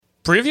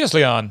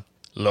Previously on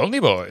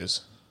Lonely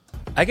Boys.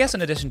 I guess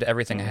in addition to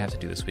everything I have to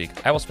do this week,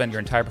 I will spend your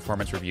entire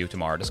performance review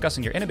tomorrow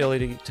discussing your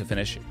inability to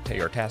finish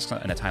your tasks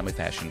in a timely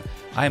fashion.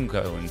 I am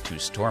going to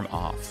storm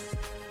off.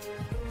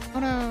 Oh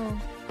no.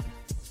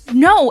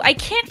 No, I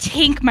can't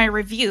tank my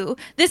review.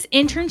 This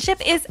internship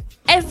is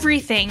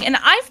everything, and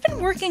I've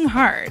been working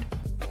hard.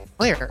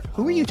 Claire,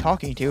 who are you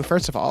talking to,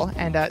 first of all?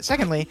 And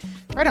secondly,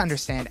 try to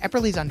understand,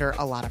 Epperly's under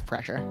a lot of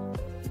pressure.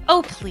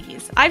 Oh,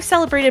 please. I've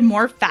celebrated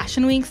more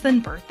fashion weeks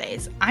than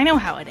birthdays. I know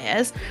how it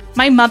is.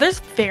 My mother's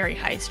very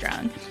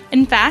high-strung.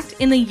 In fact,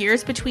 in the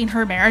years between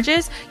her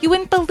marriages, you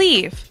wouldn't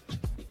believe.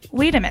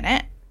 Wait a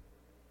minute.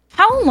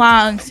 How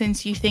long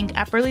since you think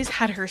Epperly's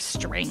had her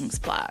strings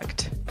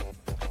plucked?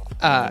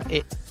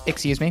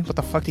 Excuse me? What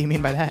the fuck do you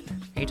mean by that?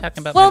 Are you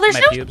talking about Well, my there's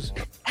no- pubes?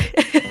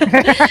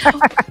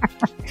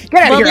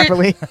 Get out of here,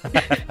 Epperly!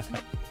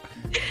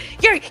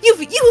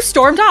 You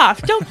stormed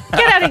off. Don't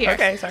get out of here.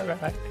 Okay, sorry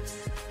about that.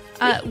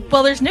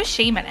 Well, there's no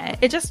shame in it.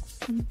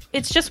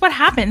 It's just what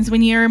happens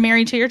when you're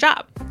married to your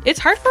job. It's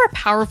hard for a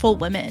powerful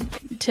woman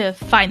to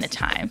find the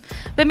time.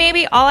 But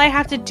maybe all I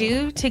have to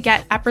do to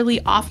get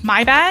Epperly off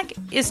my back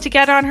is to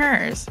get on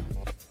hers.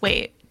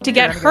 Wait, to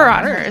get her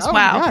on hers. Oh,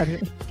 wow. God.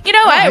 You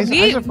know what? I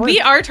support We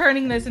are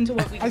turning this into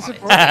what we I want.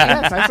 support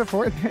yes, I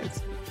support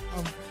this.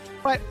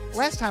 But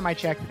last time I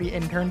checked the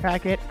intern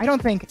packet, I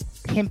don't think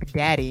Pimp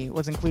Daddy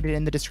was included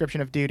in the description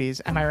of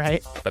duties. Am I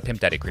right? But Pimp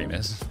Daddy Cream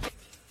is.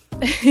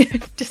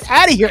 Just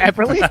Out of here,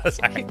 Epperly!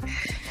 Sorry.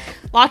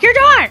 lock your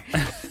door.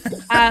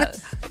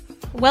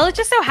 Well, it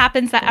just so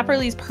happens that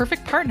Epperly's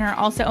perfect partner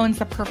also owns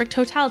the perfect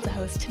hotel to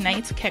host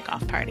tonight's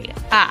kickoff party.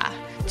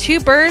 Two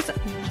birds,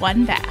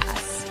 one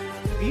bass.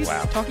 Are you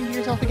Wow. talking to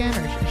yourself again,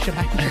 or should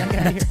I get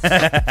out of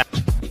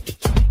here?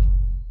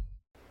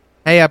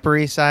 Hey, Upper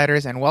East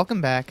Siders, and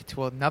welcome back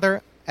to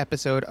another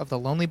episode of the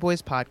Lonely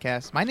Boys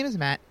podcast. My name is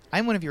Matt.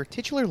 I'm one of your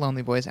titular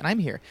Lonely Boys, and I'm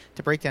here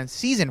to break down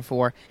Season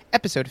 4,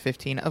 Episode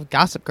 15 of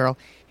Gossip Girl.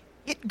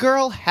 It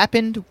Girl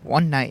Happened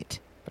One Night.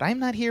 But I'm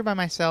not here by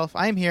myself.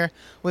 I'm here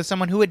with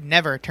someone who would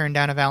never turn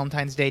down a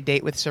Valentine's Day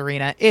date with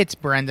Serena. It's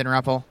Brendan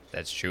Ruppel.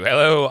 That's true.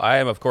 Hello, I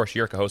am, of course,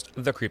 your co-host,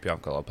 the Creepy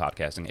Uncle of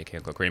Podcasting, aka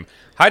Uncle Cream.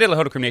 Hi,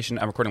 Diddle Cream Nation.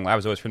 I'm recording live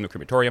as always from the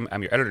Crematorium.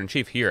 I'm your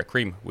editor-in-chief here at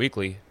Cream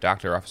Weekly.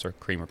 Dr. Officer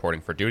Cream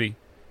reporting for duty.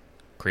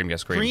 Cream,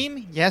 yes, Cream.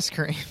 Cream, yes,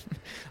 Cream.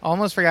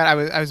 Almost forgot.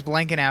 I was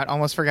blanking out.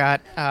 Almost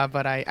forgot.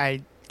 But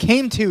I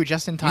came to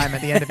just in time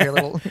at the end of your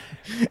little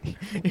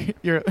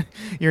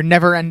your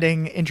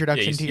never-ending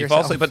introduction to you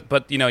yourself. fall asleep,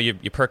 but you know you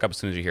perk up as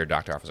soon as you hear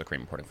Dr. Officer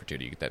Cream reporting for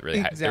duty. You get that really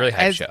Exactly. that really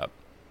hypes you up.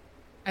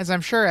 As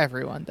I'm sure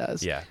everyone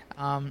does. Yeah.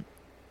 And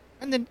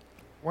then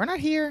we're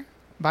not here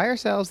by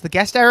ourselves. The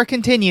guest era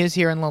continues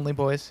here in Lonely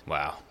Boys.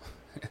 Wow.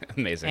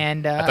 Amazing.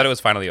 And I thought it was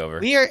finally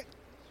over. We're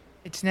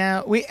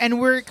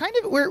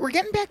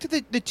getting back to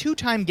the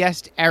two-time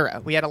guest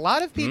era. We had a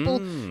lot of people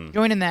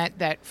joining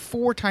that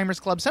four-timers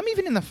club, some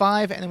even in the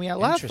five, and then we had a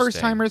lot of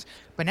first-timers.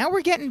 But now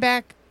we're getting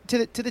back to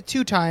the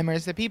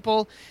two-timers, the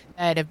people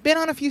that have been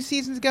on a few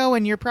seasons ago,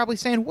 and you're probably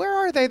saying, where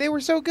are they? They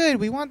were so good.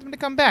 We want them to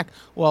come back.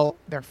 Well,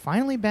 they're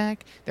finally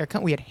back.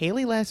 We had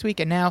Haley last week,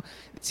 and now,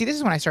 see, this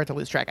is when I start to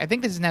lose track. I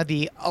think this is now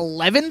the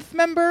 11th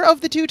member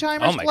of the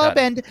two-timers club,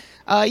 God.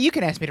 and you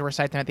can ask me to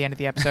recite them at the end of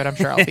the episode. I'm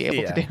sure I'll be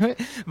able to do it.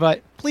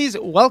 But please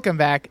welcome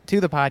back to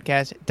the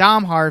podcast,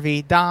 Dom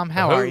Harvey. Dom,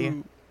 how are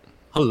you?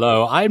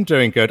 Hello, I'm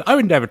doing good. I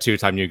would never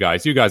two-time you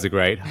guys. You guys are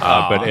great.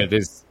 But it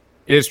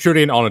is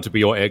truly an honor to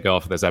be your It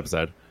Girl for this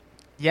episode.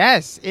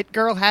 Yes, It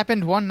Girl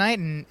happened one night,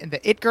 and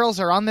the It Girls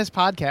are on this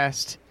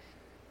podcast.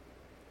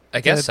 I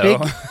guess so.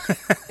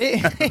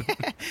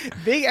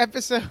 Big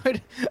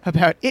episode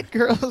about It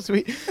Girls.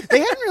 They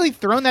hadn't really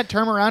thrown that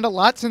term around a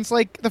lot since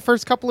like the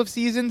first couple of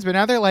seasons, but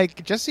now they're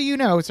like, just so you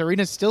know,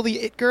 Serena's still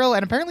the It Girl,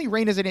 and apparently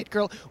Raina's an It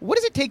Girl. What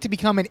does it take to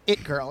become an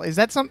It Girl? Is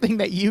that something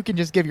that you can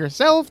just give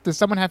yourself? Does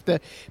someone have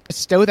to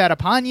bestow that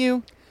upon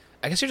you?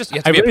 I guess you have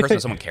to be a person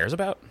that someone cares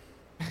about.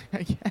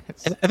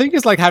 Yes. I think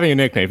it's like having a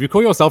nickname. If you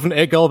call yourself an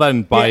It Girl,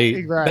 then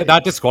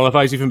that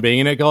disqualifies you from being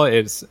an It Girl.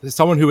 It's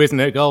someone who is an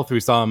It Girl through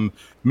some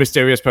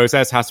mysterious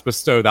process has to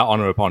bestow that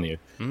honor upon you.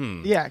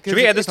 Yeah. Should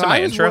we add this to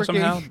my intro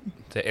somehow?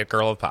 The It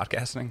Girl of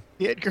Podcasting?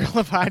 The It Girl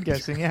of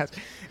Podcasting, yes.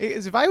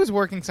 If I was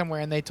working somewhere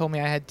and they told me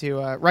I had to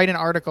write an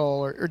article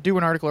or do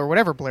an article or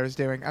whatever Blair's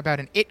doing about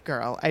an It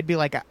Girl, I'd be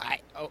like,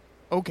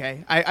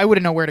 okay. I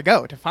wouldn't know where to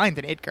go to find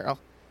an It Girl.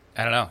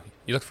 I don't know.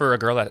 You look for a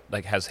girl that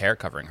like has hair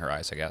covering her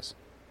eyes, I guess.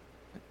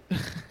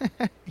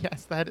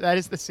 Yes, that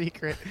is the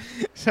secret.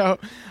 So,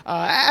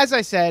 as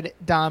I said,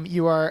 Dom,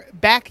 you are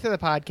back to the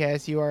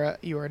podcast. You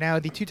are now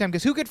the two-time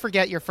guest. Who could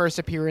forget your first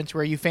appearance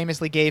where you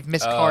famously gave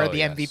Miss Carr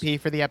the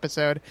MVP for the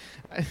episode?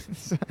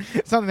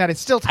 Something that is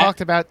still talked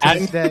about to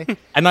this day.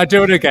 And I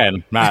do it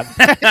again, Matt.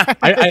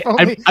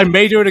 I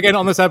may do it again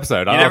on this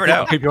episode. You never know.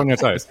 I'll keep you on your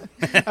toes.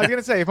 I was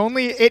gonna say, if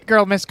only It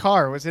Girl Miss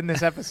Carr was in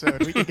this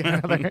episode, we could get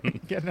another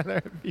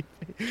MVP.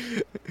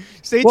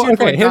 Stay tuned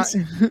for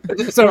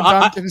it. So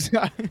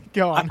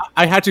Go on.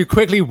 I had to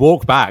quickly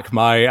walk back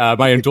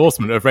my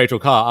endorsement of Rachel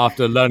Carr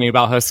after learning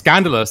about her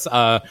scandalous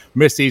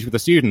misdeeds with a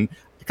student.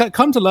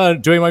 come to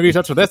learn during my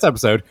research for this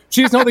episode,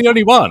 she's not the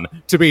only one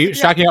to be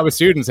shacking up with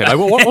students here. Like,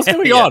 what's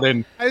going on?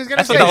 And I was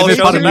going to That's what the whole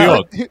show's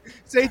about.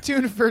 Stay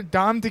tuned for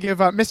Dom to give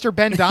Mr.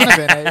 Ben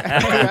Donovan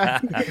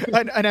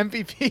an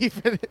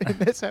MVP in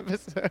this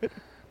episode.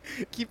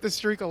 Keep the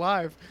streak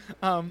alive.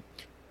 Dom,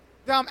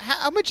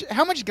 how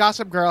much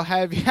Gossip Girl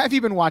have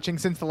you been watching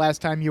since the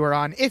last time you were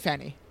on, if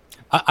any?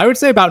 I would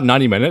say about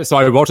 90 minutes. So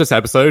I watched this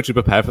episode to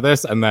prepare for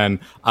this, and then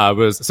I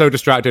was so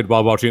distracted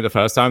while watching it the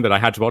first time that I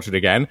had to watch it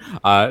again.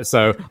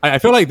 So I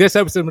feel like this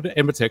episode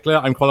in particular,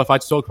 I'm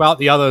qualified to talk about.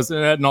 The others,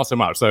 not so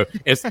much. So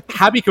it's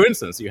happy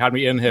coincidence you had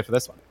me in here for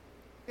this one.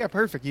 Yeah,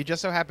 perfect. You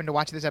just so happened to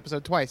watch this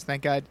episode twice.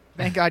 Thank God.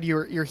 Thank God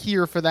you're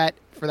here for that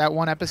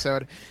one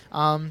episode.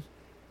 And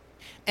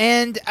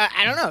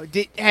I don't know.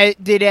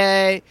 Did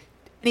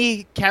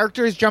any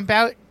characters jump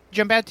out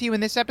to you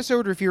in this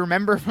episode, or if you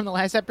remember from the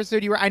last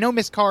episode I know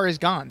Miss Carr is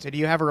gone, so do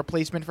you have a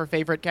replacement for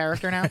favorite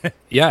character now?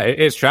 Yeah,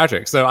 it's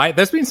tragic. So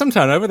there's been some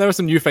turnover. There are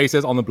some new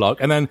faces on the block,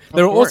 and then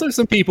there are also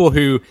some people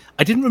who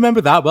I didn't remember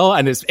that well,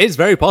 and it's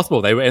very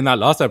possible they were in that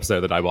last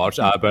episode that I watched,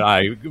 but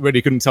I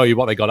really couldn't tell you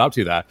what they got up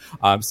to there.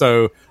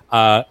 So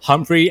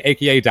Humphrey,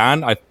 aka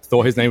Dan, I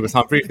thought his name was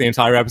Humphrey for the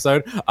entire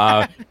episode.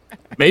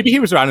 Maybe he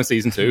was around in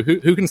season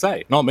 2. Who can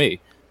say? Not me.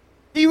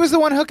 He was the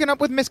one hooking up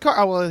with Miss Carr.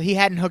 Oh, well, he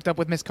hadn't hooked up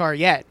with Miss Carr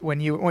yet when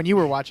you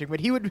were watching, but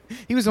he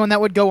was the one that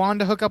would go on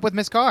to hook up with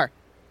Miss Carr.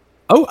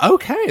 Oh,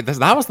 okay. That's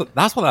what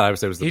that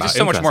episode was about. He's just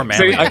so much more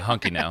manly and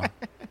hunky now.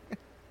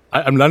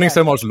 I'm learning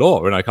so much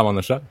lore when I come on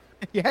the show.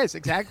 Yes,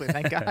 exactly.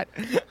 Thank God.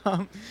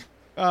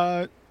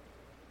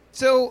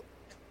 So,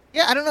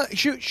 yeah, I don't know.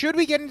 Should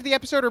we get into the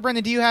episode, or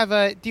Brendan? Do you have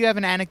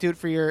an anecdote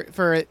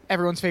for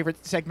everyone's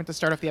favorite segment to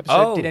start off the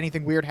episode? Did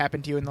anything weird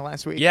happen to you in the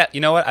last week? Yeah, you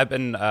know what? I've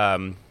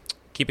been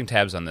keeping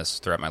tabs on this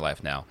throughout my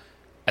life now.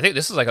 I think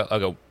this is like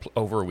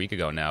over a week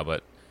ago now,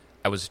 but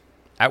I was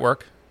at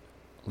work,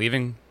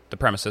 leaving the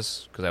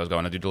premises because I was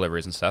going to do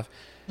deliveries and stuff,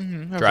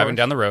 driving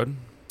down the road.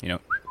 You know,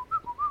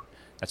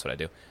 that's what I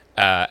do.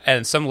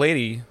 And some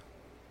lady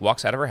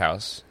walks out of her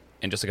house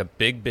in just like a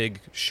big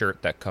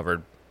shirt that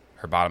covered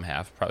her bottom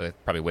half,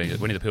 probably Winnie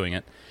the Poohing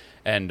it.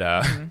 And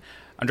I'm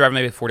driving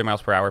maybe 40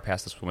 miles per hour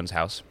past this woman's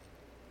house,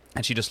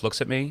 and she just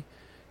looks at me,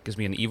 gives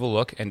me an evil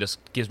look, and just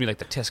gives me like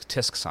the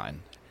tisk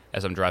sign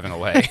as I'm driving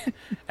away.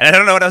 And I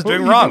don't know what I was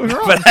doing wrong,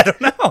 but I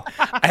don't know.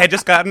 I had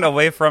just gotten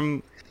away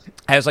from,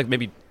 I was like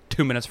maybe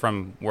 2 minutes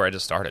from where I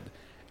just started.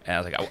 And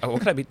I was like, what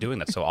could I be doing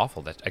that's so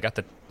awful that I got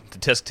the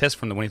tisk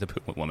from the Winnie the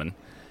Pooh woman?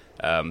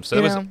 So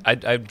it was,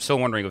 I'm still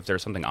wondering if there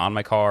was something on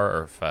my car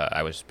or if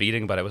I was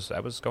speeding, but I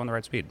was going the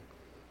right speed.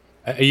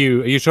 Are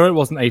you sure it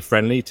wasn't a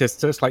friendly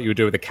tisk like you would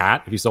do with a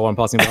cat if you saw one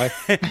passing by?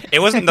 It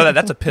wasn't. No,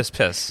 that's a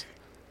piss.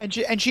 And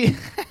she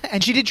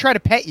did try to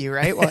pet you,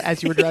 right? Well,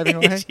 as you were driving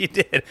away, she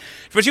did.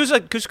 But she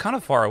was kind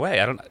of far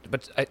away.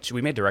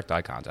 We made direct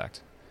eye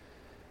contact.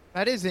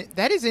 That is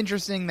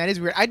interesting. That is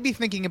weird. I'd be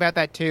thinking about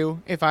that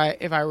too if I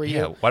were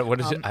you. Yeah. What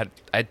is it?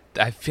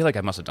 I feel like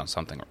I must have done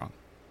something wrong.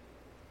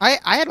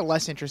 I had a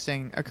less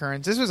interesting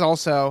occurrence. This was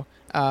also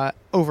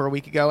over a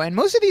week ago, and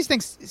most of these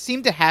things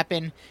seem to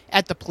happen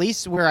at the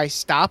place where I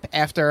stop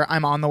after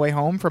I'm on the way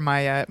home from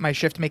my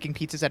shift making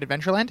pizzas at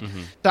Adventureland.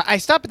 So I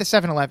stop at the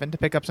 7-Eleven to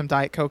pick up some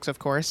Diet Cokes, of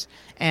course,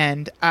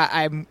 and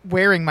I'm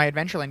wearing my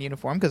Adventureland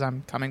uniform because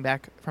I'm coming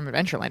back from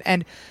Adventureland.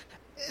 And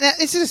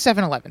this is a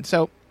 7-Eleven,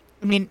 so,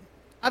 I mean,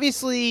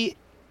 obviously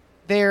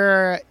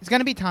there is going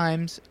to be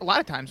a lot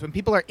of times, when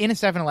people are in a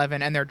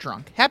 7-Eleven and they're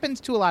drunk. Happens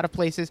to a lot of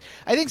places.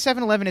 I think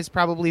 7-Eleven is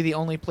probably the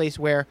only place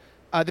where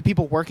the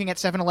people working at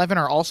 7-Eleven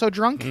are also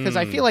drunk, because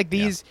I feel like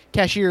these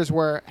cashiers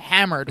were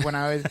hammered when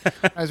I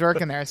was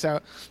working there. So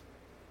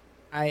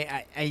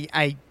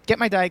I get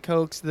my Diet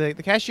Cokes. The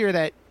cashier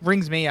that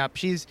rings me up,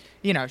 she's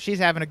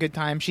having a good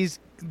time. She's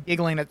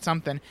giggling at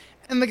something,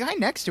 and the guy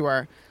next to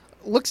her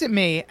looks at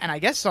me and I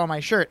guess saw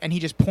my shirt, and he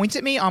just points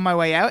at me on my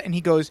way out, and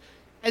he goes,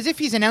 as if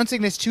he's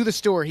announcing this to the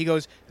store, he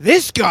goes,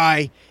 "This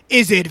guy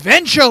is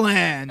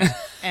Adventureland."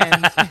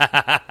 And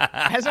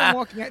as I'm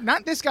walking out,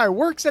 not this guy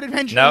works at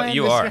Adventureland. No,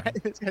 you are.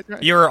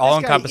 You are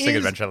all-encompassing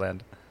Adventureland.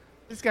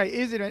 This guy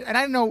is Adventureland. And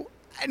I didn't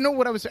know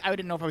what I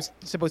didn't know if I was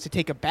supposed to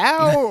take a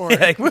bow or...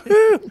 like,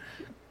 woohoo!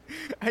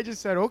 I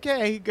just said,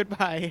 okay,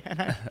 goodbye.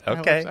 And I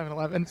okay. left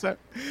 7-Eleven. So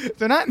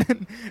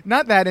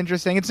not that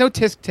interesting. It's no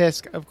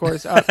tisk, of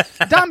course.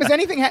 Dom, has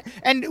anything...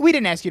 and we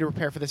didn't ask you to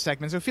prepare for this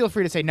segment, so feel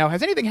free to say no.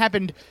 Has anything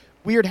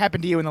weird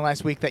happened to you in the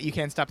last week that you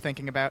can't stop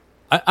thinking about?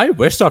 I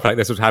wish stuff like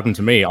this would happen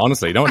to me,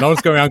 honestly. No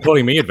one's going around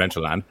calling me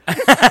Adventureland.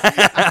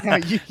 I know,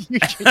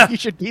 you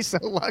should be so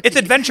lucky. It's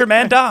Adventure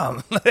Man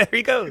Dom. There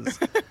he goes.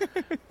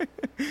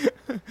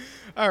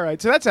 All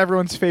right, so that's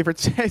everyone's favorite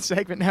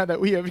segment now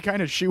that we have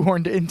kind of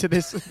shoehorned into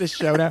this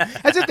show now.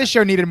 As if this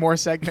show needed more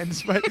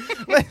segments, but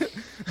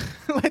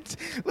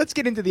let's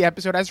get into the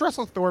episode. As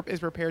Russell Thorpe is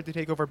prepared to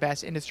take over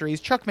Bass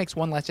Industries, Chuck makes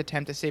one last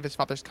attempt to save his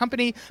father's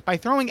company by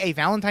throwing a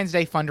Valentine's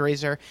Day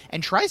fundraiser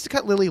and tries to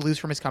cut Lily loose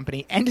from his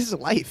company and his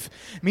life.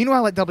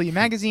 Meanwhile, at W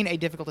Magazine, a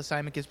difficult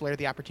assignment gives Blair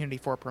the opportunity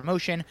for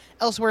promotion.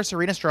 Elsewhere,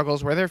 Serena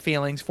struggles with her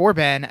feelings for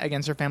Ben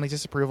against her family's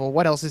disapproval.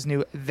 What else is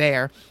new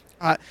there?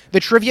 The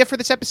trivia for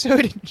this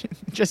episode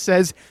just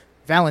says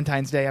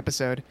Valentine's Day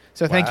episode.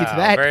 So thank you to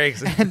that. Very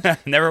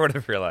never would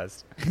have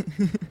realized.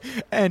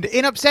 And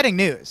in upsetting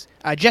news,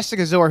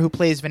 Jessica Zor, who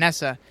plays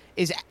Vanessa,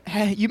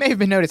 you may have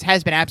been noticed,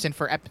 has been absent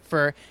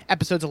for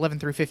episodes 11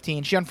 through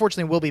 15. She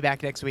unfortunately will be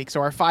back next week,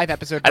 so our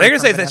 5-episode. I think you're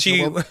saying that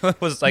she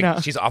was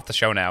like she's off the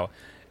show now.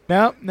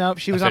 No,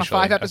 she was officially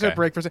on a 5-episode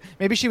break for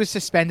maybe she was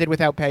suspended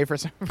without pay for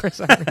some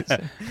reason.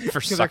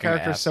 Because her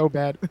character's so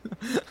bad.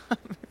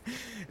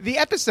 The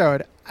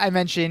episode I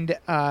mentioned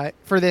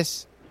for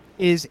this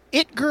is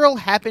It Girl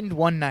Happened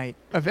One Night,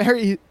 a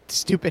very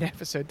stupid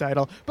episode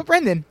title. But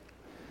Brendan,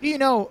 do you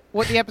know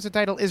what the episode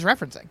title is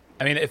referencing?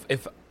 I mean,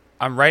 if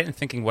I'm right in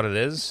thinking what it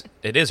is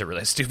a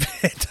really stupid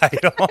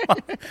title.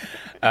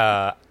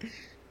 I'm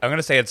going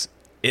to say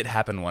It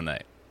Happened One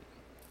Night.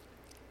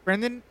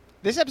 Brendan,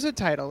 this episode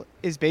title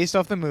is based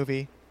off the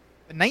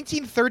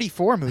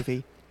 1934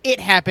 movie, It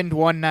Happened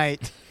One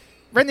Night.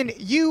 Brendan,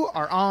 you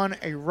are on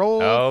a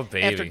roll. Oh,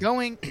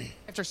 baby.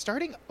 After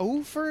starting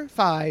 0 for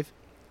 5,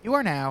 you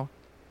are now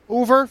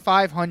over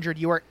 500.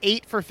 You are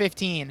 8 for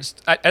 15.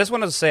 I just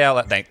wanted to say out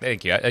loud,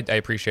 thank you. I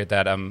appreciate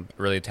that. I'm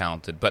really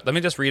talented. But let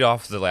me just read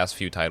off the last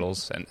few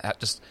titles, and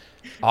just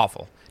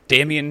awful.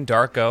 Damien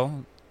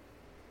Darko.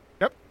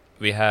 Yep.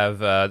 We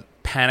have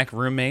Panic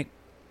Roommate,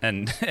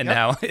 and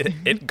now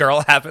It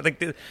Girl Happened.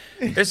 Like,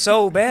 they're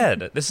so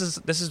bad. This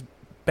is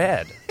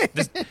bad.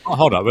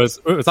 Hold up.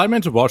 Was I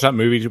meant to watch that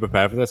movie to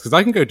prepare for this? Because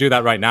I can go do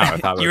that right now.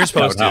 If that you were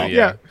supposed to,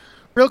 yeah.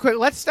 Real quick,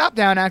 let's stop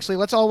down, actually.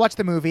 Let's all watch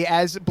the movie,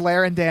 as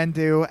Blair and Dan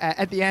do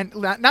at the end.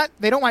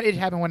 They don't want It to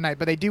Happen One Night,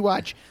 but they do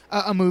watch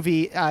a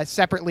movie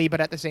separately,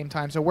 but at the same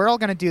time. So we're all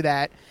going to do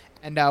that,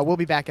 and we'll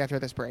be back after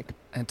this break.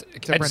 So,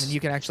 Brendan, you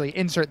can actually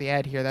insert the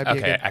ad here. That'd be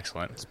a good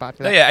excellent spot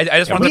for that. Yeah, I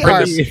just wanted to bring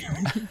this.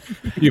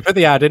 You put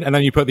the ad in, and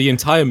then you put the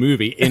entire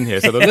movie in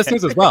here, so the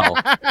listeners as well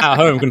at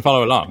home can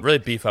follow along. Really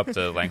beef up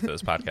the length of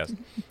this podcast.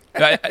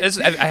 I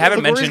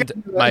haven't mentioned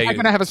my... I'm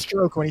going to have a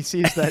stroke when he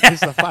sees that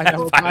this is a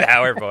 5-hour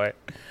 5-hour boy.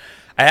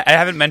 I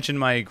haven't mentioned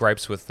my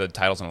gripes with the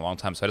titles in a long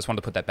time, so I just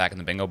wanted to put that back in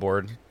the bingo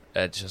board.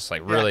 It's just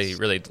like really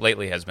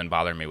lately has been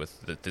bothering me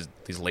with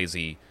these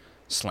lazy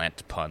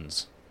slant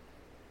puns.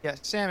 Yeah,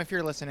 Sam, if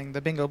you're listening, the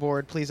bingo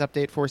board, please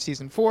update for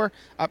season 4.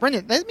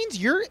 Brendan, that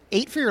means you're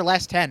 8 for your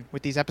last 10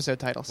 with these episode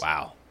titles.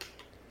 Wow,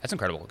 that's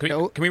incredible.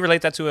 Can we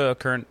relate that to a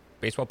current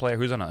baseball player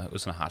who's on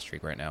a hot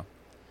streak right now?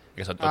 I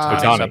guess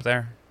Ohtani's up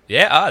there.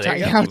 Yeah, there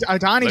you go.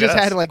 Ohtani just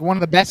had like one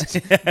of the best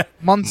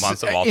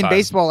months of all in time.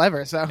 baseball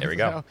ever. So there we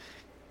go. So,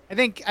 I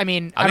think, I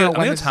don't know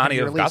when this is going to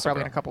be released, probably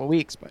Girl. in a couple of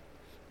weeks, but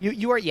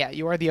you are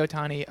the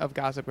Ohtani of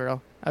Gossip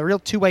Girl, a real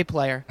two-way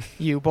player.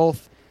 You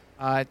both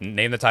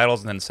name the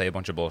titles and then say a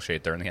bunch of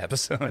bullshit during the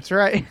episode. That's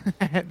right.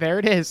 There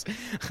it is.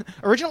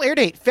 Original air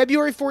date,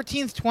 February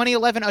 14th,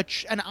 2011,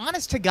 an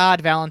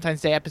honest-to-God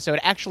Valentine's Day episode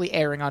actually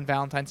airing on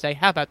Valentine's Day.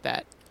 How about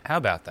that?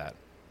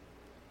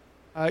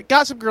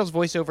 Gossip Girl's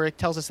voiceover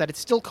tells us that it's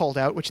still cold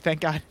out, which thank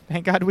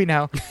God we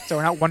know. So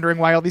we're not wondering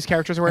why all these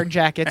characters are wearing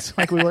jackets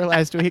like we were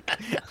last week.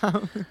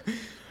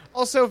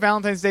 Also,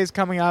 Valentine's Day is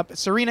coming up.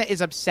 Serena is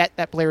upset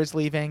that Blair is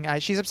leaving.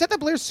 She's upset that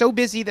Blair's so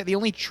busy that the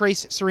only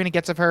trace Serena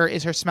gets of her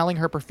is her smelling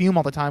her perfume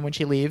all the time when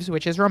she leaves,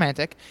 which is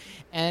romantic.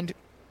 And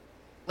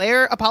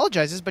Blair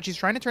apologizes, but she's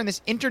trying to turn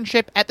this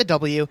internship at the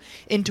W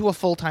into a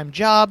full-time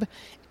job.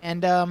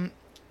 And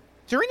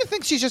Serena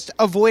thinks she's just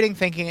avoiding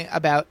thinking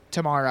about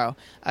tomorrow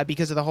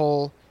because of the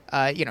whole,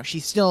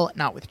 she's still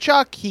not with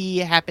Chuck. He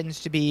happens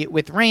to be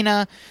with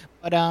Raina.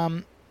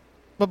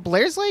 But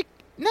Blair's like,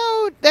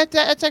 no,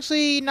 that's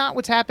actually not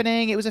what's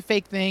happening. It was a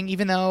fake thing,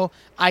 even though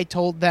I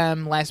told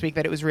them last week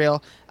that it was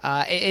real.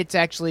 It's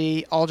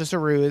actually all just a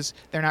ruse.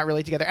 They're not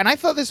really together. And I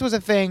thought this was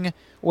a thing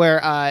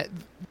where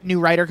new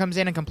writer comes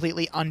in and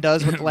completely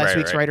undoes what the last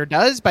week's writer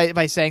does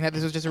by saying that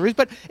this was just a ruse.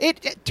 But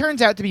it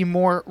turns out to be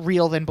more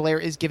real than Blair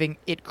is giving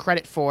it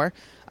credit for.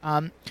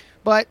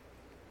 But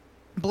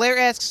Blair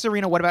asks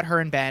Serena, what about her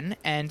and Ben?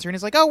 And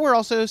Serena's like, oh, we're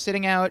also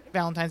sitting out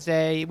Valentine's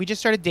Day. We just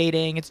started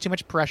dating. It's too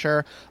much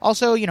pressure.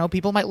 Also,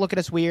 people might look at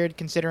us weird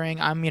considering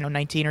I'm,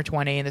 19 or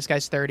 20 and this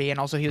guy's 30. And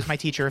also he was my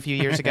teacher a few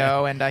years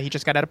ago and he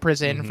just got out of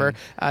prison for,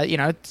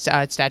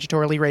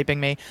 statutorily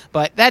raping me.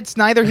 But that's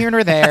neither here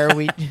nor there.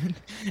 Does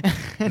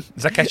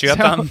that catch you up,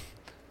 Tom?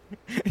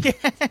 Yeah.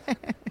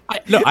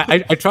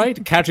 I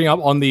tried catching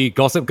up on the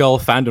Gossip Girl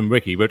fandom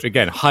wiki, which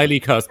again, highly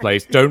cursed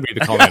place. Don't read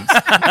the comments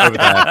over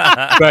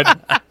there.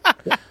 But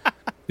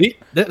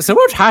so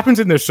much happens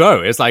in the show.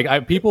 It's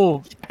like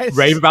people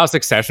rave about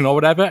Succession or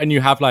whatever, and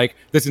you have like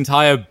this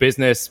entire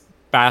business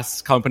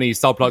bass company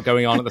subplot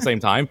going on at the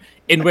same time,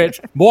 in which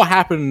more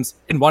happens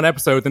in one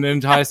episode than an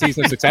entire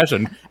season of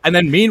Succession. And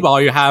then meanwhile,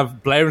 you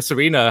have Blair and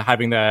Serena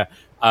having their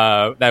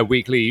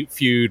weekly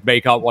feud,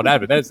 makeup,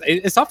 whatever.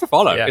 It's tough to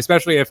follow,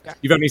 especially if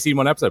you've only seen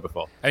one episode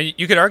before.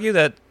 You could argue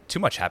that too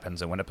much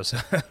happens in one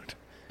episode.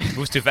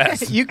 Moves too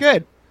fast. You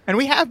could. And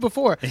we have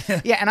before.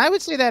 Yeah, and I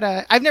would say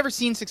that I've never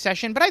seen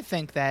Succession, but I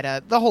think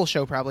that the whole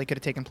show probably could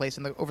have taken place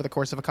over the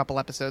course of a couple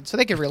episodes, so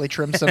they could really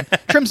trim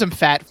some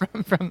fat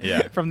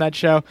from that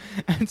show.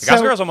 And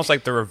Gossip Girl is almost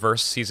like the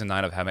reverse season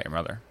 9 of How I Met Your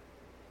Mother.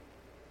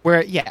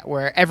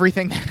 where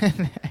everything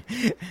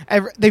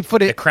they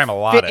put it They cram a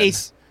lot in.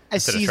 A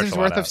season's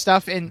worth of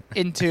stuff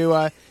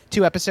into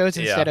 2 episodes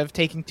instead of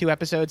taking 2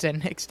 episodes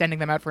and extending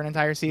them out for an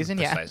entire season.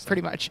 Precisely. Yeah,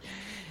 pretty much.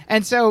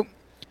 And so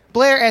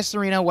Blair asks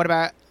Serena what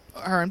about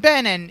her and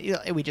Ben, and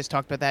we just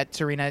talked about that.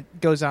 Serena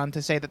goes on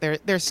to say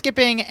that they're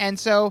skipping, and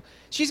so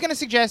she's going to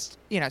suggest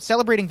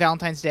celebrating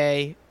Valentine's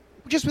Day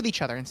just with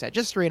each other instead,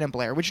 just Serena and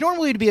Blair, which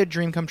normally would be a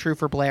dream come true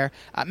for Blair.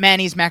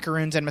 Manis,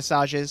 macaroons, and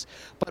massages.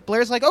 But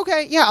Blair's like,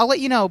 okay, yeah, I'll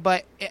let you know.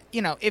 But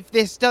if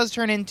this does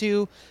turn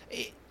into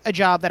a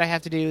job that I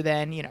have to do,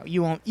 then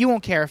you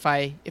won't care if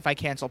I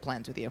cancel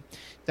plans with you.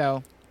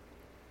 So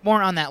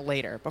more on that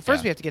later. But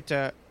first we have to get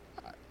to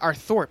our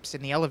Thorpes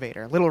in the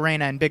elevator, Little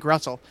Raina and Big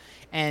Russell,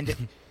 and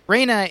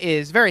Raina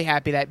is very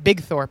happy that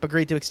Big Thorpe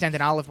agreed to extend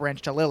an olive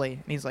branch to Lily,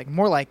 and he's like,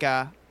 more like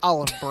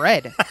olive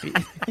bread.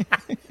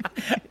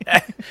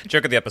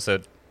 Joke of the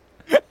episode.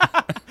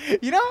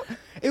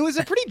 It was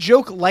a pretty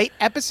joke light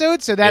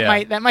episode, so that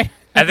might.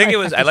 I think it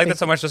was. I liked it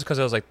so much just because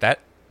I was like, that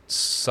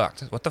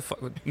sucked. What the fuck,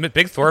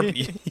 Big Thorpe?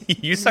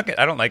 You suck it.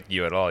 I don't like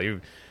you at all. You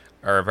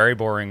are a very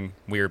boring,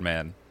 weird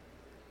man.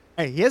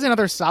 Hey, he has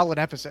another solid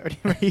episode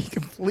where he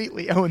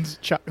completely owns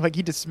Chuck. Like,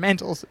 he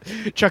dismantles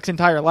Chuck's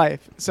entire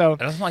life. So I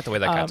don't like the way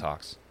that guy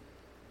talks.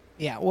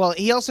 Yeah, well,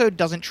 he also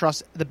doesn't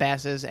trust the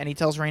Basses, and he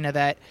tells Raina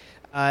that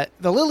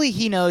the Lily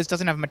he knows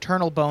doesn't have a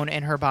maternal bone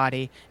in her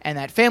body, and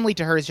that family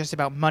to her is just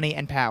about money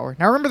and power.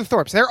 Now, remember the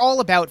Thorpes. They're all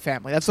about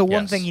family. That's the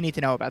one thing you need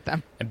to know about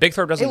them. And Big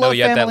Thorpe doesn't know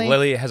yet that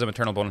Lily has a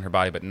maternal bone in her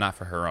body, but not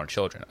for her own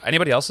children.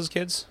 Anybody else's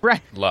kids?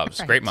 Right. Loves.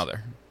 Right. Great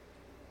mother.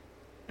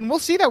 And we'll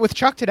see that with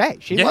Chuck today.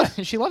 She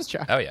loves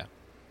Chuck. Oh, yeah.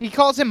 He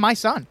calls him my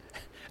son.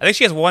 I think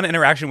she has one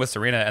interaction with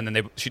Serena, and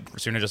then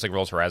Serena just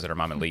rolls her eyes at her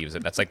mom and leaves.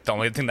 That's like the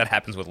only thing that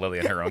happens with Lily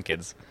and her own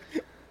kids.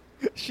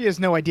 She has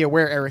no idea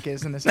where Eric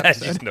is in this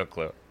episode. She has no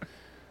clue.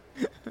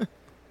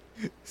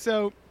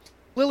 So,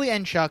 Lily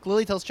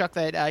tells Chuck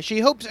that she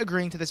hopes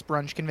agreeing to this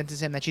brunch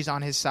convinces him that she's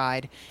on his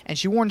side, and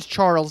she warns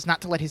Charles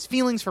not to let his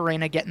feelings for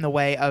Raina get in the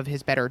way of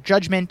his better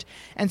judgment.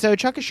 And so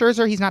Chuck assures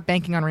her he's not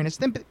banking on Raina's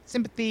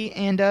sympathy,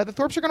 and the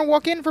Thorpes are going to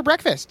walk in for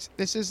breakfast.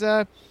 This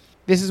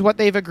is what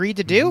they've agreed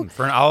to do.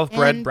 For an olive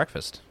bread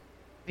breakfast.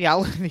 The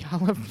olive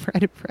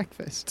bread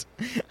breakfast.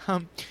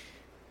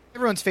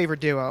 Everyone's favorite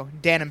duo,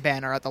 Dan and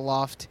Ben, are at the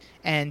loft,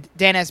 and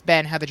Dan asks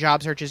Ben how the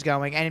job search is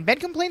going, and Ben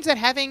complains that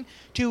having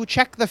to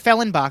check the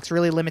felon box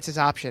really limits his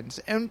options.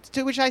 And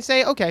to which I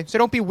say, okay, so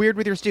don't be weird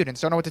with your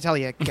students. Don't know what to tell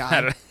you,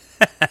 guy.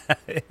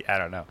 I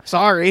don't know.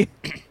 Sorry.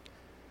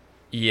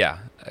 Yeah,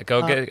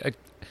 get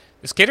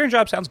this catering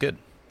job sounds good.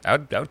 I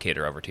would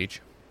cater over teach.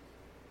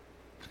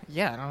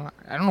 Yeah,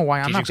 I don't know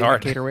why I'm not being a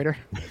cater waiter.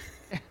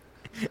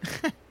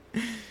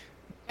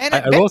 And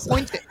I Ben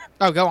points.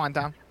 Oh, go on,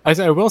 Tom.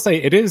 I will say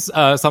it is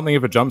something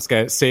of a jump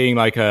scare seeing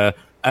like a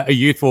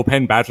youthful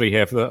Penn Badgley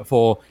here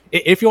for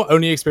if your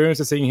only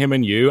experience is seeing him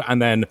in You,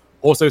 and then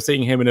also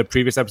seeing him in a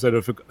previous episode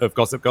of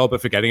Gossip Girl,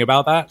 but forgetting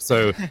about that.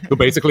 So you're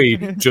basically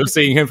just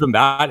seeing him from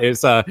that.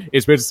 It's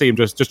weird to see him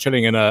just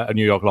chilling in a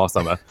New York last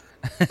summer.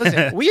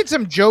 Listen, we had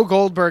some Joe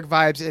Goldberg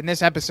vibes in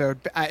this episode.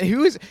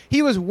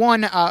 He was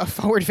one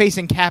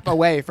forward-facing cap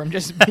away from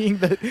just being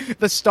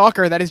the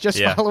stalker that is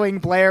just following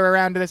Blair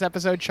around this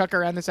episode, Chuck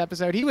around this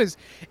episode. He was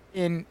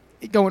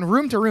going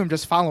room to room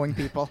just following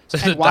people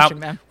and watching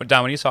them.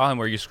 Don, when you saw him,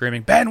 were you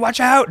screaming, Ben, watch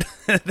out?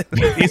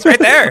 He's right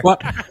there. Well,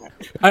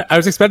 I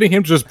was expecting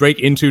him to just break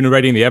into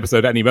narrating the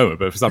episode at any moment,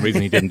 but for some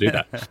reason he didn't do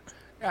that.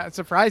 Yeah,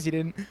 surprised he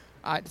didn't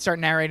start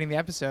narrating the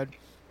episode.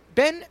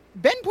 Ben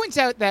points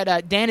out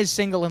that Dan is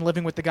single and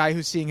living with the guy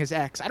who's seeing his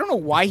ex. I don't know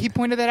why he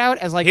pointed that out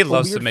as like he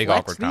loves to weird make flex.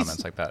 awkward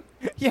comments like that.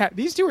 Yeah,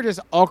 these two are just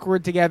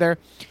awkward together,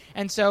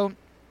 and so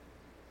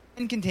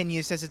Ben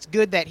continues, says it's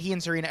good that he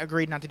and Serena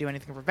agreed not to do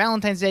anything for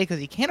Valentine's Day because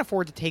he can't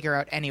afford to take her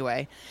out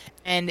anyway.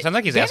 And sounds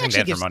like he's asking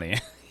Dan for money.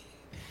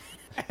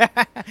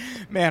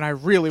 Man, I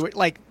really would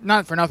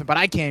not for nothing, but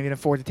I can't even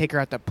afford to take her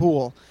out the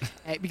pool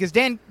because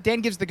Dan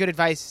gives the good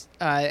advice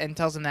and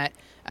tells him that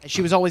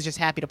she was always just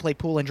happy to play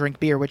pool and drink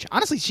beer, which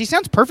honestly she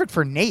sounds perfect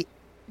for Nate.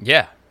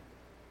 Yeah,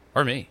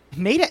 or me.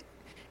 Nate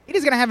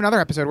is going to have another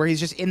episode where he's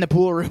just in the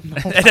pool room.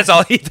 That's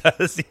all he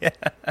does. Yeah.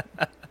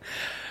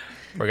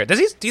 We're good.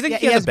 Do you think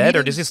he has a bed,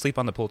 or does he sleep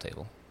on the pool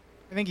table?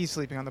 I think he's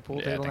sleeping on the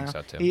pool table now. I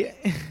think so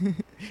too.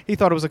 He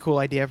thought it was a cool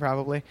idea,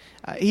 probably.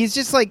 He's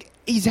just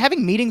he's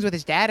having meetings with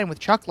his dad and with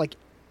Chuck,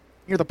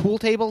 near the pool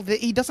table.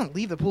 He doesn't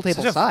leave the pool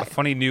table side. A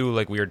funny new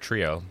weird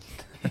trio.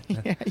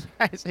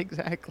 Yes,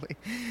 exactly.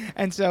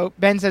 And so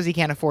Ben says he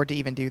can't afford to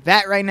even do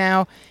that right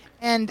now,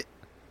 and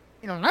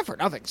not for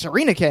nothing,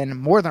 Serena can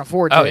more than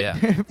afford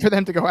for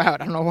them to go out.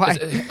 I don't know why.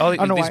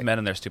 These men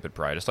and their stupid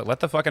pride. Just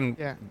let the fucking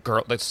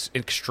girl, that's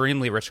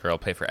extremely rich girl,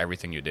 pay for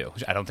everything you do.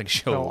 I don't think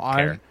she'll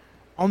care.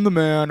 I'm the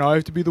man. I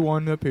have to be the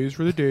one that pays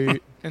for the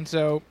date. And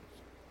so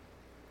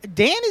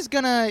Dan is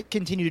going to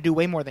continue to do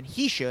way more than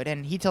he should,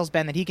 and he tells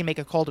Ben that he can make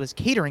a call to his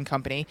catering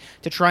company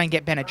to try and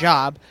get Ben a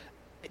job.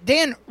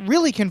 Dan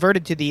really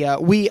converted to the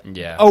we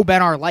owe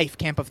Ben our life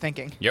camp of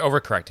thinking. You're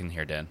overcorrecting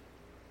here, Dan.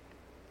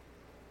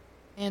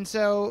 And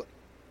so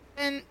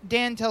And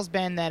Dan tells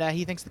Ben that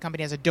he thinks the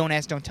company has a don't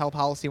ask, don't tell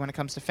policy when it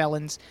comes to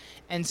felons.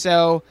 And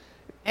so,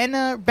 Ben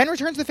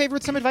returns the favor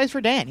with some advice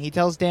for Dan. He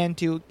tells Dan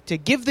to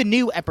give the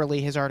new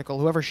Epperly his article,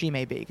 whoever she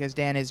may be, because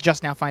Dan is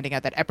just now finding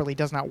out that Epperly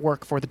does not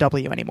work for the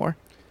W anymore.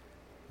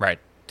 Right.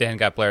 Dan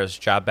got Blair's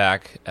job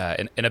back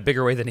in a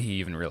bigger way than he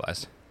even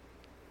realized.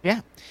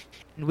 Yeah.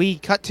 And we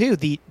cut to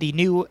the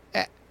new,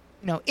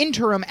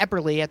 interim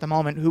Epperly at the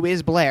moment, who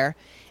is Blair.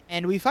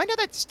 And we find out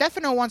that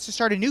Stefano wants to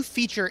start a new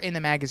feature in the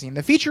magazine.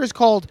 The feature is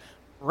called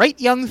Bright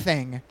Young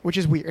Thing, which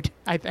is weird,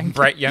 I think.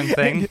 Bright Young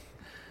Thing?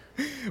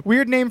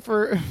 Weird name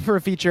for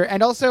a feature.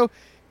 And also,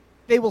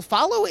 they will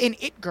follow an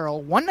it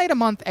girl one night a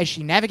month as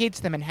she navigates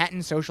the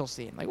Manhattan social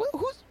scene. Like,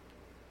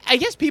 I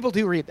guess people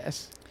do read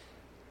this.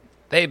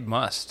 They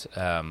must.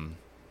 I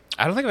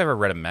don't think I've ever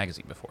read a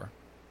magazine before.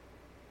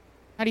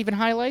 Not even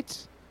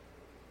highlights?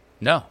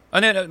 No. Oh,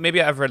 no,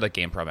 maybe I've read like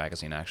GamePro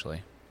magazine,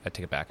 actually. I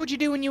take it back. What'd you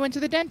do when you went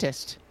to the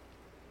dentist?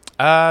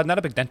 Not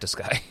a big dentist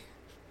guy.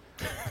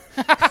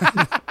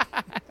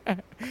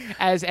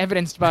 As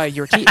evidenced by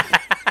your teeth.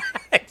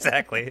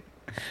 Exactly.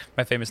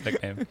 My famous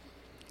nickname.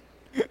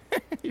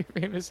 Your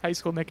famous high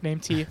school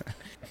nickname, teeth.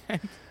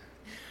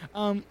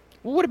 Well,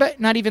 what about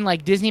not even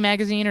like Disney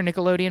Magazine or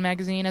Nickelodeon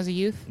Magazine as a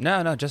youth?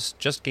 No, just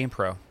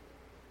GamePro.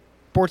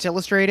 Sports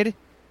Illustrated?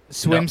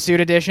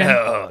 Swimsuit edition?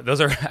 Those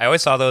are. I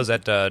always saw those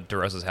at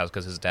DeRosa's house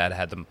because his dad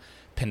had them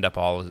pinned up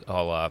all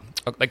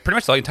like pretty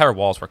much the entire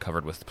walls were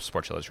covered with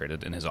Sports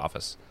Illustrated in his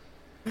office.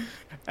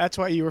 That's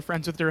why you were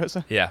friends with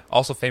DeRosa? Yeah.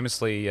 Also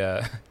famously,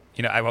 I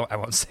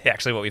won't say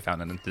actually what we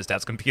found on his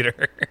dad's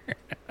computer.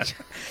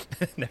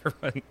 Never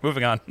mind.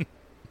 Moving on.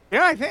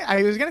 Yeah, I think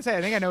I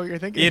think I know what you're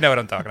thinking. You know what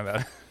I'm talking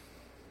about.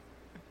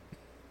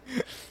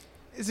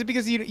 Is it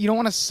because you don't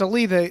want to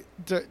sully the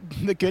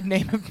good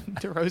name of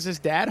DeRosa's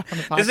dad on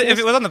the podcast? If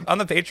it was on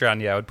the Patreon,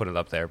 yeah, I would put it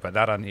up there, but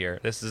not on here.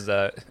 This is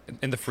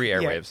in the free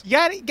airwaves.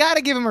 Yeah,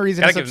 gotta give him a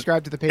reason to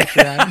subscribe to the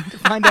Patreon to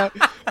find out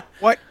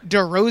what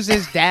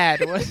DeRosa's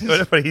dad was.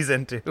 What he's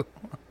into.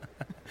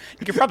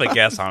 You can probably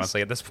guess,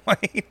 honestly, at this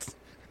point.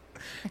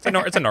 It's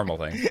a normal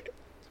thing.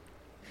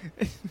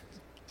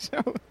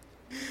 So,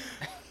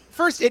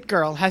 first it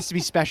girl has to be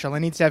special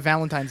and needs to have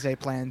Valentine's Day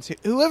plans.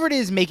 Whoever it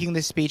is making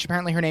this speech,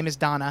 apparently her name is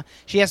Donna,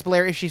 she asks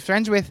Blair if she's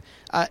friends with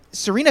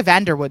Serena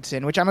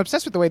Vanderwoodson, which I'm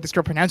obsessed with the way this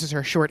girl pronounces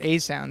her short A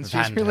sounds.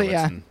 She's really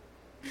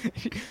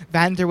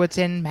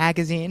Vanderwoodson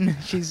magazine.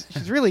 She's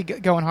really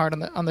going hard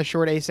on the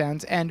short A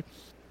sounds. And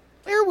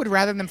Blair would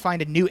rather them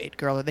find a new it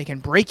girl that they can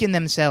break in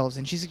themselves,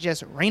 and she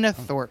suggests Raina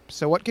Thorpe.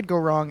 So what could go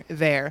wrong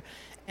there?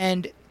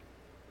 And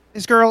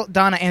this girl,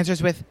 Donna,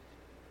 answers with,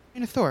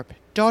 Raina Thorpe,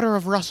 daughter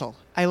of Russell.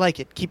 I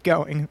like it. Keep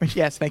going.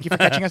 Yes, thank you for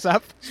catching us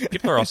up.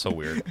 People are all so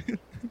weird.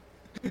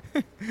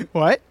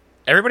 What?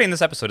 Everybody in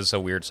this episode is so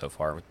weird so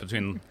far.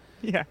 Between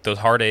those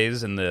hard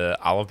A's and the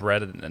olive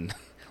bread, and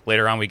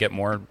later on we get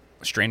more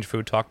strange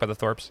food talk by the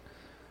Thorpes.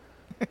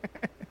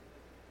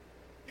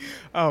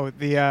 Oh,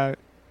 the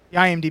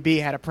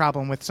IMDb had a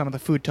problem with some of the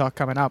food talk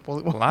coming up. A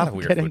lot of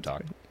weird food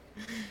talk.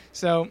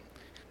 So,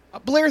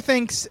 Blair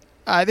thinks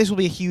this will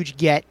be a huge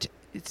get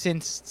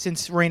since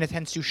Raina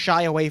tends to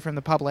shy away from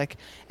the public.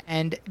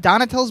 And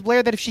Donna tells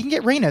Blair that if she can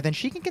get Raina, then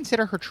she can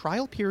consider her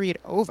trial period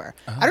over.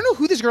 I don't know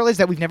who this girl is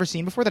that we've never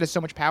seen before that has so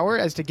much power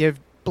as to give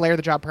Blair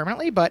the job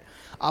permanently, but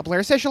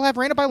Blair says she'll have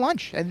Raina by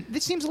lunch. And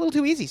this seems a little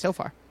too easy so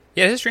far.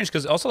 Yeah, it is strange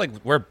because also like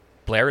where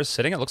Blair is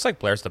sitting, it looks like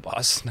Blair's the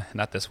boss,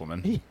 not this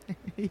woman.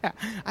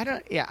 I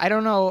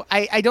don't know.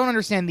 I don't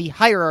understand the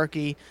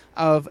hierarchy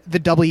of the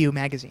W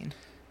magazine.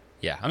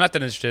 Yeah, I'm not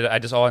that interested.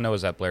 All I know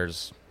is that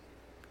Blair's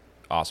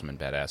awesome and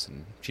badass,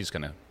 and she's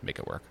gonna make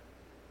it work.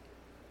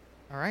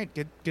 All right,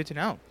 good to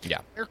know.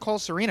 Yeah. Blair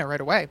calls Serena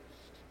right away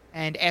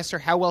and asks her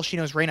how well she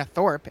knows Raina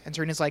Thorpe, and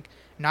Serena's like,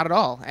 not at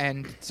all.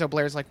 And so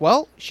Blair's like,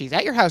 well, she's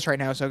at your house right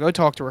now, so go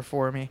talk to her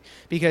for me.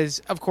 Because,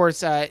 of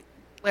course,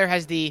 Blair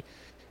has the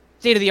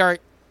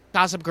state-of-the-art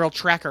Gossip Girl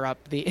tracker up,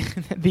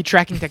 the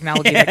tracking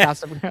technology that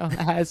Gossip Girl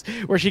has,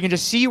 where she can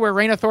just see where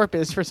Raina Thorpe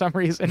is for some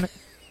reason.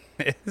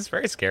 It's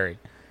very scary.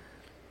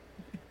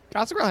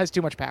 Gossip Girl has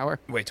too much power.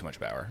 Way too much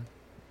power.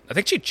 I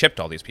think she chipped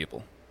all these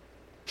people.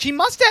 She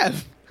must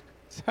have.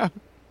 So,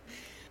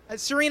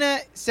 Serena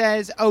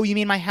says, oh, you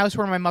mean my house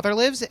where my mother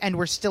lives and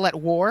we're still at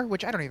war?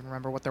 Which I don't even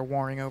remember what they're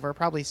warring over.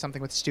 Probably something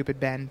with stupid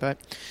Ben. But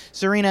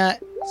Serena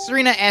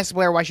asks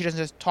Blair why she doesn't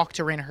just talk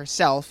to Raina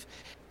herself,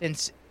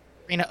 since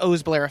Raina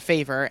owes Blair a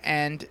favor.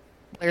 And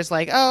Blair's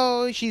like,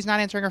 oh, she's not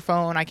answering her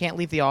phone. I can't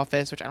leave the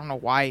office, which I don't know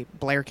why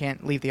Blair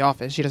can't leave the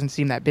office. She doesn't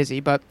seem that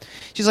busy. But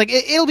she's like,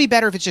 it'll be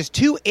better if it's just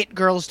two it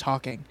girls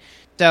talking.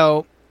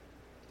 So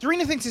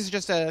Serena thinks this is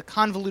just a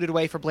convoluted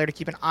way for Blair to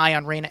keep an eye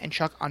on Raina and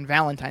Chuck on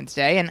Valentine's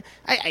Day. And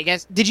I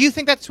guess, did you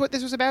think that's what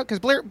this was about? Because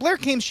Blair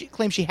claims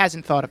she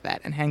hasn't thought of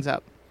that and hangs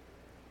up.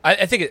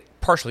 I think it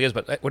partially is,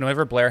 but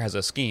whenever Blair has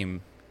a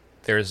scheme,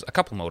 there's a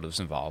couple motives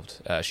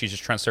involved. She's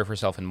just trying to serve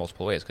herself in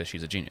multiple ways because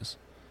she's a genius.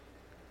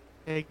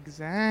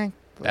 Exactly.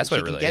 That's what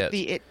it really is. She can get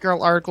the It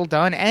Girl article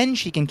done, and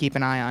she can keep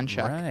an eye on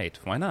Chuck. Right.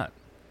 Why not?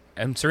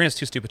 And Serena's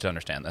too stupid to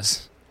understand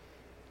this.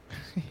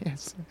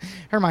 Yes.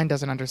 Her mind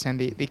doesn't understand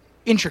the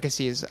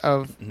intricacies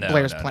of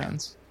Blair's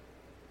plans.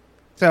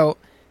 So,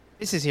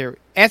 this is here.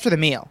 After the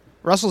meal,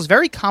 Russell's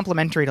very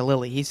complimentary to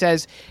Lily. He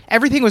says,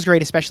 everything was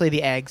great, especially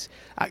the eggs.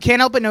 Can't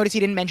help but notice he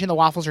didn't mention the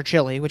waffles or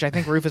chili, which I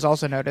think Rufus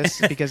also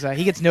noticed because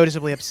he gets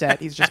noticeably upset.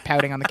 He's just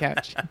pouting on the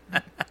couch.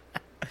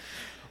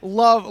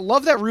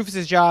 Love that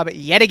Rufus's job,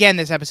 yet again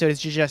this episode,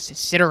 is to just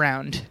sit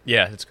around.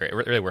 Yeah, it's great. It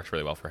really works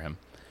really well for him.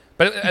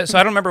 But so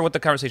I don't remember what the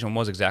conversation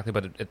was exactly,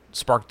 but it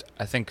sparked,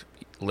 I think,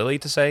 Lily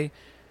to say...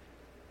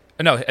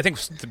 No, I think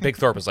Big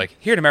Thorpe was like,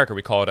 here in America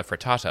we call it a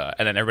frittata,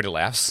 and then everybody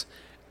laughs.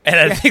 And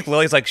I think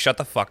Lily's like, shut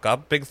the fuck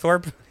up, Big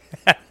Thorpe.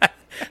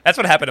 That's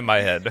what happened in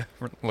my head,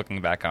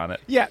 looking back on it.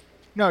 Yeah.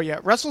 No, yeah.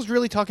 Russell's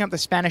really talking about the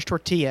Spanish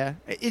tortilla.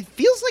 It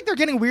feels like they're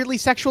getting weirdly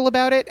sexual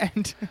about it.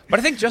 But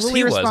I think just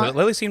Lily was.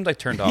 Lily seemed like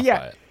turned off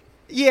by it.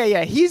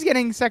 Yeah. He's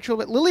getting sexual,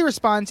 but Lily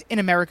responds, in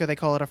America they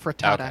call it a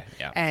frittata. Okay,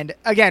 yeah. And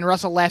again,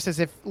 Russell laughs as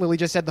if Lily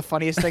just said the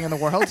funniest thing in the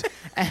world.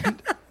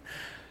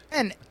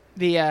 and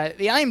the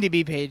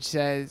IMDb page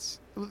says...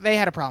 They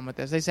had a problem with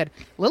this. They said,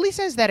 Lily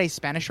says that a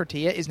Spanish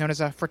tortilla is known as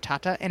a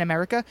frittata in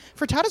America.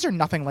 Frittatas are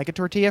nothing like a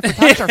tortilla.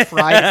 Frittatas are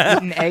fried,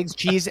 eaten eggs,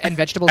 cheese, and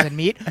vegetables and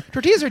meat.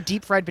 Tortillas are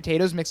deep-fried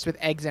potatoes mixed with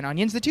eggs and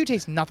onions. The two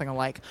taste nothing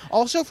alike.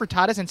 Also,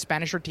 frittatas and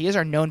Spanish tortillas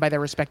are known by their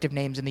respective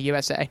names in the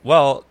USA.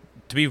 Well,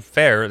 to be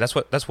fair, that's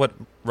what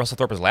Russell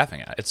Thorpe is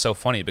laughing at. It's so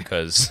funny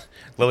because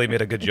Lily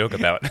made a good joke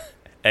about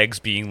eggs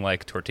being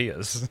like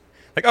tortillas.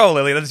 Like, oh,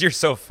 Lily, you're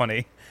so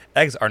funny.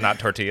 Eggs are not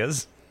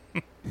tortillas.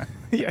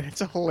 Yeah,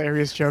 it's a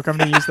hilarious joke. I'm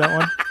going to use that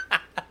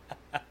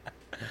one.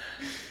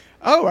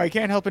 Oh, I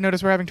can't help but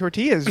notice we're having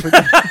tortillas for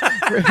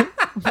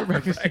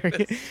breakfast.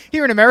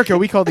 Here in America,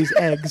 we call these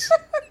eggs.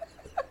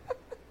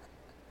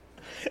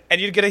 And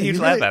you'd get a huge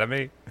laugh out of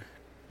me.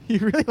 You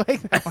really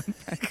like that one?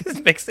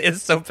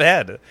 It's so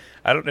bad.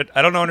 I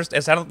don't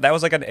understand. That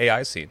was like an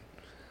AI scene.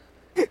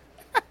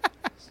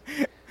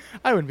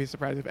 I wouldn't be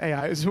surprised if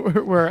AIs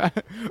were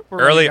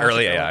early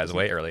AIs,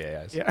 way early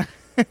AIs. Yeah.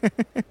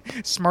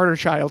 Smarter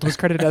Child was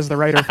credited as the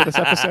writer for this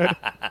episode.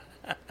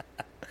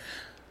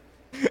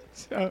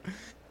 So,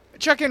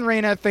 Chuck and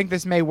Raina think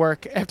this may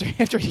work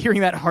after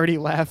hearing that hearty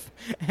laugh,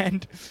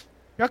 and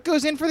Chuck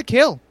goes in for the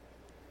kill.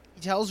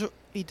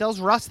 He tells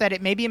Russ that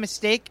it may be a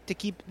mistake to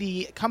keep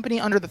the company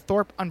under the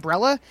Thorpe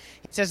umbrella.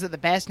 He says that the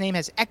Bass name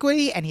has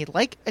equity, and he'd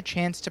like a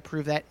chance to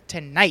prove that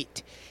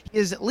tonight. He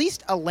has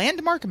leased a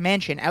landmark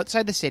mansion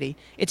outside the city.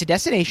 It's a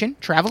destination,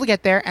 travel to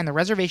get there, and the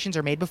reservations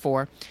are made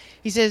before.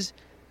 He says,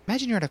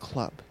 imagine you're at a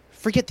club.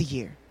 Forget the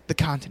year, the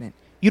continent.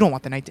 You don't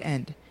want the night to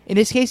end. In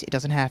this case, it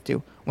doesn't have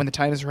to. When the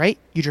time is right,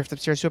 you drift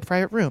upstairs to a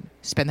private room,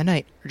 spend the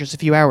night, or just a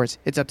few hours.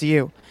 It's up to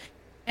you.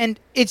 And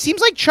it seems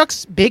like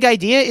Chuck's big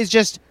idea is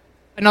just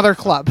another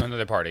club.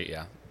 Another party,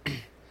 yeah.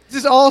 This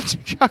is all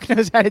Chuck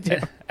knows how to do.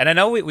 And I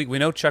know we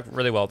know Chuck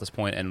really well at this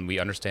point, and we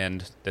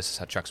understand this is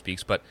how Chuck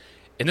speaks, but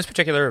in this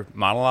particular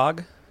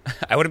monologue,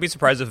 I wouldn't be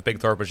surprised if Big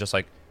Thorpe was just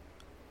like,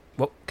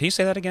 well, can you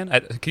say that again?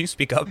 Can you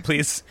speak up,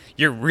 please?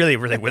 You're really,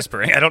 really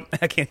whispering.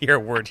 I can't hear a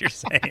word you're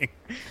saying.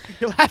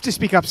 You'll have to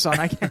speak up, son.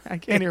 I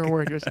can't hear a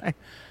word you're saying.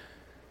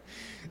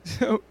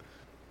 So,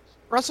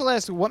 Russell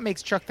asks what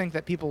makes Chuck think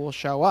that people will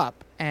show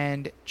up,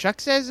 and Chuck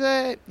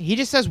says he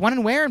just says when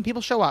and where, and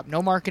people show up.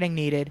 No marketing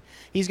needed.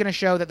 He's going to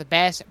show that the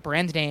Bass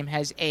brand name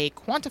has a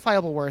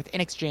quantifiable worth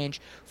in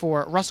exchange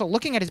for Russell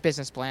looking at his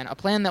business plan, a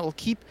plan that will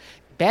keep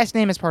Bass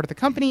name as part of the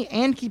company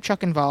and keep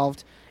Chuck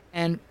involved.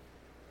 And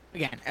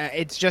again,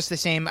 it's just the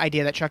same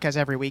idea that Chuck has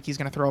every week. He's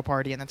going to throw a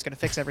party, and that's going to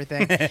fix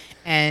everything.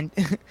 And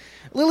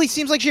Lily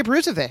seems like she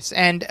approves of this.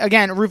 And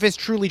again, Rufus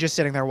truly just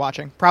sitting there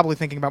watching, probably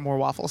thinking about more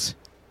waffles.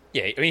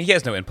 Yeah, I mean, he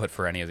has no input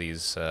for any of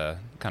these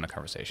kind of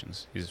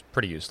conversations. He's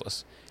pretty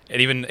useless.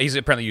 And even he's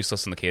apparently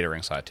useless in the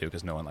catering side, too,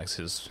 because no one likes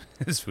his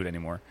food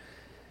anymore.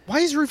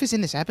 Why is Rufus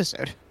in this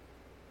episode?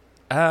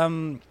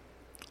 I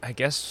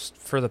guess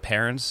for the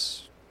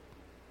parents.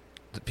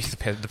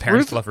 The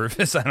parents love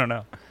Rufus. I don't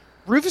know.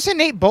 Rufus and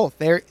Nate both.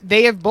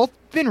 They have both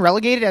been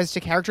relegated as to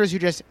characters who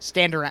just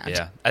stand around.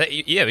 Yeah.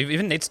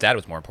 Even Nate's dad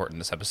was more important in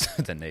this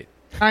episode than Nate.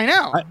 I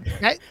know.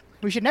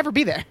 We should never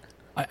be there.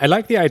 I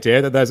like the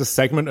idea that there's a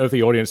segment of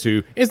the audience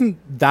who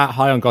isn't that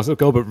high on Gossip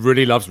Girl but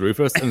really loves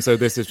Rufus, and so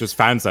this is just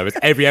fan service.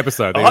 Every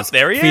episode, they just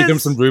there he feed is. them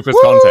some Rufus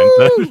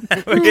content.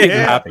 Keep them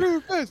happy.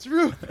 Rufus.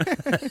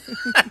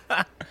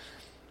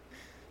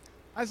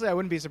 Honestly, I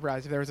wouldn't be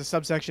surprised if there was a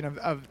subsection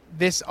of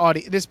this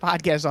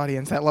podcast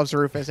audience that loves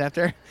Rufus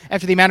after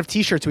the amount of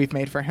T-shirts we've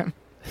made for him.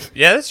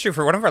 Yeah, that's true.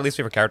 For one of our least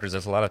favorite characters,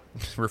 there's a lot of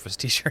Rufus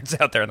T-shirts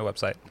out there on the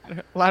website.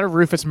 A lot of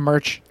Rufus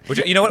merch. Which,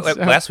 you know what? So,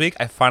 last week,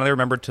 I finally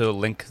remembered to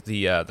link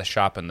the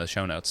shop in the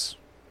show notes.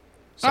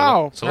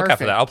 So look out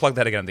for that. I'll plug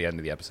that again at the end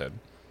of the episode.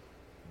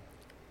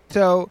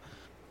 So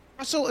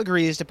Russell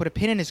agrees to put a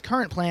pin in his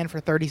current plan for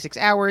 36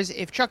 hours.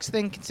 If Chuck's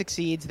thing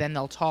succeeds, then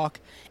they'll talk.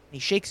 And he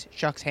shakes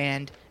Chuck's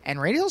hand, and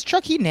Raina tells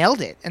Chuck he nailed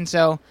it. And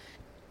so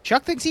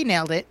Chuck thinks he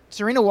nailed it.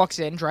 Serena walks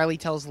in, dryly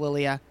tells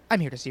Lilia, I'm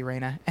here to see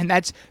Raina. And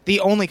that's the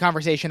only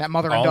conversation that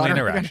mother and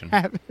daughter are going to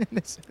have in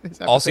this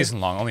episode. All season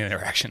long, only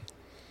interaction.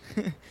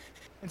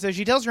 And so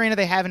she tells Serena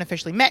they haven't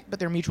officially met, but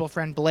their mutual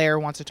friend Blair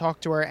wants to talk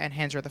to her and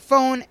hands her the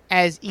phone.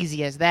 As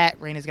easy as that,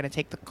 Raina's going to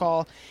take the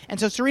call. And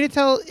so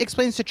Serena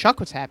explains to Chuck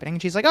what's happening.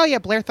 And she's like, oh, yeah,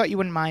 Blair thought you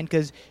wouldn't mind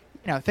because,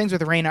 things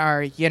with Raina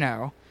are,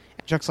 And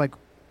Chuck's like,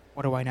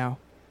 what do I know?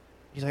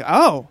 He's like,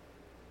 oh,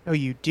 no,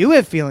 you do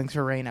have feelings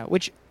for Raina,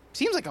 which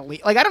seems like I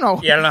don't know,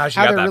 I don't know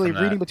how they're really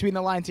reading between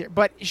the lines here.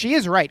 But she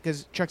is right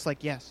because Chuck's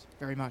like, yes,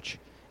 very much.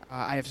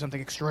 I have something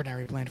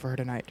extraordinary planned for her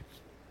tonight.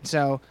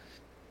 So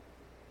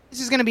this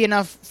is going to be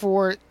enough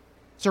for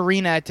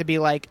Serena to be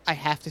like, I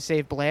have to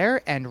save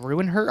Blair and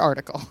ruin her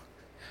article.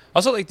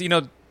 Also,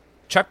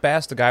 Chuck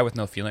Bass, the guy with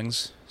no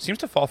feelings, seems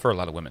to fall for a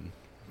lot of women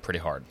pretty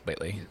hard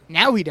lately.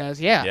 Now he does,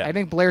 yeah. I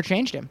think Blair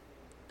changed him.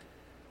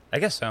 I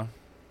guess so.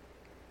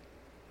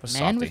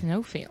 Man with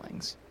no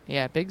feelings.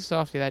 Yeah, big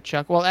softy, that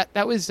Chuck. Well,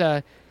 that was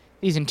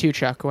season 2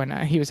 Chuck when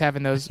he was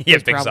having those,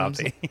 those big problems.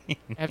 Softy.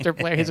 After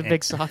Blair, he's a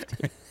big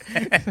softy.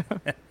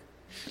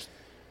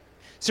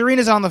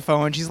 Serena's on the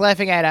phone. She's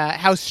laughing at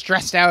how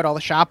stressed out all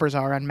the shoppers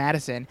are on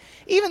Madison.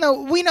 Even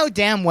though we know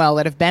damn well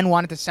that if Ben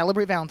wanted to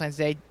celebrate Valentine's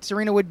Day,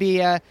 Serena would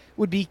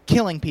be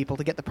killing people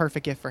to get the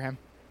perfect gift for him.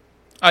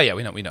 Oh yeah,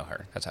 we know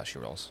her. That's how she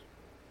rolls.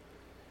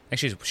 I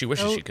think she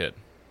wishes she could.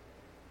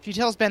 She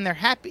tells Ben they're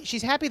happy.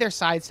 She's happy they're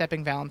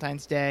sidestepping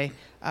Valentine's Day.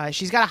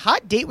 She's got a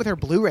hot date with her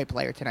Blu-ray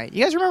player tonight.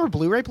 You guys remember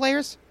Blu-ray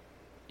players?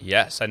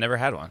 Yes, I never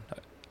had one.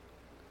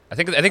 I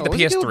think the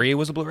PS3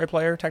 was a Blu-ray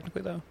player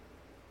technically though.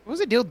 What was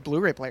the deal with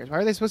Blu-ray players? Why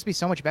are they supposed to be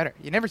so much better?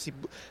 You never see,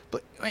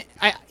 but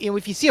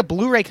if you see a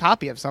Blu-ray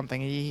copy of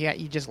something,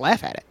 you just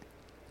laugh at it.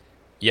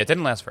 Yeah, it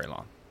didn't last very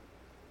long.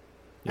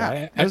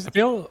 Yeah, I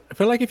feel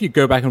like if you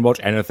go back and watch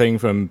anything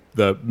from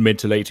the mid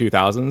to late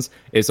 2000s,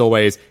 it's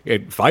always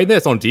find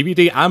this on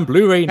DVD and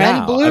Blu-ray now.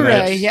 And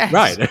Blu-ray, yes.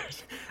 Right.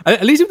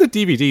 At least with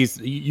the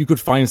DVDs, you could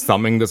find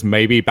something that's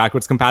maybe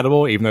backwards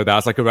compatible, even though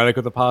that's like a relic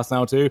of the past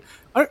now too.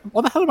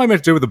 What the hell am I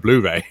meant to do with the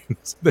Blu-ray?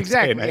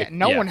 Exactly. Yeah,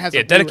 no one has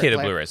a dedicated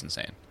Blu-ray Blu-ray is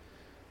insane.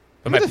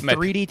 But the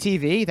 3D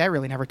TV, that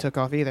really never took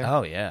off either.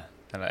 Oh, yeah.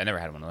 I never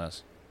had one of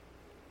those.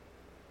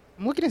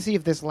 I'm looking to see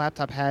if this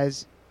laptop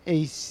has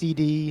a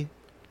CD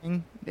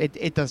thing.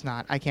 It does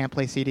not. I can't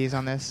play CDs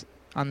on this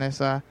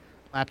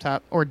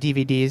laptop or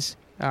DVDs.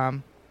 That's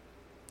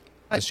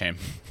a shame.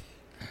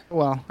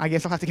 Well, I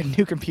guess I'll have to get a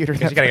new computer. You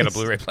gotta get a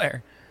Blu-ray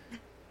player.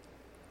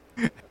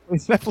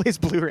 That plays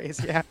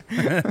Blu-rays, yeah.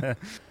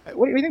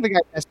 What do you think the guy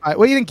asked?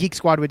 What do you think Geek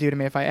Squad would do to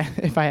me if I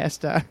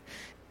asked? Do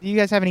you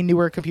guys have any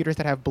newer computers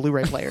that have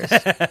Blu-ray players?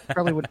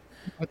 Probably wouldn't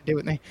know what to do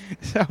with me.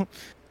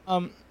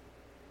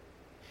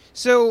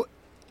 So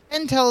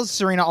Ben tells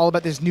Serena all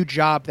about this new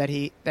job that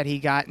he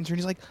got, and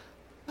Serena's like,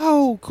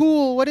 "Oh,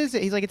 cool. What is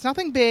it?" He's like, "It's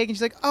nothing big." And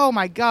she's like, "Oh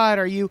my God,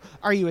 are you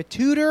a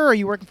tutor? Are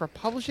you working for a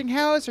publishing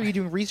house? Are you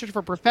doing research for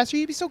a professor?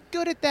 You'd be so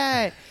good at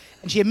that."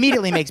 And she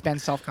immediately makes Ben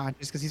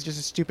self-conscious because he's just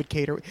a stupid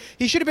cater.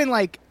 He should have been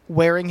like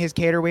wearing his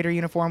cater waiter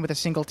uniform with a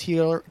single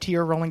tear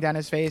rolling down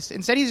his face.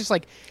 Instead, he's just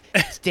like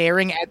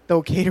staring at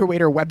the cater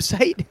waiter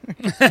website.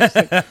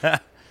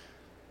 Like,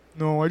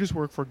 no, I just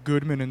work for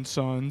Goodman and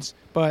Sons.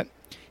 But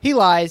he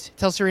lies,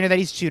 tells Serena that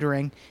he's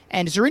tutoring,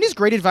 and Serena's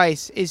great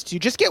advice is to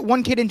just get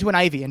one kid into an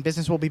Ivy and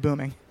business will be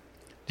booming.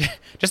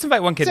 Just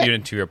invite one kid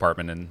into your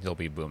apartment and he'll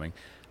be booming.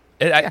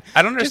 I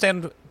don't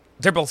understand.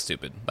 They're both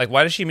stupid. Like,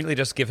 why does she immediately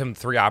just give him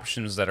 3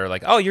 options that are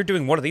like, oh, you're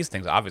doing one of these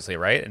things, obviously,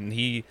 right? And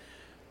he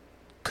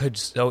could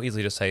so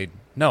easily just say,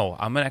 no,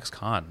 I'm an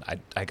ex-con.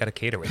 I got a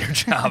cater waiter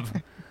job.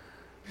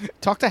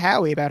 Talk to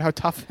Howie about how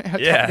tough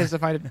it is to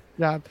find a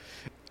job.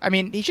 I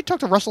mean, he should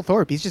talk to Russell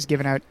Thorpe. He's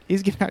giving out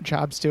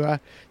jobs to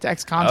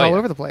ex-cons all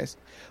over the place.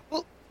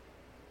 Well,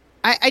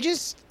 I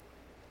just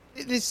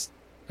this.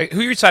 Like,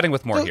 who are you siding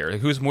with more here?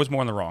 Who's more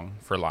in the wrong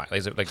for lying?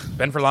 Is it like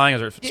Ben for lying,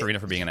 or is it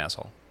Serena for being an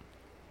asshole?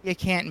 You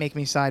can't make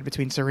me side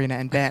between Serena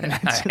and Ben.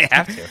 I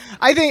have to.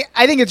 I think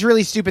it's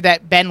really stupid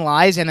that Ben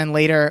lies, and then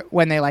later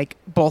when they like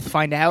both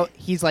find out,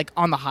 he's like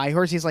on the high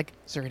horse. He's like,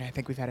 Serena, I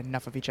think we've had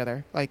enough of each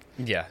other. Like,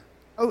 yeah.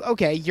 Oh,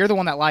 okay, you're the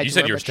one that lied. You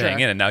said you were staying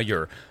in, and now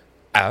you're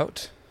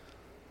out.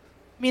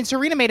 I mean,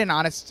 Serena made an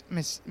honest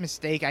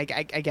mistake. I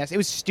guess it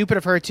was stupid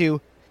of her to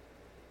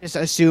just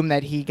assume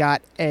that he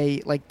got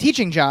a like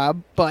teaching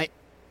job, but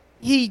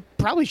he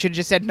probably should have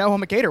just said no.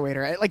 I'm a cater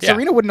waiter. Like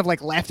Serena wouldn't have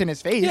like laughed in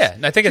his face. Yeah,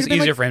 and I think it's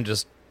easier for him to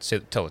just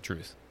tell the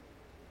truth.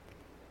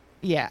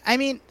 Yeah, I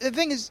mean, the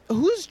thing is,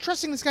 who's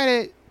trusting this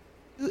guy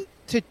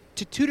to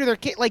tutor their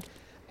kid? Like,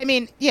 I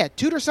mean, yeah,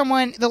 tutor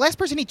someone. The last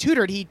person he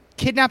tutored, he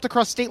kidnapped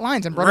across state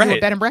lines and brought him to a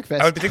bed and breakfast.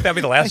 I would think that'd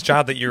be the last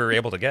job that you were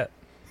able to get.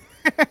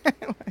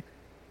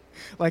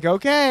 Like,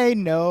 okay,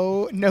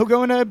 no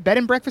going to bed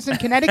and breakfast in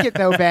Connecticut,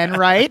 though, Ben,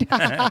 right?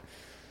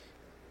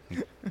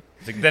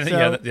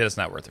 It's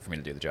not worth it for me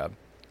to do the job.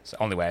 It's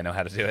the only way I know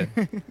how to do it.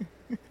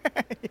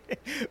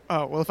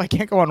 Oh, well, if I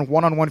can't go on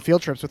one-on-one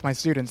field trips with my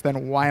students,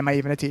 then why am I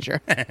even a teacher?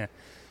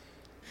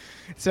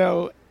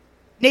 So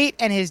Nate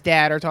and his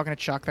dad are talking to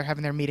Chuck. They're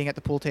having their meeting at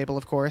the pool table,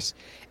 of course.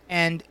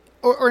 And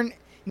or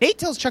Nate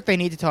tells Chuck they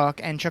need to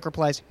talk, and Chuck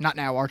replies, "Not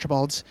now,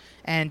 Archibalds."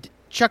 And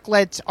Chuck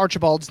lets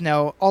Archibald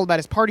know all about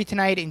his party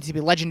tonight. It needs to be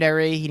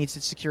legendary. He needs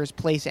to secure his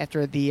place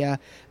after the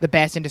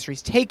Bass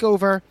Industries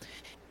takeover.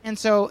 And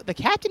so the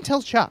captain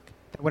tells Chuck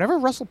that whatever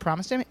Russell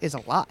promised him is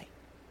a lie.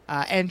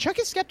 And Chuck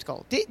is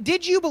skeptical.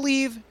 Did you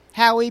believe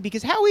Howie?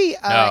 Because Howie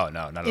no,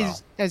 not at all.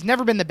 Has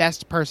never been the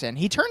best person.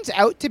 He turns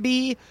out to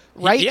be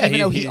right, even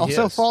though he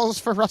also falls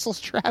for Russell's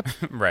trap.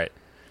 Right.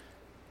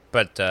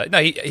 But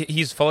no,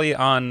 he's fully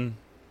on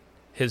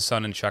his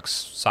son and Chuck's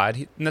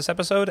side in this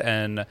episode,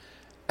 and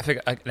I think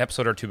an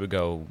episode or two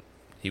ago,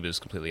 he was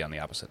completely on the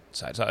opposite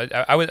side. So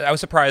I was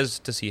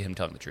surprised to see him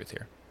telling the truth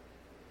here.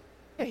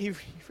 Yeah, he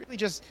really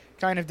just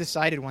kind of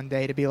decided one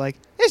day to be like,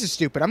 this is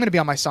stupid. I'm going to be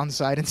on my son's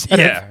side instead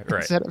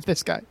of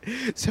this guy.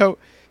 So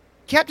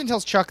Captain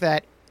tells Chuck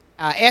that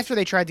after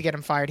they tried to get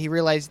him fired, he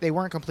realized they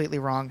weren't completely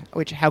wrong,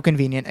 which, how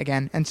convenient,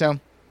 again. And so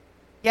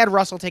he had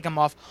Russell take him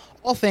off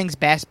all things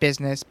Bass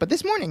business. But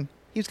this morning,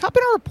 he was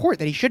copping a report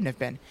that he shouldn't have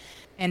been.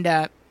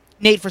 And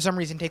Nate, for some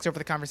reason, takes over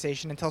the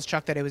conversation and tells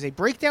Chuck that it was a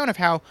breakdown of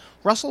how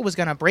Russell was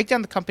going to break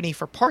down the company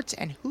for parts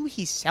and who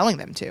he's selling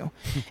them to.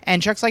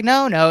 And Chuck's like,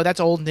 no, that's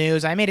old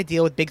news. I made a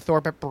deal with Big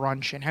Thorpe at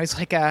brunch. And I was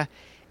like, yeah,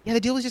 the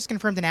deal was just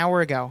confirmed an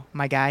hour ago,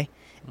 my guy.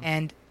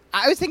 And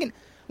I was thinking,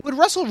 would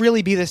Russell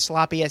really be this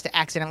sloppy as to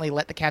accidentally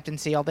let the captain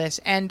see all this?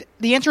 And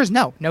the answer is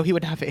no. No, he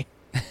would not be.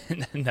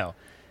 No.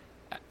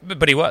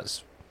 But he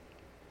was.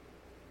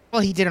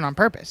 Well, he did it on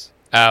purpose.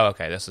 Oh,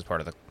 okay. This is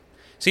part of the...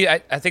 See, I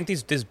think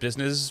these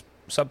business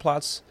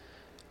subplots,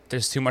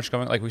 there's too much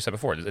going, like we said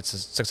before, it's a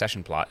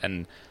succession plot,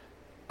 and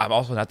I'm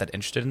also not that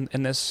interested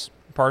in this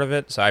part of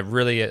it, so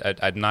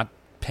I'm not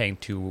paying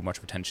too much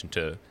attention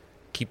to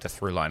keep the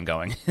through line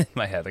going in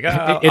my head. Like,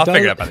 I'll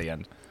figure it out by the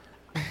end.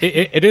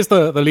 It is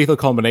the lethal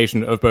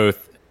combination of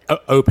both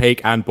opaque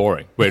and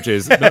boring, which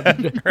is not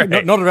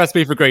a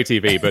recipe for great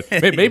TV,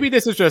 but maybe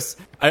this is just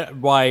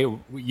why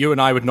you and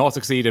I would not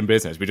succeed in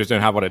business. We just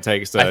don't have what it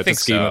takes to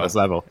scheme at this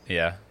level.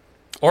 Yeah.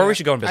 Or we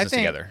should go in business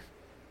together.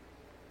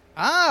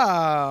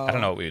 Oh. I don't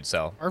know what we would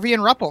sell. Harvey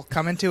and Ruppel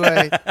come into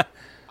a...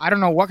 I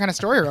don't know what kind of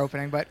store you're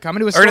opening, but come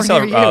into a store We're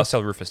going to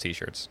sell Rufus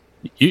t-shirts.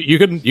 You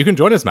can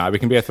join us, Matt. We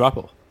can be a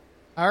thruple.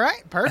 All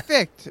right,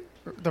 perfect.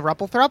 The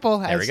Ruppel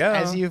Thruple, there we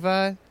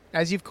go.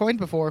 as you've coined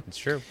before. It's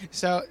true.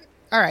 So,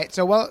 all right.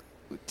 So, well,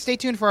 stay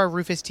tuned for our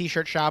Rufus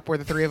t-shirt shop where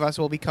the three of us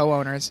will be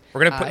co-owners.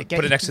 We're going to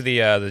put it next to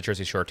the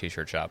Jersey Shore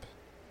t-shirt shop.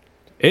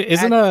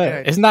 Isn't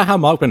that how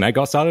Mark Burnett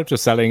got started?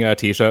 Just selling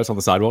t-shirts on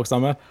the sidewalk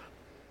somewhere?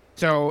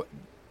 So,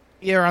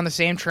 you're on the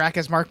same track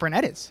as Mark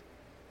Burnett is.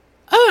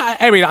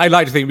 I mean, I'd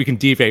like to think we can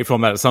deviate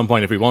from that at some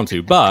point if we want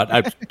to, but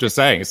I'm just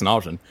saying it's an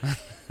option.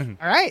 All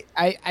right.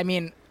 I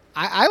mean,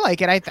 I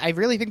like it. I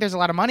really think there's a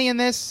lot of money in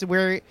this.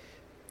 We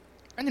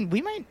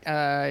might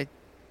not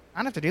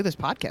have to do this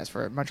podcast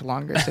for much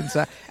longer since,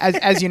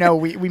 as you know,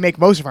 we make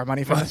most of our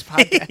money from this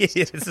podcast.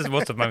 Yeah, this is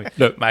most of my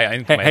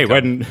Hey,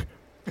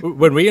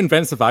 when we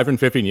invent Survivor in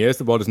 15 years,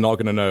 the world is not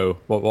going to know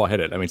what hit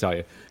it, let me tell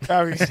you.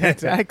 Oh,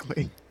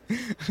 exactly.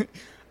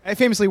 I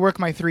famously work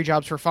my 3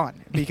 jobs for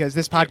fun because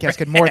this podcast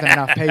could more than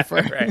enough pay for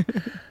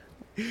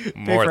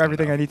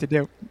everything I need to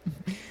do.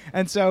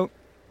 And so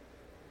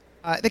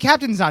the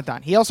captain's not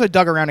done. He also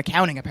dug around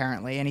accounting,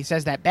 apparently, and he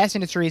says that Bass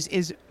Industries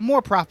is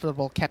more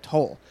profitable kept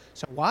whole.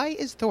 So why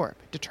is Thorpe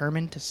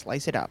determined to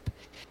slice it up?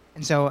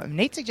 And so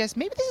Nate suggests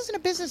maybe this isn't a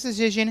business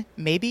decision.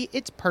 Maybe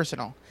it's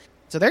personal.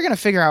 So they're going to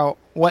figure out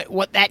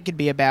what that could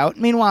be about.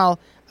 Meanwhile,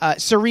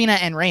 Serena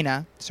and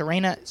Raina,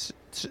 Serena,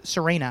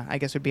 I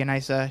guess would be a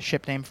nice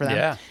ship name for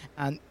them.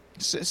 Yeah.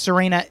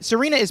 Serena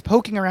is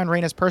poking around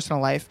Raina's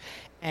personal life,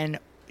 and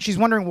she's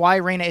wondering why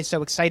Raina is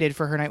so excited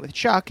for her night with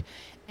Chuck.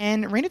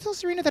 And Raina tells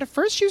Serena that at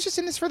first she was just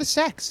in this for the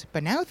sex,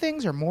 but now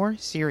things are more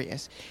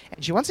serious.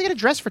 And she wants to get a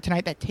dress for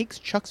tonight that takes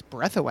Chuck's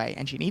breath away,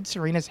 and she needs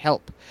Serena's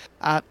help.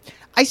 I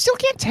still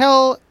can't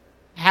tell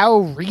how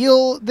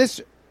real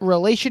this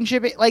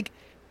relationship is. Like,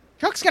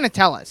 Chuck's going to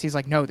tell us. He's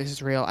like, no, this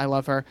is real. I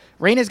love her.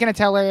 Raina's going to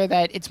tell her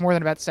that it's more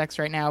than about sex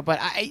right now, but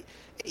I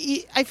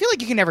feel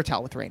like you can never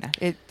tell with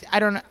Raina. I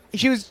don't know.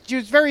 She was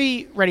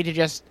very ready to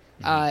just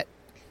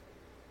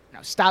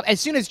stop. As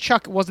soon as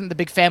Chuck wasn't the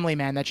big family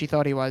man that she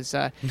thought he was,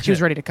 she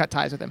was ready to cut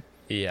ties with him.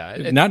 Yeah.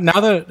 Now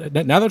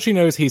that she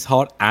knows he's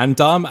hot and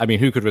dumb, I mean,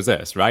 who could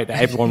resist, right?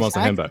 Everyone wants a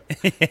himbo.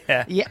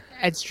 Yeah,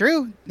 it's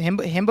true.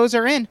 Himbos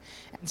are in.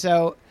 And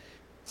so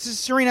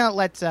Serena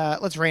lets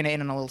Raina in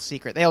on a little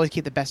secret. They always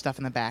keep the best stuff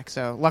in the back.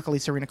 So luckily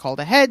Serena called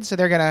ahead, so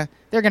they're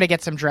gonna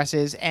get some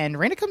dresses. And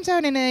Raina comes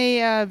out in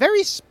a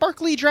very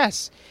sparkly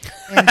dress.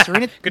 And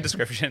Serena, good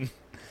description.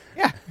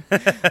 Yeah.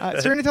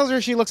 Serena tells her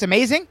she looks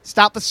amazing.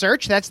 Stop the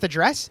search. That's the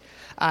dress.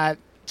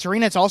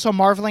 Serena is also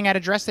marveling at a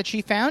dress that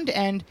she found,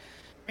 and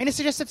Raina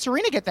suggests that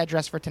Serena get that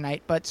dress for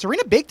tonight. But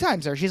Serena big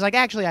times her. She's like,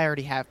 actually, I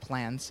already have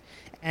plans.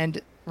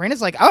 And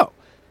Raina's like, oh.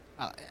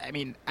 I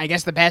mean, I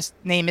guess the best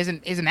name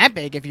isn't that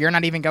big if you're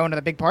not even going to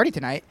the big party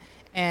tonight.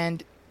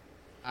 And,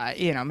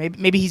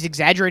 maybe he's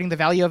exaggerating the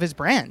value of his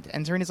brand.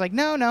 And Serena's like,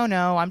 no,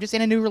 I'm just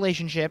in a new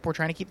relationship. We're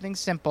trying to keep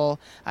things simple.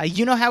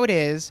 You know how it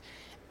is.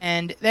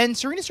 And then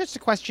Serena starts to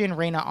question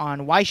Reina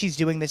on why she's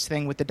doing this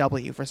thing with the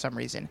W for some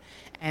reason.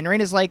 And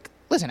Reina's like,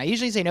 listen, I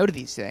usually say no to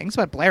these things,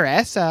 but Blair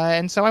asks,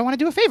 and so I want to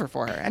do a favor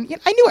for her. And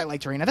I knew I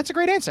liked Reina. That's a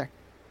great answer.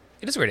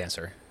 It is a great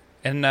answer.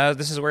 And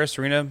this is where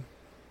Serena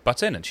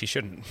butts in, and she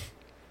shouldn't.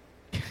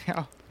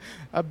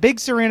 A big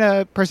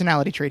Serena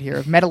personality trait here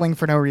of meddling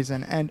for no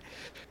reason. And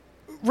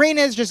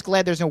Reina is just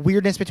glad there's no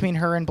weirdness between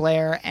her and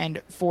Blair.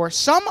 And for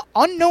some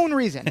unknown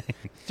reason,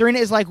 Serena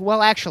is like,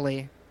 well,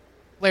 actually,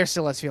 Blair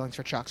still has feelings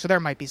for Chuck, so there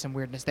might be some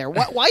weirdness there.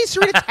 Why is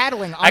Serena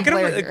tattling on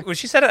Blair here? When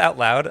she said it out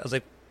loud, I was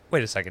like,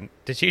 wait a second.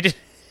 Did she just,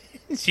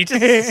 she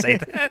just say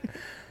that?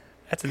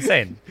 That's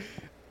insane.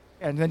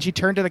 And then she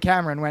turned to the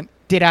camera and went,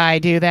 did I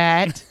do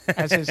that?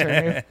 As is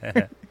her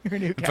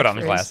new Put on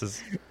the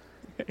glasses.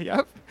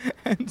 Yep.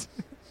 And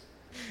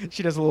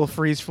she does a little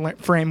freeze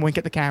frame wink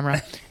at the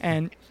camera.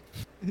 And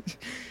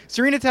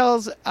Serena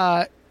tells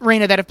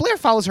Reina that if Blair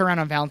follows her around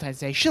on Valentine's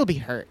Day, she'll be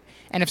hurt.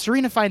 And if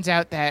Serena finds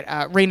out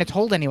that Reina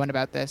told anyone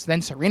about this,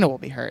 then Serena will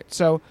be hurt.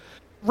 So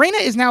Reina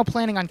is now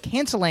planning on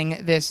canceling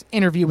this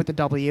interview with the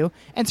W,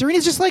 and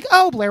Serena's just like,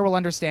 oh, Blair will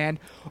understand.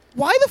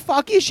 Why the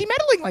fuck is she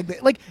meddling like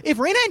this? Like, if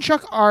Reina and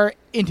Chuck are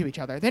into each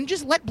other, then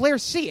just let Blair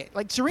see it.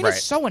 Like,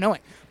 Serena's so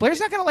annoying.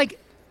 Blair's not going to, like,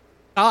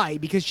 die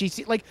because she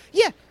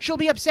she'll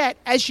be upset,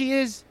 as she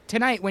is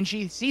tonight when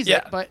she sees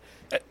it, but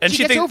and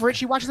she gets over it.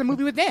 She watches the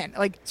movie with Dan.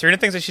 Like, Serena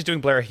thinks that she's doing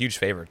Blair a huge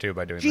favor, too,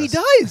 by doing this. She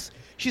does.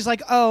 She's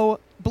like, oh,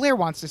 Blair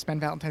wants to spend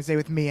Valentine's Day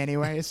with me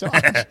anyway, so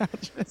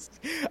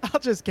I'll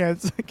just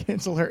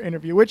cancel her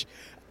interview, which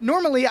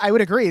normally I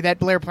would agree that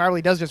Blair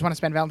probably does just want to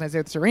spend Valentine's Day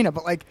with Serena,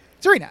 but, like,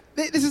 Serena,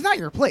 this is not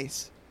your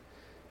place.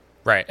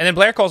 Right. And then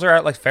Blair calls her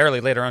out, like,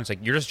 fairly later on. It's like,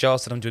 you're just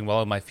jealous that I'm doing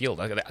well in my field.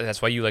 Like,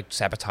 that's why you, like,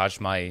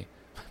 sabotaged my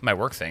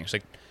work thing. She's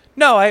like,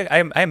 no,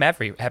 I'm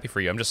happy for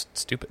you. I'm just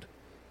stupid.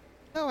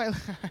 No,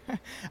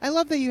 I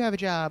love that you have a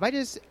job. I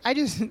just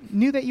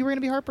knew that you were going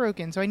to be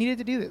heartbroken, so I needed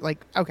to do this. Like,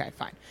 okay,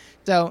 fine.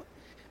 So,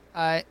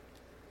 and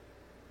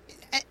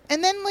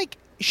then, like,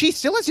 she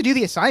still has to do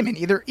the assignment,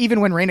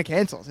 even when Reina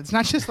cancels. It's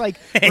not just like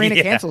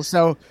Reina cancels.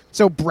 So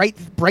bright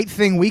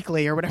thing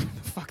weekly or whatever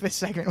the fuck this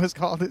segment was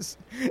called is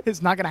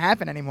not going to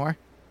happen anymore.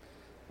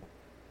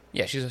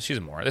 Yeah, she's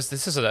a moron.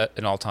 This is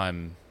an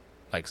all-time,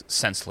 like,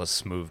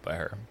 senseless move by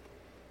her.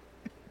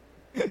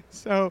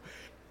 So,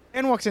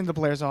 Dan walks into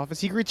Blair's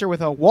office. He greets her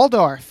with a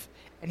Waldorf,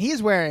 and he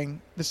is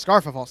wearing the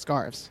scarf of all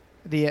scarves.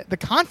 The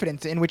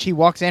confidence in which he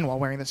walks in while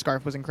wearing the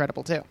scarf was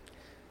incredible too.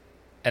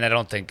 And I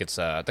don't think it's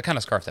the kind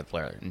of scarf that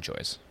Blair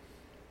enjoys.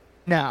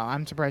 No,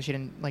 I'm surprised she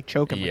didn't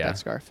choke him with that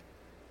scarf.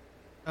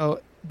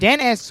 So Dan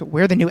asks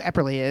where the new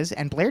Epperly is,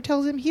 and Blair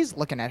tells him he's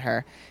looking at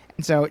her.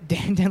 And so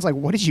Dan's like,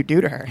 "What did you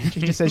do to her?" And she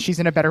just says she's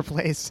in a better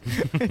place.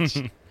 It's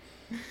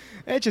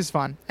just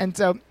fun. And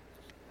so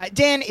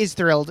Dan is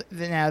thrilled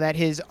now that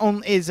his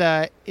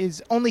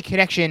only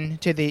connection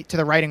to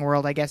the writing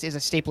world, I guess, is a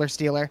stapler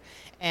stealer,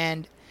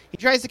 and he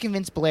tries to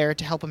convince Blair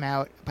to help him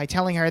out by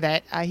telling her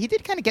that he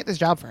did kind of get this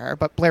job for her,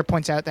 but Blair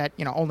points out that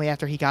only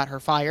after he got her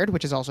fired,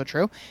 which is also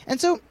true.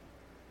 And so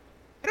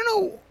I don't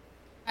know.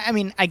 I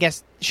mean, I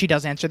guess she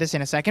does answer this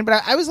in a second,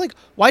 but I was like,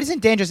 why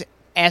doesn't Dan just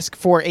ask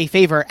for a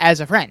favor as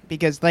a friend?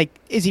 Because, like,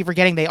 is he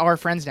forgetting they are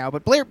friends now?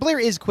 But Blair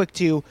is quick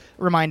to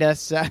remind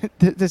us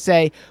to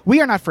say we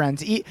are not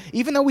friends,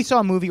 even though we saw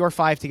a movie or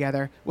 5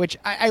 together, which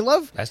I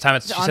love. Last time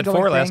she said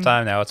 4 last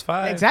time, now it's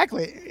 5.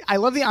 Exactly. I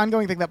love the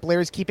ongoing thing that Blair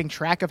is keeping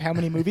track of how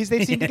many movies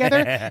they've seen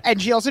together,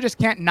 and she also just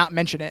can't not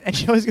mention it, and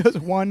she always goes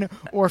 1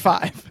 or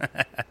 5.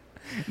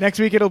 Next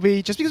week it'll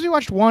be just because we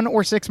watched 1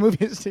 or 6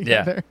 movies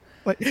together. Yeah.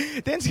 Like,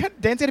 Dan's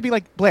going to be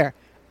like, Blair,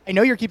 I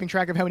know you're keeping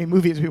track of how many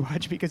movies we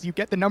watch because you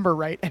get the number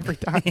right every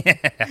time. Yeah.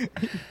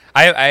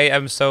 I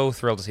am so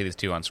thrilled to see these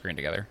two on screen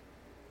together.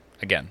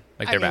 Again,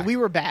 like they're back. We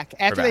were back.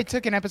 After they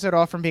took an episode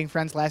off from being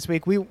friends last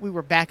week, we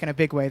were back in a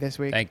big way this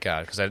week. Thank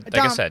God, because like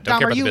I said, don't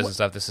care about the business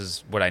stuff. This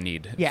is what I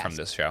need from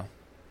this show.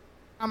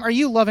 Are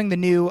you loving the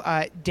new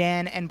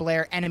Dan and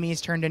Blair enemies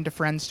turned into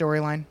friends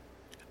storyline?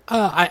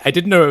 I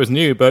didn't know it was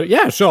new, but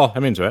yeah, sure,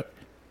 I'm into it.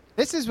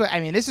 This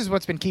is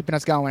what's been keeping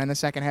us going in the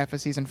second half of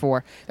season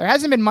 4. There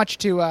hasn't been much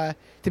to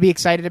be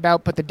excited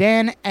about, but the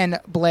Dan and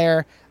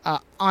Blair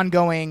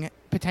ongoing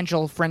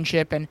potential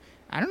friendship, and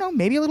I don't know,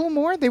 maybe a little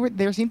more.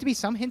 There seemed to be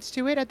some hints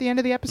to it at the end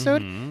of the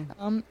episode,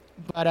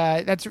 but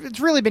it's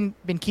really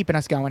been keeping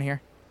us going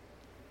here.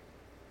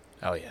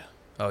 Oh yeah,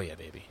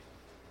 baby.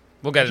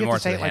 We'll get more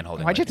into the hand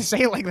holding. Why'd you have to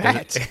say it like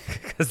that?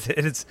 Because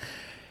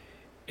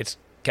it's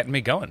getting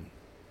me going.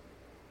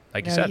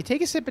 Like you said. You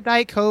take a sip of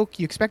Diet Coke,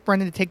 you expect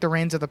Brendan to take the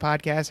reins of the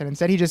podcast, and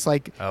instead he just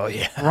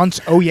grunts,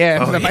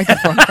 into the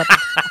microphone.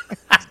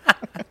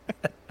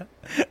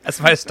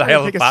 That's my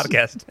style of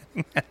podcast.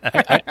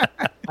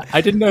 I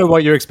didn't know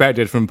what you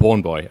expected from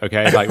Porn Boy,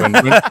 okay? Like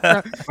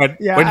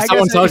when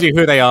someone tells you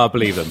who they are,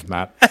 believe them,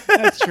 Matt.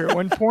 That's true.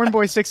 When Porn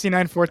Boy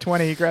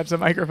 69420 grabs a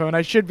microphone,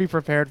 I should be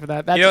prepared for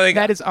that.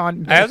 That is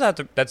on me. I also have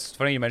to, that's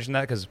funny you mentioned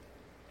that, because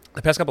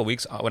the past couple of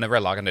weeks, whenever I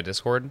log into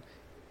Discord,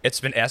 it's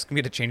been asking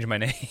me to change my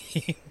name.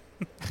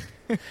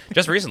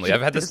 Just recently.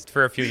 I've had this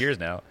for a few years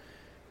now.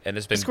 and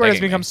has been Discord has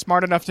begging become me.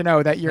 smart enough to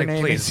know that your Like,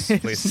 name please, is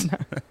please.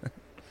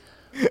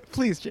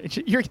 please,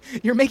 JJ.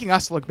 You're making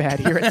us look bad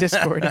here at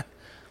Discord.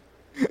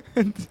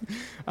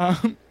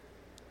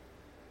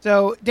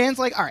 So Dan's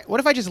like, all right, what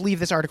if I just leave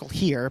this article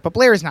here? But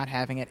Blair is not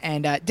having it.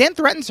 And Dan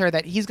threatens her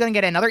that he's going to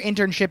get another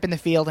internship in the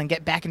field and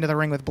get back into the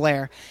ring with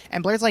Blair.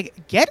 And Blair's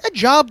like, get a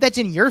job that's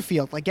in your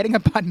field, like getting a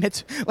bat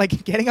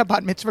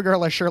mitzvah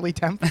girl as Shirley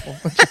Temple,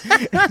 which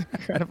is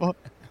incredible.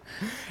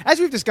 As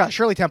we've discussed,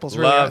 Shirley Temples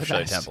really are Love the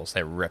Shirley best. Temples.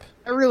 They rip.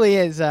 It really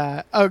is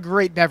a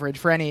great beverage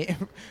for any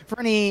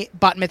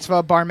bat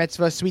mitzvah, bar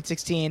mitzvah, sweet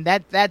 16.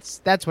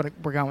 That's what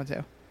we're going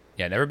to.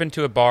 Yeah, never been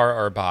to a bar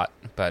or a bot,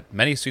 but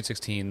many Sweet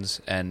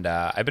 16s, and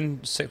I've been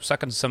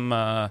sucking some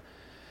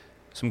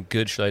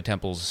good Shirley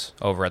Temples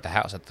over at the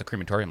house at the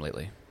crematorium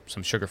lately.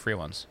 Some sugar-free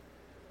ones.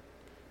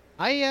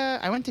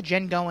 I went to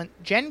Jen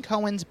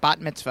Cohen's bat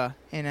mitzvah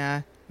when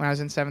I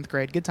was in 7th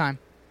grade. Good time.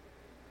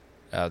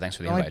 Thanks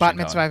for the The only invite, bat Jen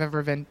mitzvah Cohen. I've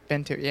ever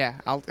been to. Yeah,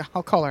 I'll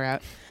call her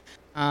out.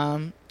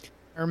 I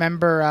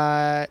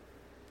remember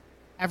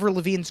Avril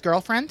Lavigne's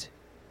girlfriend.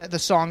 The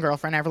song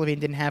 "Girlfriend." Avril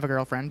Lavigne didn't have a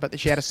girlfriend, but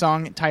she had a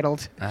song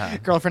titled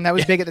 "Girlfriend" that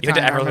was big at the You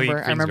time. went to Avril I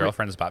Lavigne's remember.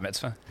 girlfriend's bat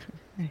mitzvah?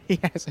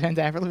 Yes, and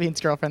Avril Lavigne's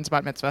girlfriend's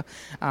bat mitzvah.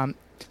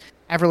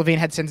 Avril Lavigne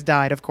had since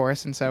died, of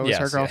course, and so it was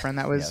her Yes, girlfriend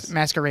that was yes.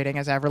 masquerading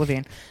as Avril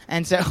Lavigne.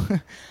 And so,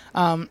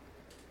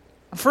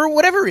 for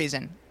whatever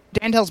reason,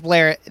 Dan tells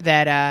Blair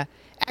that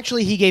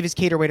actually he gave his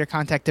cater waiter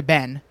contact to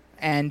Ben,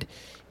 and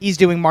he's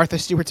doing Martha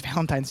Stewart's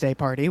Valentine's Day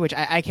party, which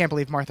I can't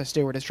believe Martha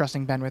Stewart is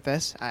trusting Ben with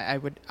this. I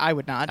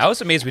would not. I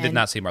was amazed we did And-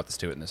 not see Martha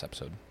Stewart in this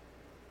episode.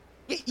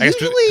 I Usually, guess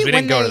 'cause we when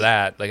didn't go they- to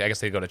that. Like, I guess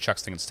they go to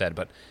Chuck's thing instead.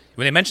 But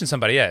when they mention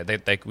somebody, yeah,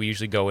 we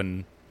usually go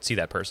and see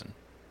that person.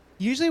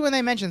 Usually, when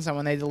they mention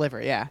someone, they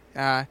deliver. Yeah,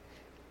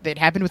 it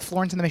happened with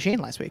Florence and the Machine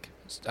last week.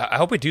 I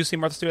hope we do see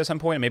Martha Stewart at some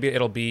point. And maybe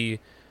it'll be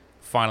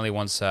finally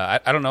once. I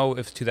don't know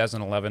if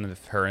 2011,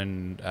 if her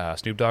and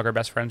Snoop Dogg are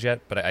best friends yet,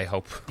 but I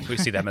hope we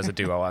see them as a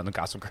duo on the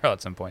Gossip Girl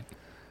at some point.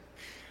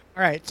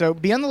 All right, so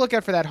be on the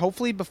lookout for that.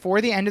 Hopefully, before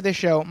the end of the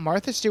show,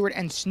 Martha Stewart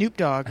and Snoop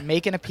Dogg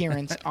make an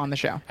appearance on the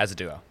show. As a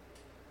duo.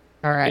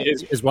 All right.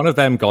 Is one of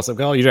them Gossip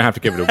Girl? You don't have to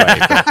give it away.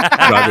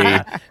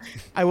 But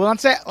I will not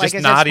say, like Just I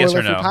said, nod yes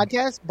or spoiler-free no.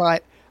 podcast,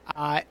 but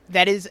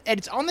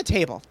it's on the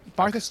table.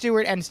 Martha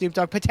Stewart and Snoop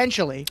Dogg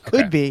potentially Okay.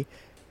 could be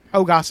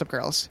Gossip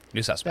Girls.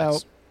 New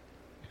suspects.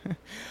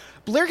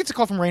 Blair gets a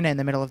call from Raina in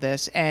the middle of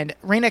this, and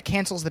Raina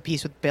cancels the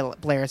piece with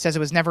Blair. Says it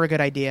was never a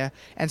good idea,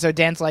 and so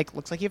Dan's like,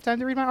 "Looks like you have time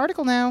to read my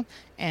article now."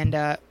 And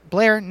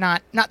Blair,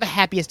 not the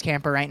happiest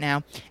camper right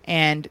now,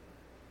 and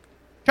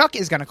Chuck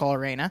is going to call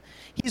Raina.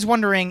 He's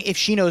wondering if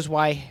she knows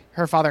why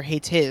her father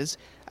hates his,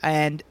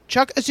 and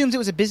Chuck assumes it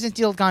was a business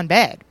deal gone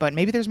bad, but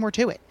maybe there's more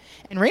to it.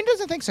 And Raina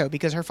doesn't think so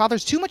because her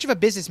father's too much of a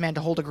businessman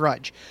to hold a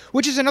grudge,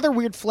 which is another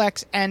weird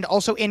flex and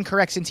also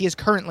incorrect since he is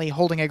currently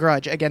holding a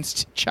grudge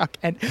against Chuck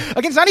and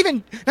against not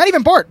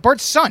even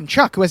Bart's son,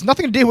 Chuck, who has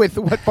nothing to do with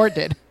what Bart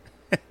did.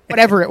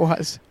 Whatever it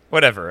was.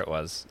 Whatever it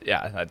was.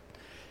 Yeah,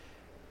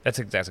 that's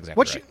exactly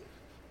right.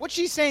 What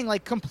she's saying,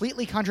 like,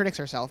 completely contradicts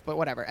herself, but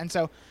whatever. And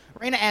so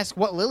Raina asks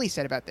what Lily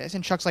said about this,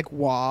 and Chuck's like,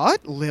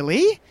 "What?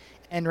 Lily?"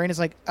 And Raina's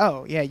like,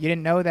 "Oh, yeah, you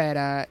didn't know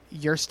that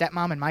your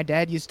stepmom and my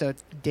dad used to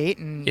date?"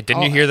 And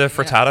Didn't you hear the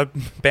frittata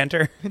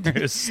banter? It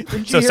was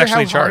Didn't so you hear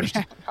sexually how hard-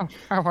 charged.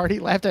 how hard he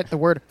laughed at the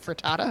word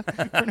frittata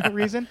for no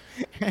reason?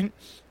 And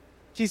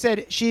she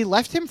said she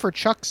left him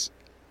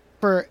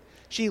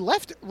she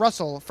left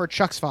Russell for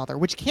Chuck's father,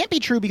 which can't be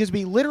true because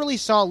we literally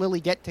saw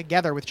Lily get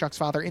together with Chuck's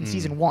father in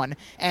season 1,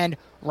 and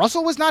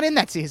Russell was not in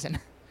that season.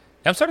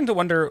 I'm starting to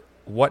wonder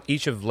what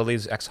each of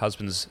Lily's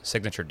ex-husband's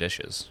signature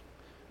dishes.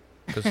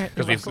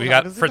 Because we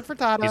got Russell is the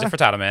frittata. he's a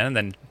frittata man, and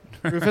then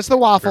Rufus the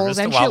waffles Rufus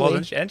the and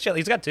waffles chili. and chili.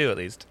 He's got 2 at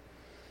least.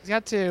 He's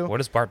got 2.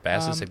 What is Bart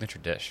Bass's signature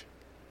dish?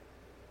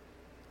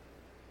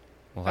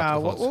 We'll have to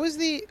What was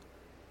the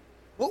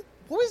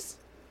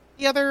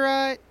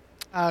other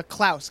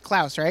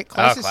Klaus, right?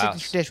 Klaus's Klaus.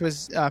 signature dish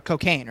was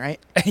cocaine, right?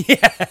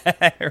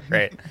 Yeah,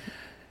 right.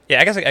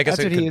 Yeah, I guess That's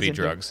it what he could is be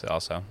into. drugs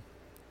also.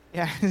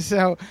 Yeah,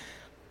 so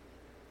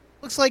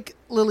looks like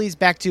Lily's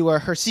back to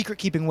her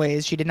secret-keeping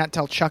ways. She did not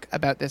tell Chuck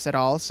about this at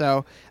all,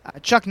 so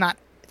Chuck not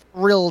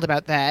thrilled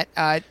about that.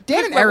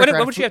 Dan and Eric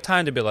What would you have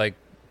time to be like,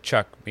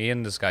 Chuck, me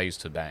and this guy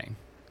used to bang?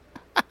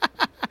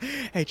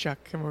 Hey, Chuck,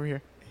 come over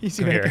here. You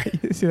see Come that here. guy?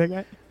 You see that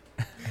guy?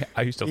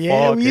 I used to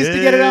Yeah, fuck we used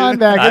to get it on it.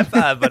 back High in-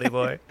 five, buddy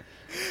boy.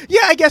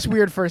 Yeah, I guess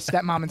weird for a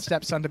stepmom and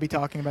stepson to be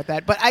talking about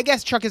that, but I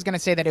guess Chuck is going to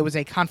say that it was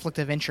a conflict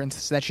of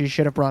interest that she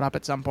should have brought up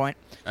at some point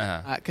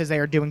because they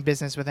are doing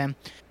business with him.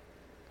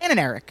 Dan and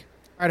Eric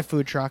are at a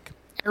food truck.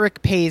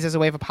 Eric pays as a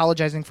way of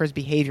apologizing for his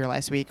behavior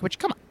last week, which,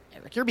 come on,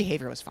 Eric, your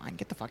behavior was fine.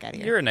 Get the fuck out of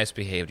here. You're a nice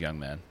behaved young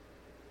man.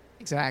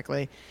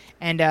 Exactly.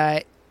 And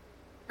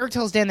Eric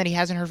tells Dan that he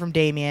hasn't heard from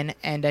Damien,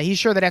 and he's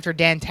sure that after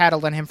Dan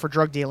tattled on him for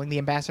drug dealing, the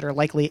ambassador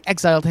likely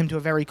exiled him to a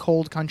very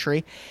cold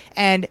country.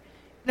 And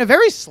in a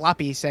very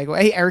sloppy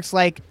segue, Eric's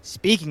like,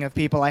 "Speaking of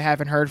people I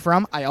haven't heard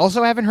from, I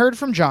also haven't heard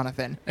from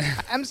Jonathan."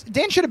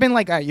 Dan should have been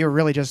like, "You were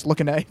really just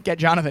looking to get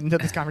Jonathan into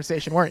this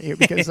conversation, weren't you?"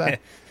 Because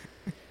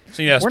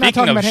So yeah, We're not speaking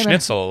talking of about him.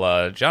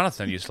 schnitzel,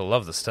 Jonathan used to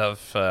love the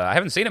stuff. I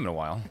haven't seen him in a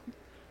while.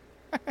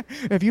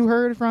 Have you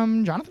heard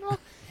from Jonathan at all?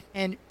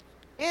 And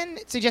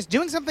suggests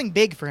doing something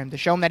big for him to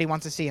show him that he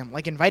wants to see him,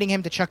 like inviting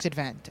him to Chuck's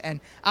event.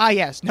 And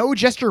yes, no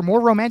gesture more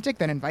romantic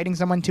than inviting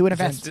someone to an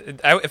event.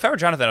 If I were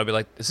Jonathan, I'd be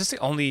like, "Is this the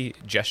only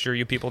gesture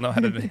you people know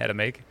how to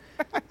make?"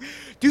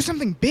 Do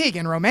something big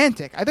and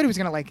romantic. I thought he was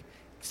gonna like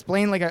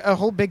explain like a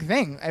whole big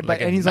thing, and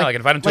he's like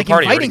invite him to a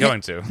party you're already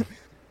going to.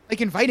 Like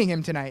inviting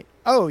him tonight.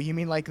 Oh, you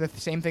mean like the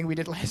same thing we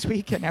did last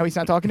week, and now he's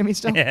not talking to me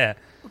still? Yeah.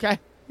 Okay.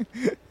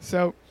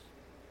 So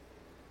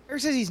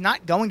Eric says he's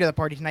not going to the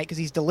party tonight because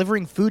he's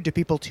delivering food to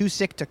people too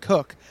sick to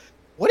cook.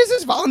 What is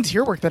this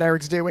volunteer work that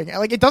Eric's doing?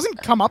 Like, it doesn't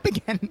come up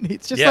again.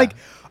 It's just like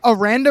a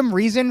random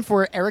reason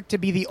for Eric to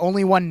be the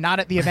only one not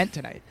at the event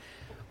tonight.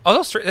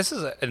 Although this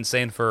is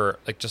insane for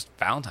like just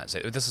Valentine's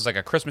Day. This is like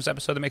a Christmas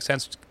episode that makes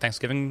sense.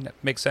 Thanksgiving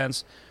makes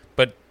sense,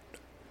 but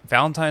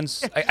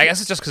Valentine's. I guess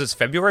it's just because it's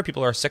February.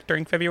 People are sick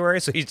during February,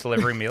 so he's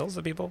delivering meals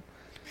to people.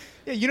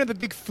 Yeah, you know the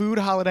big food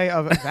holiday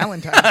of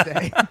Valentine's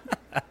Day.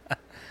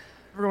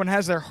 Everyone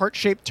has their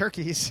heart-shaped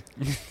turkeys.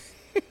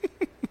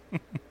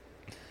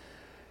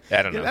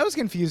 I don't know. Yeah, that was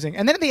confusing.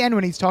 And then at the end,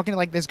 when he's talking to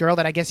like this girl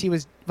that I guess he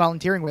was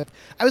volunteering with,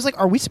 I was like,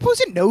 "Are we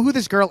supposed to know who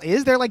this girl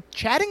is?" They're like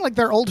chatting like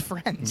they're old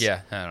friends.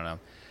 Yeah, I don't know.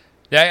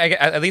 Yeah,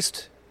 at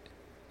least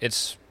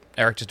it's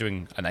Eric just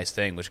doing a nice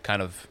thing, which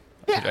kind of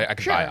I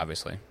could buy,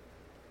 obviously.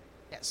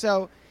 Yeah,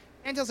 so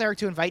Anne tells Eric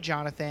to invite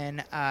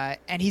Jonathan,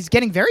 and he's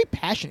getting very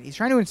passionate. He's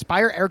trying to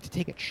inspire Eric to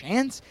take a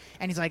chance,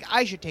 and he's like,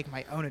 "I should take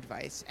my own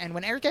advice." And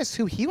when Eric asks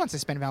who he wants to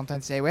spend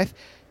Valentine's Day with,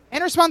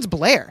 Anne responds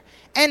Blair.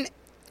 And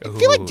I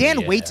feel like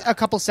Dan waits a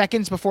couple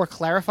seconds before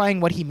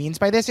clarifying what he means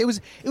by this. It was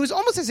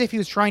almost as if he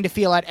was trying to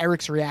feel out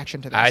Eric's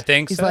reaction to this. I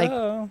think he's so.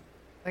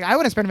 Like I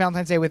want to spend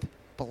Valentine's Day with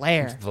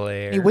Blair.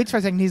 Blair. He waits for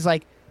a second. He's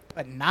like,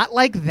 but not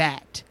like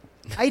that.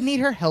 I need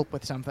her help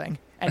with something.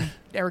 And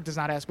Eric does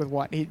not ask with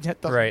what. He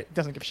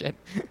doesn't give a shit.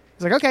 He's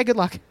like, okay, good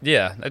luck.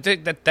 Yeah,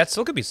 that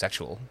still could be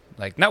sexual.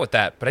 Like, not with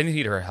that, but I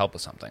need her help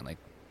with something. Like,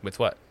 with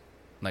what?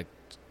 Like,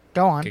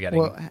 go on.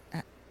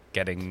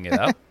 Getting it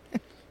up?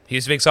 He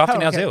used to make softy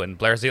now, too, and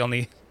Blair's the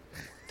only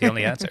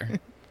answer.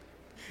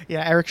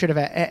 Yeah, Eric should have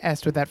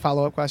asked with that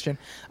follow-up question.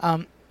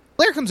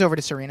 Blair comes over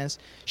to Serena's.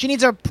 She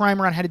needs a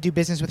primer on how to do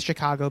business with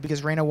Chicago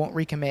because Raina won't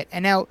recommit.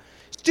 And now,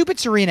 stupid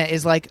Serena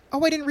is like,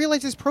 oh, I didn't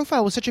realize this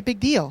profile was such a big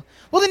deal.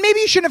 Well, then maybe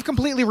you shouldn't have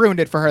completely ruined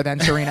it for her then,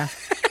 Serena.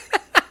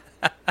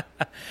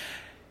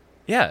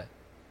 Yeah.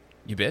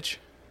 You bitch.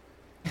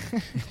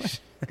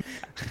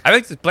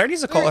 I think Blair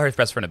needs to call her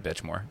best friend a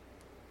bitch more.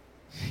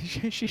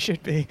 She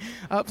should be.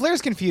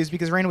 Blair's confused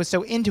because Raina was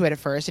so into it at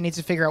first and needs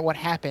to figure out what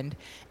happened.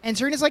 And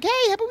Serena's like, hey,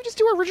 how about we just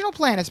do our original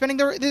plan of spending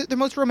the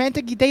most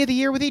romantic day of the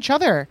year with each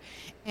other?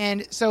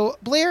 And so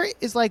Blair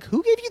is like,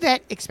 who gave you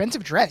that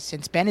expensive dress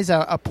since Ben is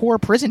a poor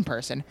prison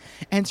person?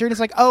 And Serena's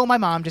like, oh, my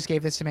mom just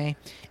gave this to me.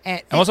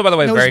 And I'm also, by the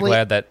way, very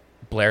glad that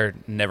Blair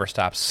never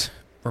stops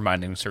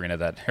reminding Serena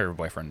that her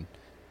boyfriend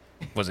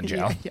was in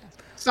jail. Yeah.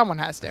 Someone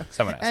has to.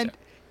 And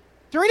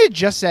Serena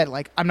just said,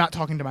 like, I'm not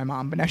talking to my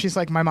mom, but now she's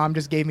like, my mom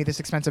just gave me this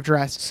expensive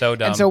dress. So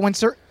dumb. And so when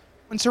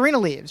Serena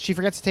leaves, she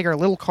forgets to take her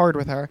little card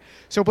with her.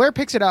 So Blair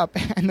picks it up,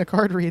 and the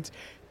card reads,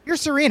 "Dear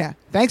Serena,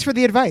 thanks for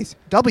the advice.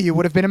 W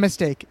would have been a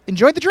mistake.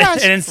 Enjoyed the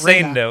dress." An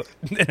insane note.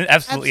 An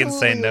absolutely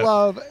insane note. I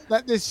love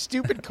that this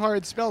stupid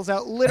card spells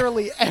out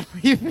literally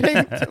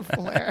everything to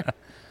Blair.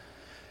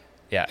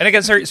 Yeah, and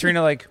again,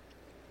 Serena, like,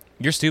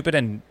 you're stupid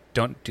and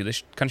don't do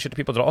this kind of shit to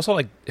people. But also,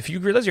 like, if you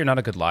realize you're not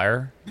a good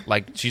liar,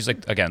 like, she's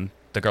like, again,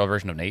 the girl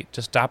version of Nate,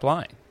 just stop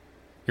lying.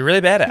 You're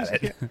really bad at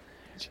it. Yeah.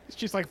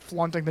 She's like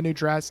flaunting the new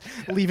dress,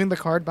 leaving the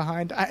card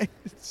behind.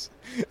 It's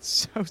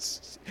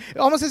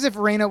almost as if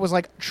Raina was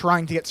like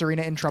trying to get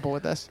Serena in trouble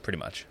with this. Pretty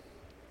much.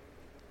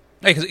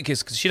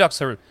 Because she talks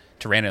to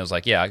Raina and was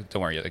like, yeah,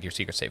 don't worry, like, your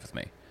secret's safe with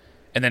me.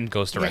 And then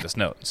goes to write this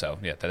note. So,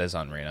 yeah, that is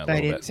on Raina a little bit.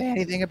 I didn't say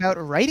anything about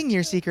writing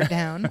your secret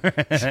down.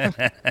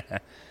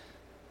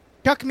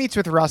 Chuck meets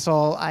with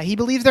Russell. He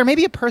believes there may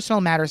be a personal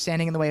matter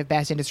standing in the way of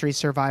Bass Industries'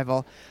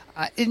 survival.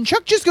 And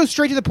Chuck just goes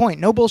straight to the point.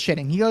 No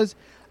bullshitting. He goes,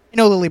 I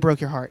know Lily broke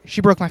your heart.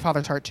 She broke my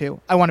father's heart, too.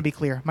 I want to be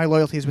clear. My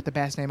loyalty is with the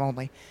Bass name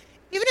only.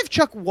 Even if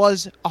Chuck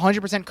was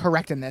 100%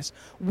 correct in this,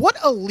 what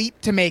a leap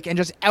to make and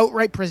just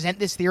outright present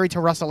this theory to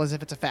Russell as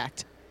if it's a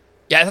fact.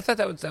 Yeah, I thought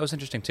that was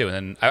interesting, too. And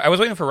then I was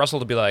waiting for Russell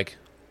to be like,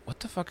 what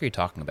the fuck are you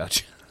talking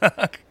about,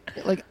 Chuck?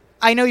 Like,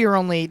 I know you're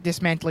only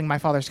dismantling my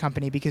father's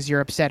company because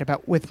you're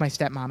upset with my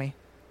stepmommy.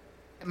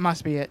 It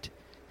must be it.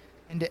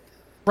 And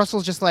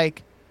Russell's just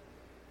like,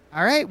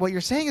 all right, what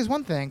you're saying is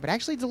one thing, but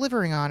actually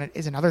delivering on it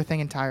is another thing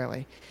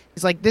entirely.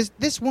 It's like,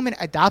 this woman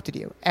adopted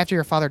you after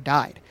your father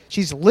died.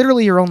 She's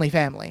literally your only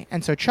family.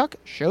 And so Chuck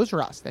shows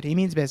Russ that he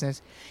means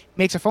business,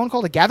 makes a phone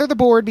call to gather the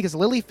board because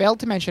Lily failed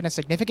to mention a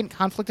significant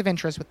conflict of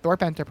interest with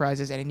Thorpe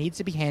Enterprises, and it needs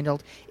to be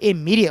handled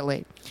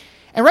immediately.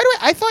 And right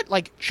away, I thought,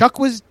 like, Chuck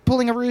was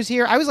pulling a ruse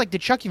here. I was like,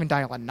 did Chuck even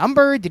dial a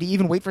number? Did he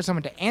even wait for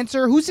someone to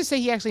answer? Who's to say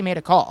he actually made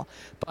a call?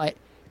 But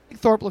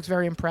Thorpe looks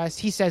very impressed.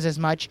 He says as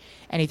much,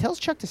 and he tells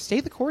Chuck to stay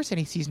the course, and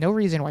he sees no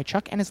reason why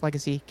Chuck and his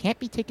legacy can't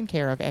be taken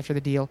care of after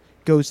the deal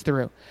goes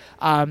through.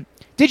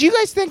 Did you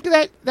guys think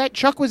that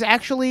Chuck was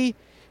actually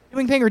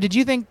doing thing, or did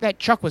you think that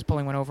Chuck was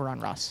pulling one over on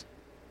Russ?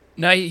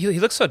 No, he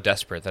looks so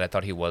desperate that I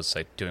thought he was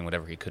like doing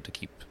whatever he could to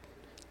keep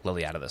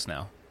Lily out of this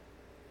now.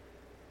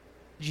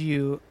 Did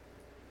you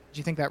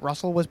think that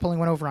Russell was pulling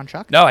one over on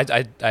Chuck? No,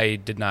 I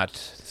did not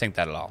think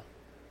that at all.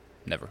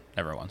 Never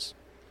once.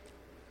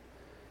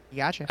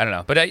 Gotcha. I don't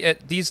know,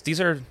 but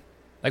these are,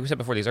 like we said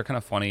before, these are kind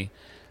of funny.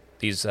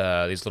 These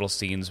little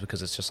scenes,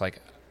 because it's just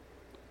like,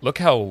 look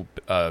how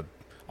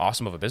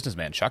awesome of a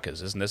businessman Chuck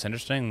is. Isn't this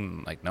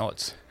interesting? Like, no,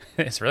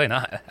 it's really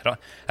not.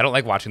 I don't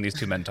like watching these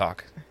two men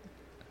talk.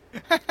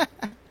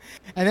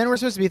 And then we're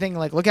supposed to be thinking,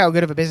 like, look how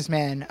good of a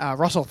businessman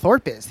Russell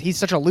Thorpe is. He's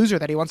such a loser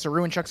that he wants to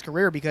ruin Chuck's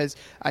career because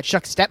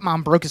Chuck's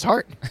stepmom broke his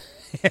heart.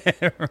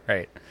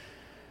 Right.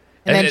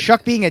 And then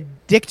Chuck being a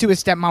dick to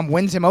his stepmom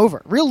wins him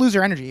over. Real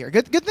loser energy here.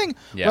 Good thing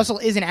Russell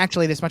isn't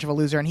actually this much of a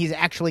loser, and he's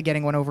actually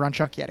getting one over on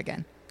Chuck yet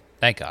again.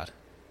 Thank God.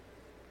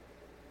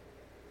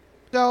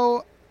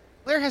 So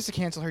Blair has to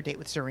cancel her date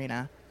with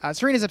Serena.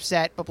 Serena's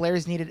upset, but Blair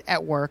is needed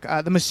at work.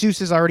 The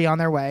masseuse is already on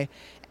their way.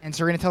 And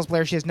Serena tells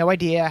Blair she has no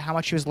idea how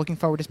much she was looking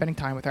forward to spending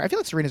time with her. I feel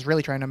like Serena's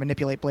really trying to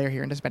manipulate Blair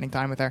here into spending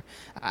time with her.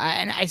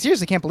 And I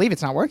seriously can't believe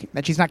it's not working,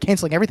 that she's not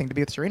canceling everything to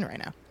be with Serena right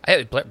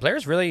now.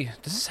 Blair's really...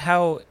 This is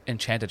how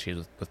enchanted she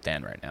is with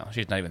Dan right now.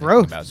 She's not even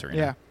thinking about Serena.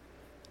 Yeah.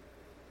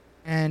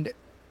 And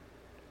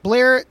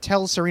Blair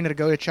tells Serena to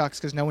go to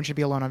Chuck's because no one should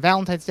be alone on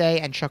Valentine's Day,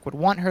 and Chuck would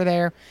want her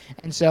there.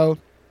 And so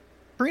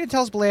Serena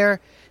tells Blair,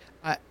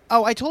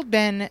 I told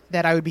Ben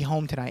that I would be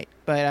home tonight,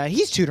 but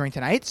he's tutoring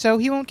tonight, so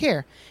he won't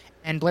care.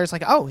 And Blair's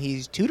like, oh,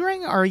 he's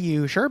tutoring? Are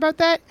you sure about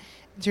that?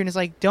 And Serena's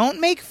like,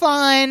 don't make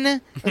fun.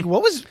 Like,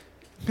 what was...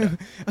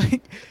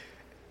 like,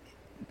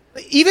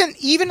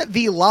 even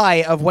the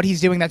lie of what he's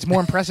doing that's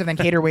more impressive than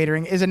cater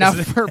waitering is enough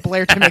for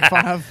Blair to make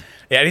fun of.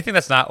 Yeah, anything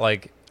that's not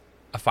like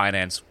a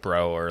finance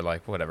bro or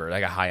like whatever,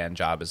 like a high-end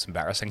job is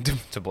embarrassing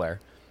to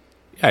Blair.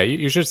 Yeah,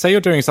 you should say you're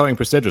doing something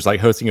prestigious, like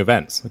hosting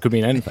events. It could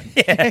mean anything.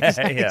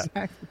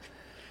 Exactly.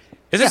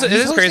 Is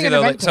this crazy, though?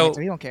 Like, so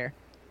he don't care.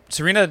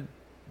 Serena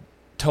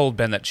told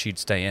Ben that she'd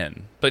stay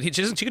in, but she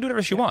can do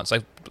whatever she wants.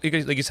 Like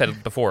you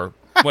said before,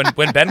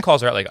 when Ben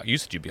calls her out, like, you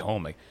said you'd be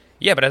home. Like,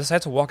 yeah, but I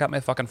decided to walk out my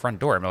fucking front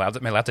door. Am I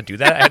allowed to do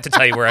that? I have to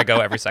tell you where I go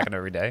every second of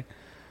every day.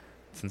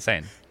 It's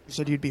insane. You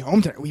said you'd be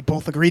home tonight. We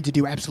both agreed to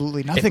do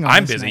absolutely nothing.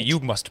 I'm busy. Night.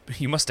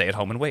 You must stay at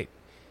home and wait.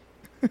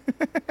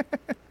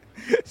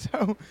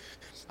 So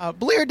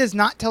Blair does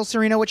not tell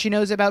Serena what she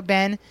knows about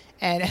Ben,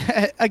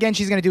 and again,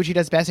 she's going to do what she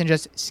does best and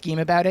just scheme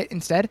about it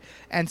instead.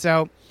 And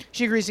so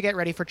she agrees to get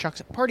ready for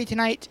Chuck's party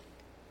tonight.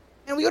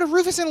 And we go to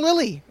Rufus and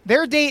Lily.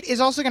 Their date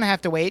is also going to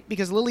have to wait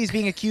because Lily's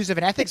being accused of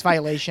an ethics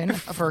violation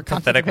of her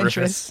conflict of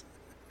interest.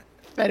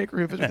 Pathetic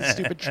Rufus with a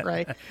stupid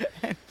tray.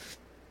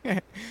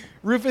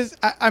 Rufus,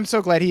 I'm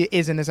so glad he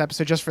is in this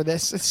episode just for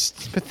this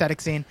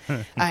pathetic scene.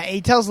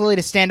 He tells Lily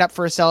to stand up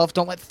for herself.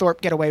 Don't let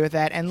Thorpe get away with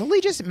that. And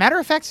Lily just, matter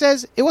of fact,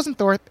 says, it wasn't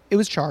Thorpe. It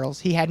was Charles.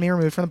 He had me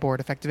removed from the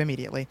board effective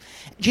immediately.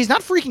 She's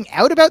not freaking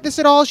out about this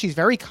at all. She's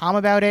very calm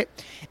about it.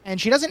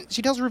 And she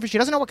tells Rufus she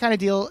doesn't know what kind of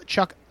deal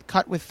Chuck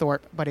cut with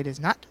Thorpe, but it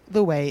is not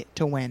the way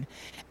to win.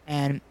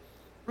 And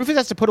Rufus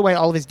has to put away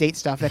all of his date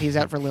stuff that he's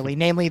out for Lily,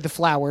 namely the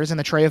flowers and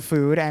the tray of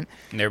food. And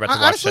they're about to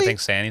watch, I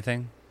think, Say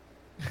Anything.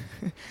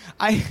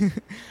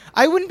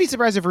 I wouldn't be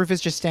surprised if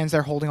Rufus just stands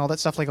there holding all that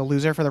stuff like a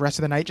loser for the rest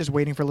of the night, just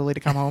waiting for Lily to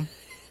come home.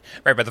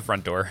 Right by the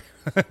front door,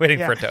 waiting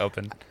for it to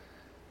open.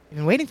 I've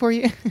been waiting for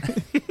you.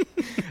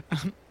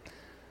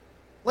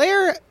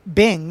 Blair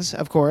bings,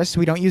 of course.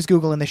 We don't use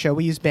Google in the show.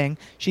 We use Bing.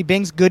 She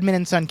bings Goodman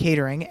and Son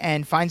Catering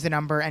and finds the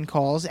number and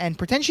calls and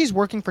pretends she's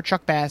working for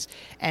Chuck Bass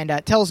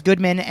and tells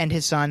Goodman and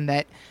his son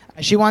that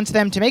she wants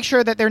them to make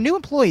sure that their new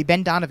employee,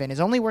 Ben Donovan, is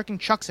only working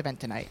Chuck's event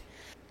tonight.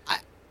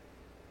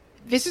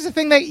 This is a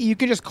thing that you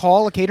can just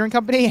call a catering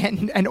company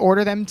and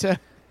order them to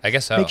I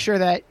guess so. Make sure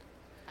that,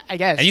 I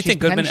guess. And you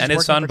think Goodman and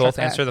his son both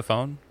answer the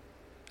phone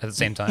at the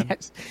same time?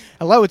 Yes.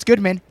 Hello, it's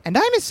Goodman, and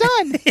I'm his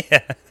son.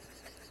 Yeah.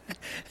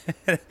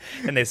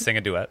 And they sing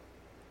a duet.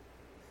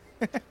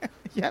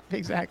 Yep,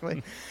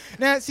 exactly.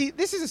 Now, see,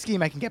 this is a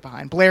scheme I can get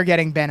behind. Blair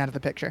getting Ben out of the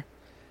picture.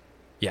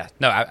 Yeah,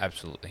 no,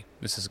 absolutely.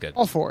 This is good.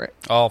 All for it.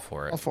 All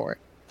for it. All for it.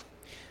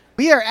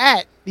 We are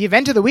at the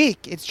event of the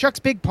week. It's Chuck's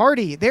big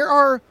party. There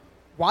are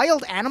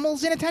wild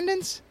animals in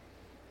attendance.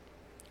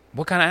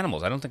 What kind of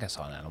animals? I don't think I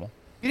saw an animal.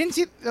 You didn't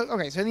see...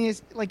 Okay, so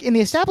in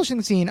the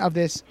establishing scene of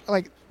this,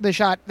 like, the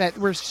shot that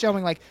we're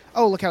showing, like,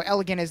 oh, look how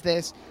elegant is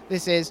this.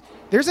 This is...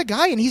 There's a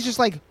guy, and he's just,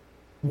 like,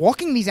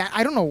 walking these...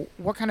 I don't know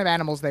what kind of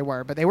animals they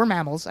were, but they were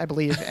mammals, I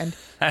believe. And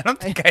I don't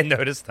think I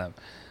noticed them.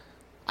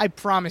 I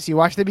promise you,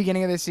 watch the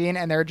beginning of this scene,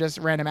 and they're just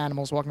random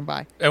animals walking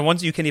by. And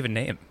ones you can't even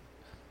name.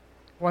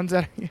 Ones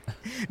that...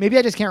 Maybe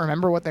I just can't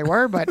remember what they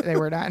were, but they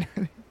were not...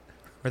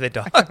 Were they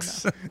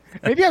dogs?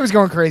 Maybe I was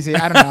going crazy.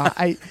 I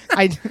don't know.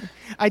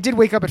 I did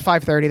wake up at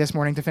 5:30 this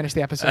morning to finish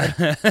the episode.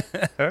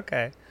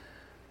 Okay.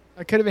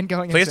 I could have been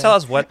going Please insane. tell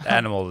us what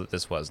animal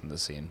this was in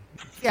this scene.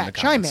 Yeah,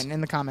 chime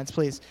in the comments,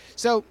 please.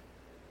 So,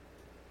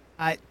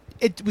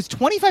 it was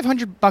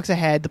 $2,500 a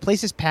head. The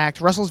place is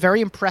packed. Russell's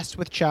very impressed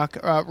with Chuck.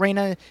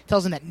 Raina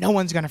tells him that no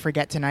one's going to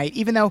forget tonight,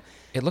 even though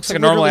it looks like a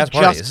normal ass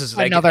party. just This is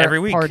like another every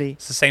week. party.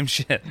 It's the same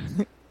shit.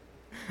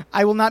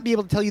 I will not be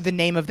able to tell you the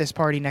name of this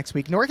party next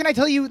week, nor can I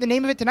tell you the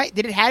name of it tonight.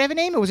 Did it have a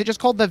name, or was it just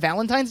called the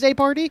Valentine's Day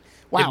party?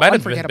 Wow, it might have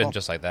unforgettable. been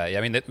just like that. Yeah,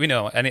 I mean, we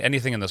know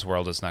anything in this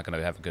world is not going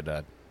to have a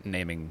good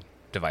naming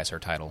device or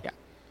title. Yeah.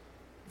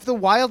 If the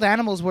wild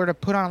animals were to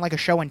put on like a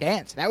show and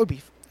dance, that would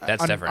be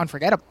That's different.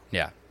 Unforgettable.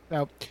 Yeah.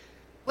 So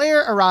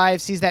Blair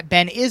arrives, sees that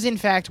Ben is in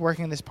fact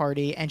working this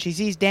party, and she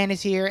sees Dan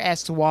is here,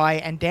 asks why,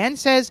 and Dan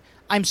says,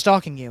 "I'm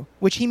stalking you,"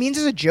 which he means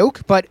as a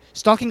joke, but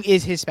stalking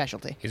is his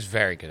specialty. He's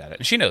very good at it.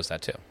 And she knows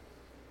that, too.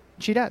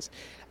 She does.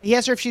 He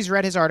asks her if she's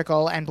read his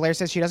article, and Blair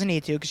says she doesn't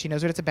need to because she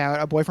knows what it's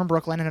about, a boy from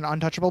Brooklyn and an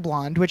untouchable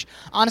blonde, which,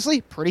 honestly,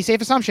 pretty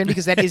safe assumption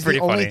because that is the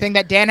only thing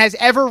that Dan has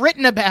ever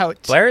written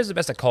about. Blair is the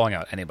best at calling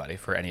out anybody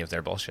for any of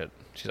their bullshit.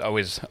 She's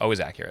always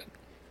accurate.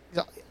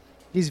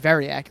 He's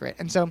very accurate.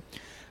 And so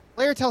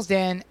Blair tells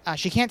Dan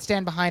she can't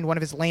stand behind one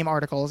of his lame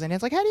articles, and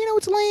it's like, how do you know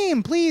it's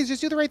lame? Please,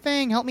 just do the right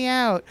thing. Help me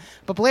out.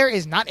 But Blair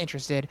is not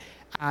interested.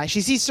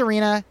 She sees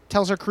Serena,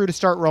 tells her crew to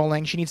start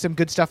rolling. She needs some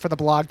good stuff for the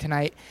blog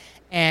tonight.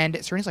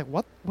 And Serena's like,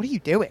 what are you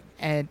doing?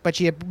 But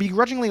she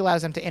begrudgingly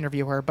allows them to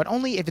interview her, but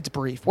only if it's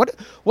brief. What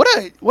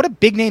a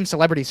big name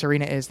celebrity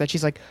Serena is that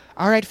she's like,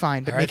 all right,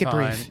 fine, but make it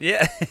brief.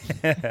 Yeah.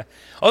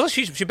 Also,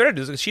 she better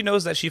do this because she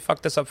knows that she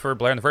fucked this up for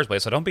Blair in the first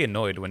place, so don't be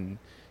annoyed when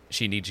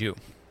she needs you.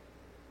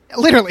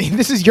 Literally,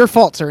 this is your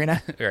fault,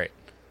 Serena. Right.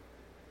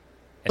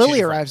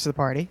 Lily arrives to the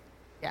party.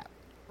 Yeah.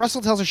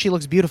 Russell tells her she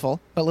looks beautiful,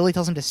 but Lily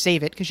tells him to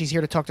save it because she's here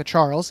to talk to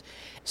Charles.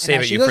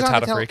 Save it, you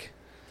frittata freak.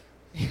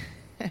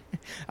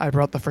 I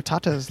brought the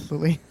frittatas,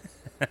 Lily.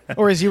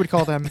 Or as you would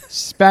call them,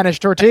 Spanish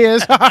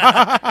tortillas.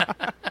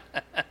 The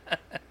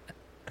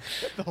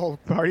whole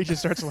party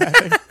just starts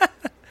laughing.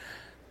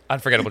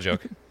 Unforgettable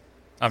joke.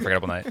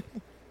 Unforgettable night.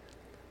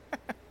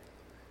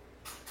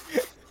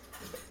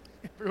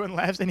 Everyone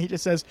laughs and he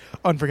just says,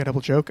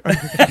 unforgettable joke.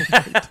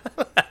 Unforgettable night.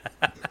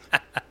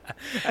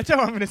 That's how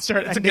I'm going to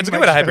start. It's a good way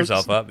to hype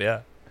yourself up,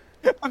 yeah.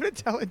 I'm going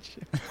to tell it.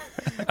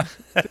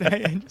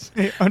 Today and just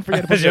say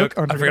unforgettable joke.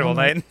 Unforgettable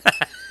night.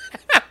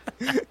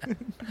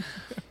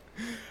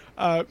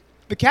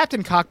 The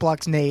captain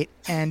cockblocks Nate,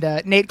 and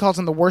Nate calls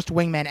him the worst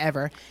wingman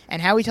ever.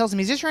 And Howie tells him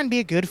he's just trying to be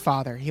a good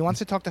father. He wants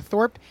to talk to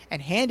Thorpe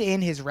and hand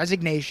in his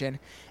resignation.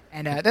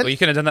 And well, you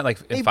could have done that like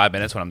in 5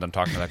 minutes when I'm done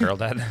talking to that girl,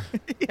 Dad.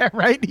 Yeah,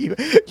 right.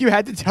 You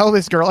had to tell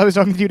this girl I was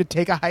talking to you to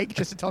take a hike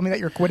just to tell me that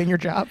you're quitting your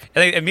job.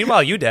 And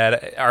meanwhile, you,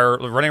 Dad, are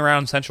running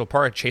around Central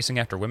Park chasing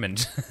after women,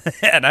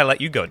 and I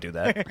let you go do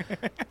that.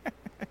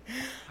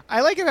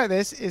 I like about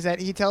this is that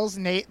he tells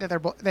Nate that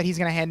that he's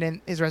going to hand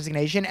in his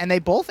resignation, and they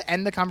both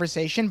end the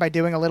conversation by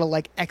doing a little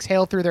like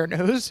exhale through their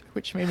nose,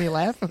 which made me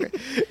laugh. Okay.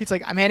 He's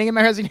like, "I'm handing in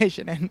my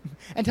resignation,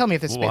 and tell me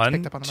if this spit's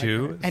picked up on the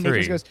microphone." And three.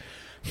 Nate just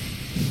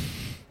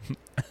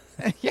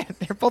goes, "Yeah."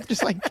 They're both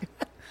just like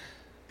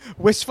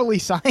wistfully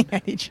sighing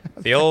at each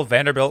other. The old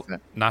Vanderbilt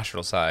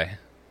nostril sigh.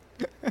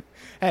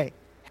 Hey,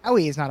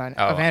 Howie is not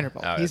a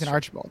Vanderbilt. No, He's an true.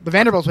 Archibald. The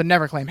Vanderbilts would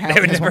never claim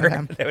Howie as one of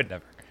them. They would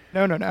never.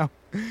 No.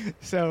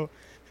 So,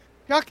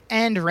 Chuck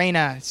and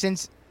Raina,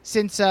 since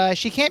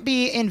she can't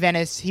be in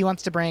Venice, he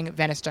wants to bring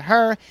Venice to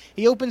her.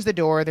 He opens the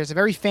door. There's a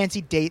very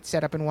fancy date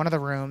set up in one of the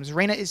rooms.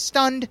 Raina is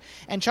stunned,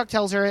 and Chuck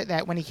tells her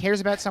that when he cares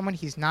about someone,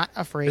 he's not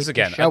afraid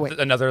to show it.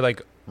 Another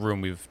like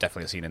room we've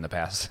definitely seen in the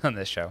past on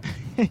this show.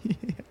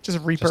 Just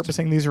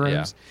repurposing these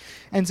rooms.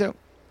 Yeah. And so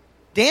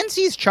Dan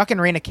sees Chuck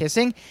and Raina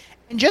kissing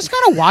and just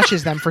kind of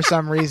watches them for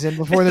some reason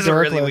before the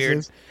door really closes.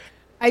 Weird.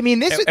 I mean,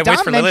 this and Dom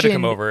waits for Lily to mentioned,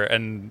 come over,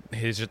 and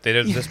they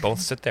just both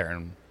sit there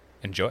and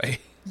enjoy.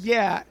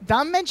 Yeah,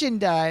 Dom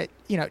mentioned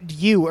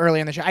you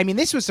earlier in the show. I mean,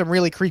 this was some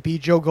really creepy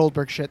Joe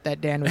Goldberg shit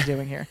that Dan was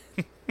doing here.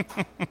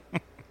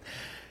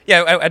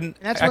 Yeah,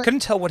 I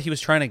couldn't tell what he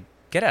was trying to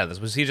get out of this.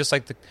 Was he just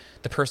like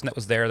the person that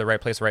was there at the right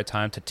place, the right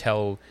time to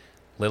tell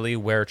Lily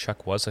where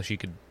Chuck was so she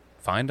could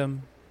find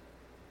him?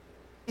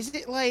 Is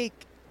it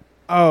like,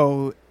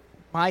 oh,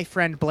 my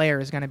friend Blair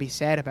is going to be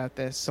sad about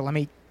this, so let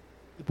me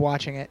keep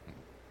watching it?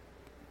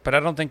 But I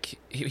don't think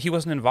he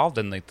wasn't involved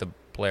in like the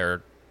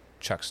Blair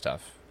Chuck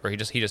stuff, or he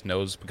just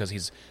knows because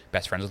he's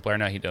best friends with Blair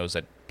now. He knows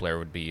that Blair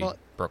would be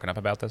broken up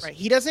about this. Right.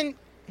 He doesn't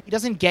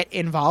get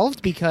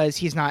involved because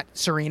he's not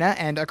Serena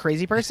and a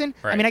crazy person.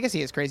 Right. I mean, I guess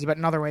he is crazy, but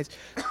in other ways.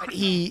 But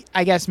he,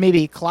 I guess,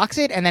 maybe clocks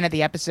it, and then at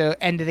the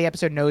end of the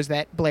episode knows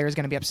that Blair is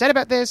going to be upset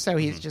about this, so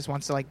he just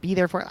wants to like be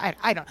there for it.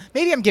 I don't.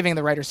 Maybe I'm giving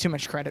the writers too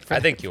much credit for that. I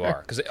think you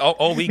are, because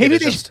all we get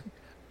is just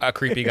a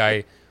creepy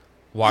guy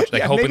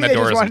hoping the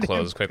door doesn't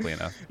close quickly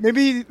enough.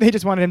 Maybe they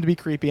just wanted him to be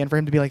creepy and for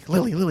him to be like,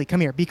 Lily, come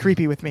here, be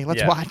creepy with me.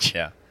 Let's watch.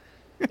 Yeah.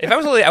 If I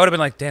was Lily, I would have been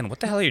like, Dan, what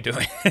the hell are you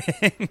doing?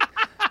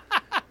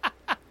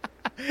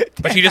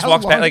 But she just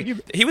walks back.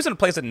 Like he was in a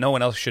place that no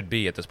one else should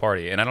be at this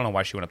party, and I don't know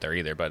why she went up there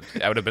either. But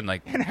I would have been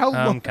like, and how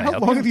long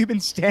have you been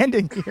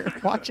standing here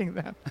watching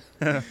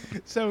them?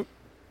 So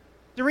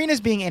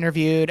Serena's being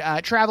interviewed.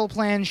 Travel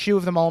plans, shoe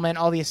of the moment,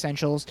 all the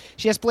essentials.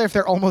 She asks Blair if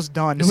they're almost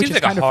done. It which seems is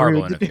like kind a of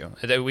horrible rude.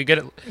 interview. We get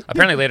it.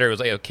 Apparently later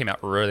it came out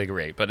really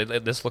great,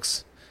 but this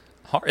looks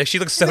hard. She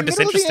looks so In the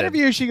middle of the disinterested.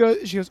 interview, she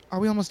goes, "Are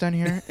we almost done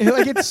here?"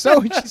 Like she's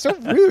so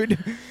rude.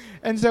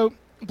 And so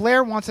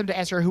Blair wants him to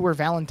ask her who her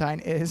Valentine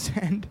is,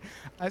 and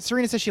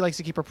Serena says she likes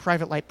to keep her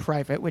private life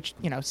private, which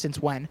since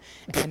when?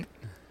 And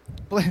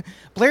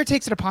Blair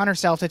takes it upon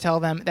herself to tell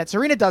them that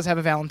Serena does have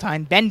a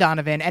Valentine, Ben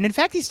Donovan, and in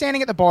fact he's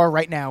standing at the bar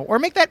right now, or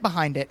make that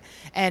behind it.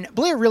 And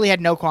Blair really had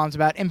no qualms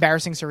about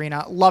embarrassing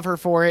Serena. Love her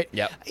for it.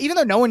 Yep. Even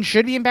though no one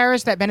should be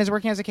embarrassed that Ben is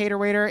working as a cater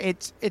waiter,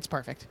 it's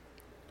perfect.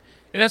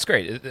 And that's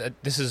great.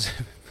 This is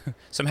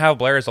somehow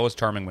Blair is always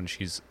charming when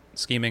she's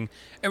scheming.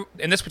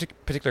 In this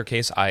particular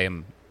case, I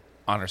am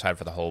on her side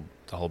for the whole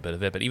bit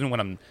of it. But even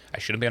when I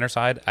shouldn't be on her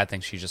side, I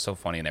think she's just so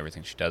funny in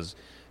everything she does,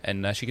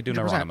 and she could do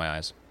no 100%. wrong in my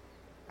eyes.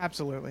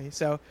 Absolutely.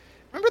 So,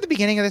 remember the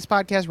beginning of this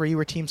podcast where you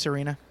were Team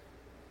Serena?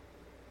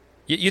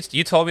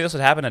 You told me this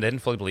would happen. I didn't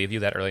fully believe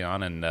you that early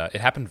on, and it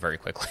happened very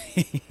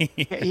quickly.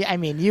 Yeah, I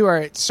mean, you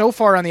are so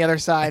far on the other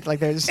side, like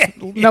there's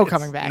no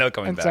coming back. No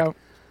coming back. So,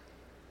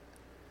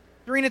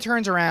 Serena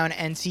turns around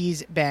and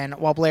sees Ben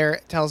while Blair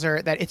tells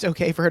her that it's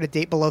okay for her to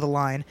date below the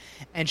line.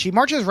 And she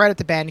marches right up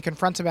to Ben and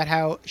confronts about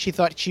how she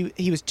thought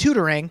he was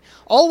tutoring,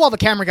 all while the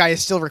camera guy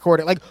is still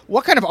recording. Like,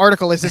 what kind of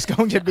article is this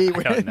going to be?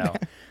 I don't know.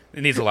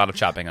 It needs a lot of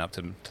chopping up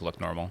to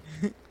look normal.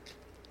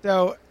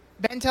 So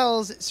Ben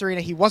tells Serena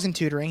he wasn't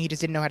tutoring, he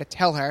just didn't know how to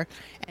tell her.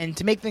 And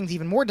to make things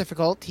even more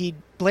difficult,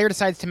 Blair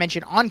decides to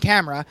mention on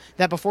camera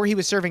that before he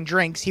was serving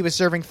drinks, he was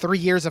serving 3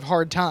 years of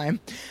hard time.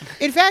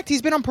 In fact,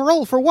 he's been on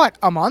parole for what,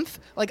 a month?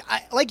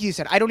 Like you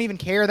said, I don't even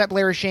care that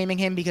Blair is shaming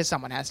him because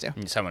someone has to.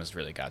 Someone has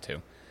really got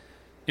to.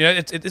 You know,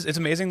 it's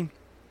amazing.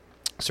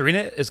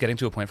 Serena is getting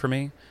to a point for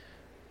me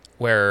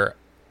where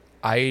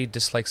I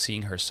dislike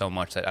seeing her so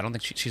much that I don't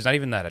think she's not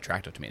even that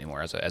attractive to me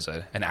anymore as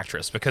an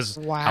actress, because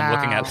I'm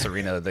looking at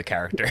Serena the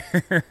character.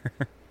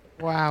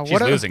 Wow, She's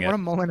losing what it. a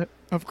moment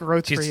of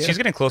growth for you. She's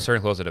getting closer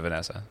and closer to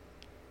Vanessa,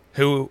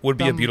 who would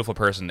be a beautiful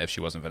person if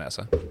she wasn't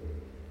Vanessa.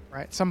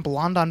 Right, some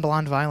blonde on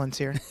blonde violence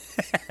here.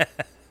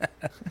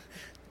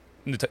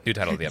 New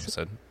title of the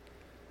episode.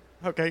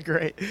 Okay,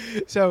 great.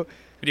 So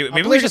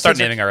maybe we should start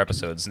naming our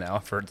episodes now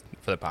for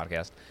the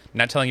podcast.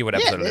 Not telling you what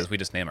episode it is, we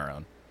just name our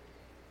own.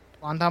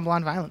 Blonde on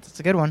blonde violence. It's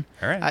a good one.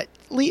 All right.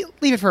 Leave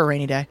it for a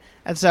rainy day.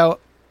 And so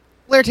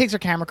Blair takes her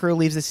camera crew,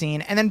 leaves the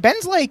scene, and then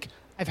Ben's like,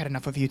 I've had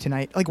enough of you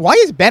tonight. Like, why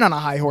is Ben on a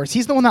high horse?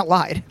 He's the one that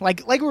lied.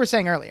 Like we were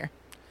saying earlier.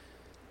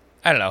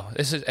 I don't know.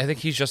 I think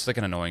he's just like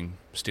an annoying,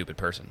 stupid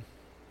person.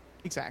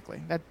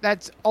 Exactly.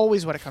 That's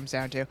always what it comes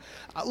down to.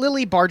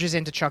 Lily barges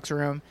into Chuck's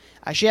room.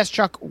 She asks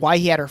Chuck why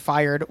he had her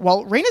fired,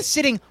 while Raina's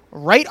sitting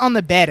right on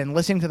the bed and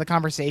listening to the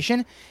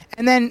conversation.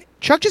 And then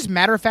Chuck just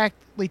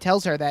matter-of-factly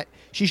tells her that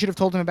she should have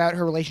told him about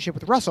her relationship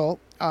with Russell.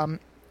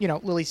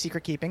 Lily's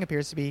secret keeping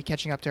appears to be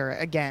catching up to her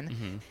again.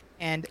 Mm-hmm.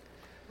 And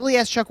Lily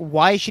asks Chuck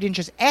why she didn't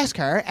just ask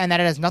her, and that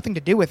it has nothing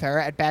to do with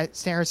her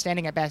her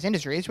standing at Bass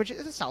Industries, which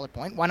is a solid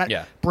point. Why not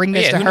bring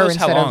this to who her knows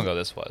instead how long of ago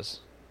this was?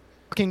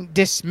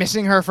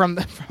 dismissing her from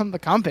the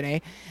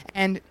company?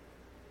 And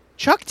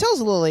Chuck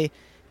tells Lily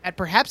that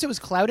perhaps it was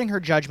clouding her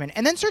judgment,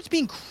 and then starts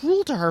being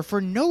cruel to her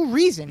for no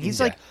reason. He's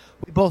like,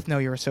 we both know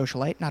you're a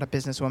socialite, not a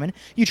businesswoman.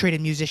 You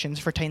traded musicians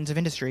for titans of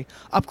industry,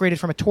 upgraded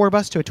from a tour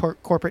bus to a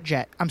corporate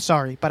jet. I'm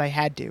sorry, but I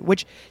had to.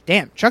 Which,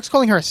 damn, Chuck's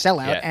calling her a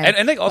sellout. Yeah.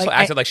 And they also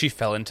acted like she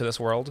fell into this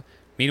world.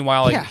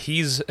 Meanwhile,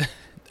 he's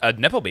a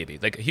Nepo baby.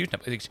 Like a huge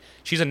Nepo.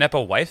 She's a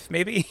Nepo wife,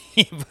 maybe,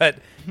 but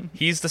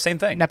he's the same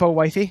thing. Nepo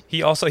wifey?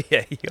 He also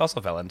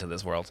fell into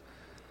this world.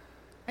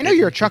 I know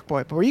you're a Chuck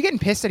boy, but were you getting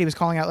pissed that he was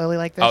calling out Lily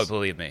like this? Oh,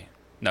 believe me.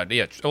 No,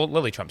 yeah,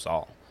 Lily trumps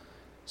all.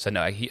 So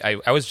no,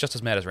 I was just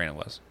as mad as Raina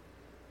was.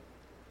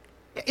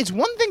 It's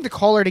one thing to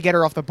call her to get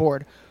her off the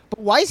board, but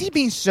why is he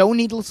being so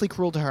needlessly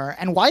cruel to her,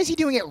 and why is he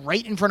doing it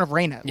right in front of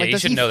Raina? Yeah, you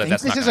should know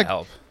that's not going to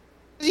help.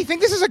 Does he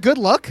think this is a good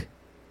look?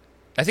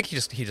 I think he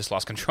just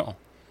lost control.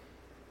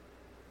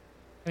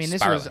 I mean,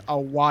 this was a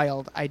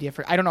wild idea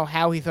for. I don't know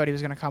how he thought he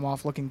was going to come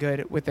off looking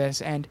good with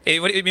this. And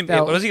what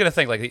was he going to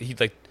think? Like he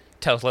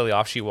tells Lily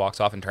off, she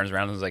walks off and turns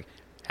around and is like,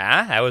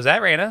 how was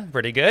that, Raina?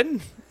 Pretty good.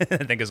 I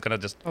think it's going to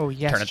just turn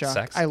it to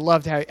sex. I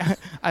loved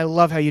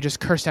how you just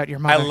cursed out your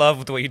mother. I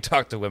love the way you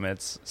talk to women.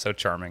 It's so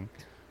charming.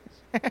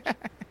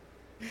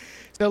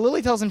 So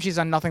Lily tells him she's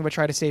done nothing but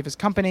try to save his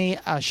company.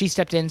 She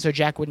stepped in so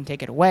Jack wouldn't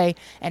take it away.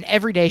 And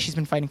every day she's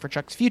been fighting for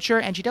Chuck's future.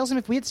 And she tells him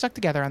if we had stuck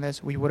together on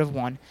this, we would have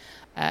won.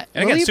 And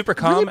again, super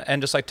calm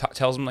and just like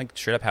tells him like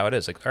straight up how it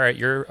is. Like, all right,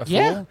 you're a fool.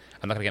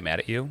 I'm not going to get mad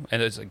at you.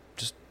 And it's like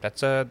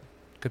that's good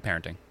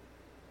parenting.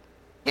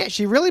 Yeah,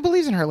 she really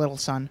believes in her little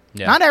son.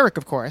 Yeah. Not Eric,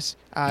 of course.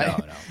 No.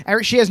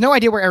 Eric, she has no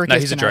idea where Eric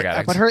is. He's a drug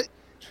addict. But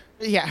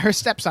her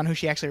stepson, who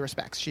she actually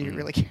respects, she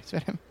really cares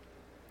about him.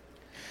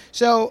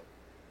 So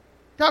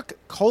Chuck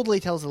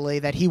coldly tells Lily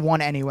that he won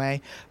anyway,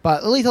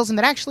 but Lily tells him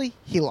that actually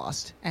he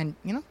lost, and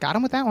got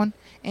him with that one.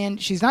 And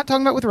she's not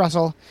talking about with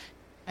Russell.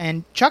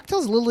 And Chuck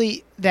tells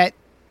Lily that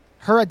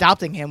her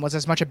adopting him was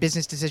as much a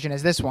business decision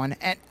as this one.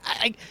 And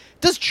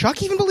does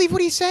Chuck even believe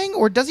what he's saying,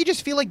 or does he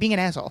just feel like being an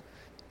asshole?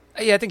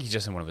 Yeah, I think he's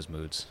just in one of his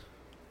moods.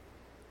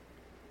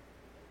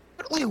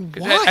 But, like,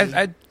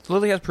 why?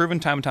 Lily has proven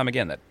time and time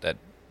again that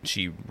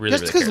she really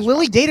just because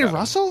Lily dated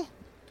Russell?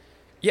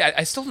 Yeah,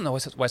 I still don't know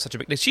why such a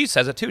big. She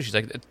says it too. She's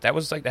like,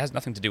 that has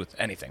nothing to do with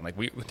anything. Like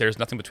there's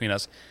nothing between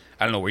us.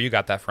 I don't know where you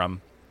got that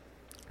from.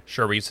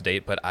 Sure, we used to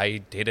date, but I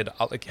dated.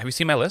 Like, have you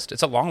seen my list?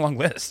 It's a long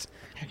list.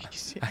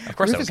 Of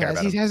course, Rufus I don't care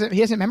about him. He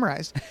hasn't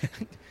memorized.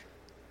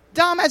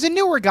 Dom, as a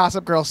newer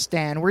Gossip Girl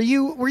stan, were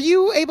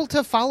you able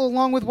to follow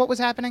along with what was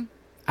happening?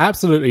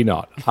 Absolutely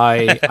not.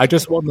 I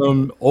just want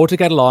them all to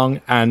get along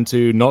and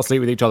to not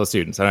sleep with each other's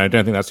students, and I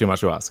don't think that's too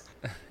much to ask.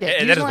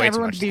 Yeah, that is way too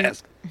much to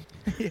ask.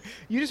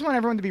 You just want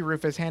everyone to be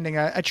Rufus, handing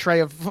a tray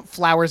of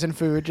flowers and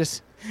food.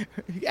 Just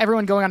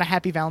everyone going on a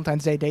happy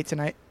Valentine's Day date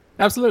tonight.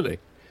 Absolutely.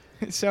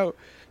 So,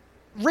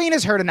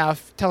 Raina's heard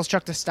enough, tells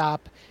Chuck to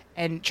stop,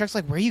 and Chuck's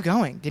like, "Where are you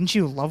going? Didn't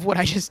you love what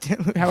I just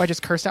did? How I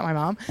just cursed out my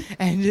mom?"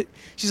 And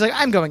she's like,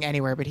 "I'm going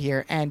anywhere but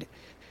here." And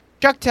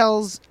Chuck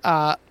tells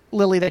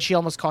Lily that she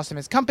almost cost him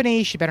his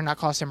company. She better not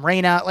cost him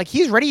Raina. Like,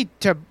 he's ready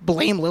to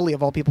blame Lily,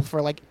 of all people,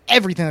 for like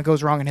everything that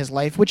goes wrong in his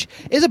life, which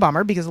is a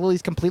bummer because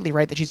Lily's completely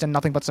right that she's done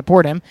nothing but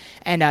support him.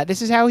 And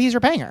this is how he's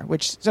repaying her,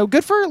 so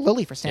good for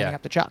Lily for standing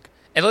up to Chuck.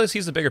 And Lily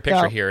sees the bigger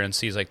picture here and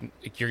sees, like,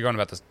 you're going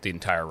about this the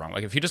entire wrong.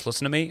 Like, if you just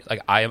listen to me, like,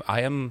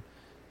 I am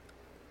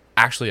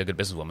actually a good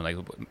businesswoman. Like,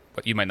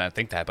 but you might not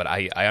think that, but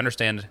I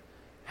understand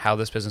how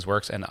this business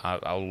works, and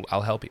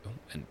I'll help you.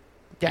 And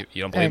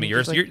you don't believe me? You're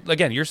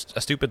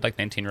a stupid, like,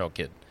 19-year-old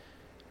kid.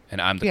 And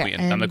I'm the queen.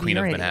 I'm the queen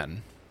of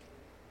Manhattan.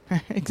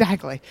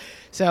 Exactly.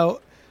 So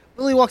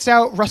Lily walks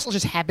out. Russell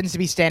just happens to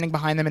be standing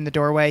behind them in the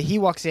doorway. He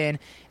walks in,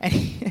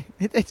 and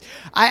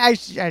I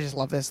just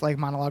love this like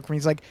monologue from him.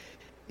 He's like,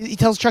 he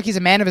tells Chuck he's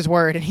a man of his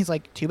word, and he's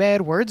like, "Too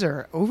bad words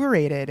are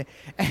overrated."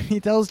 And he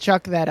tells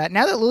Chuck that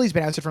now that Lily's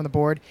been ousted from the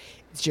board,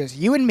 it's just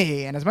you and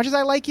me. And as much as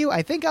I like you,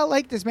 I think I'll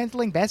like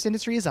dismantling Best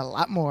Industries a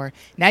lot more.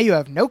 Now you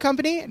have no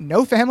company,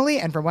 no family,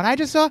 and from what I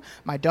just saw,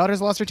 my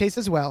daughter's lost her taste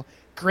as well.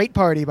 Great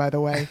party, by the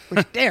way.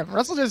 Which, damn,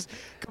 Russell just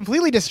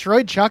completely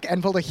destroyed Chuck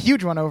and pulled a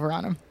huge one over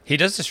on him. He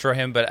does destroy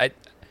him, but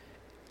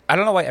I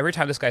don't know why every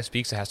time this guy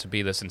speaks, it has to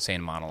be this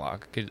insane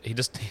monologue. He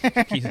just,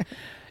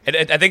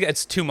 I think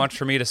it's too much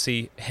for me to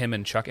see him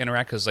and Chuck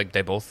interact because like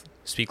they both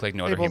speak like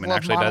no other human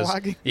actually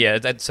does. Yeah,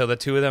 so the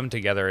two of them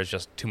together is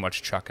just too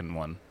much Chuck in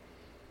one.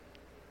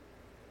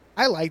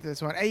 I like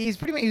this one.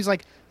 He's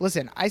like,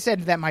 listen, I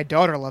said that my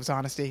daughter loves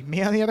honesty.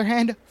 Me, on the other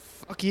hand,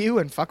 fuck you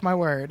and fuck my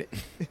word.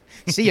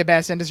 See ya,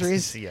 Bass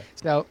Industries. See ya.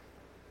 So,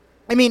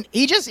 I mean,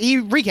 he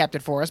recapped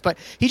it for us, but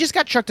he just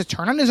got Chuck to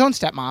turn on his own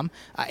stepmom.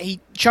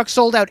 Chuck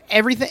sold out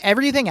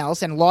everything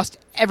else and lost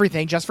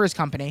everything just for his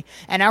company.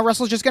 And now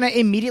Russell's just going to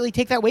immediately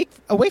take that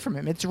away from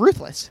him. It's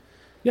ruthless.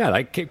 Yeah,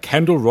 like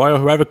Kendall Roy or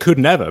whoever could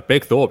never.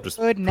 Big Thorpe just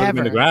put him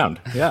in the ground.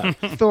 Yeah,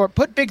 Thorpe,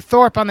 put Big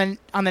Thorpe on the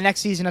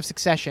next season of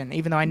Succession.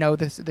 Even though I know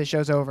this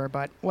show's over,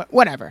 but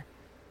whatever.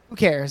 Who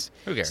cares?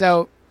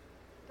 So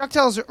Chuck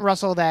tells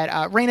Russell that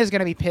Raina's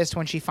going to be pissed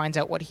when she finds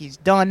out what he's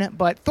done,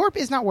 but Thorpe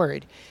is not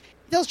worried.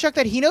 He tells Chuck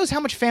that he knows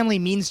how much family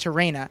means to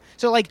Raina.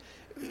 So like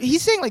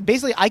he's saying like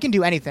basically I can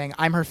do anything.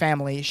 I'm her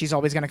family. She's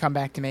always going to come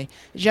back to me.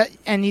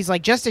 And he's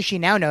like just as she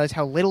now knows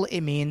how little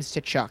it means to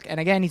Chuck. And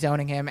again, he's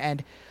owning him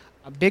and.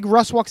 Big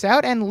Russ walks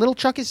out, and little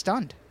Chuck is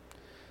stunned.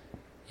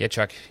 Yeah,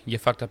 Chuck, you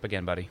fucked up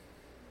again, buddy.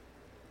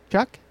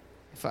 Chuck,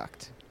 you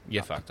fucked.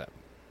 You fucked up.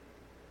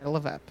 Middle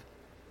of Ep.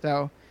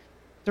 So,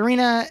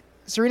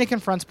 Serena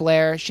confronts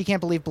Blair. She can't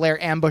believe Blair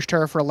ambushed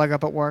her for a leg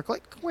up at work.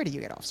 Like, where do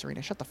you get off,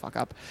 Serena? Shut the fuck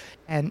up.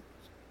 And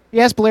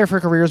she asked Blair if her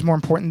career is more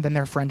important than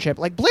their friendship.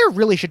 Like, Blair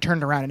really should turn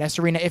it around and ask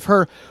Serena if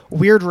her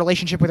weird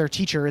relationship with her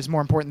teacher is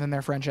more important than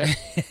their friendship.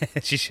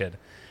 She should.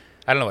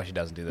 I don't know why she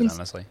doesn't do that,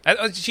 honestly.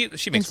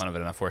 She makes fun of it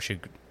enough where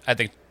I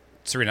think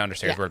Serena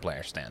understands where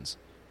Blair stands.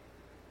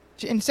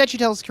 Instead, she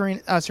tells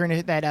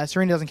Serena that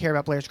Serena doesn't care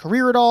about Blair's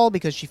career at all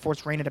because she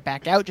forced Raina to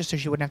back out just so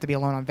she wouldn't have to be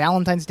alone on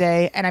Valentine's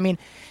Day. And I mean,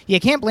 you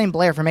can't blame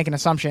Blair for making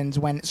assumptions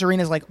when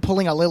Serena's like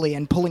pulling a Lily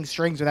and pulling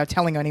strings without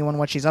telling anyone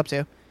what she's up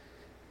to.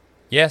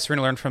 Yeah,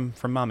 Serena learned from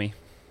mommy.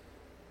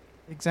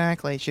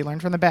 Exactly. She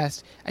learned from the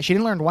best. She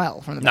didn't learn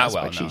well from the best.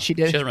 Not well, but no. She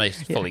did. She doesn't really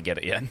fully get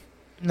it yet.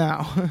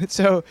 No.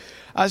 So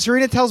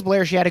Serena tells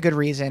Blair she had a good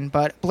reason,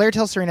 but Blair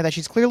tells Serena that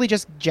she's clearly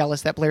just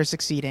jealous that Blair's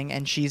succeeding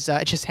and she's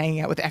just hanging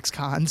out with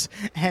ex-cons.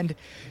 And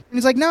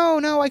he's like,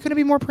 no, I couldn't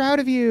be more proud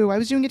of you. I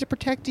was doing it to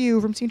protect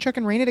you from seeing Chuck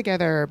and Raina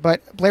together.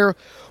 But Blair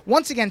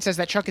once again says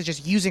that Chuck is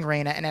just using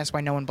Raina and asks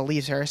why no one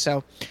believes her.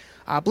 So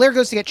Blair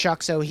goes to get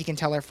Chuck so he can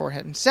tell her for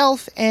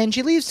himself, and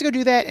she leaves to go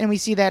do that, and we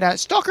see that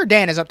Stalker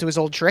Dan is up to his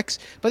old tricks,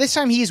 but this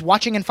time he's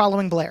watching and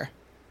following Blair.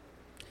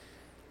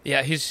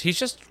 Yeah, he's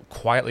just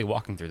quietly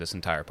walking through this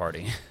entire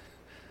party.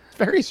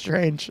 Very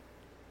strange.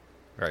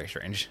 Very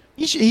strange.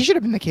 He should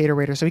have been the cater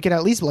waiter so he could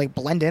at least like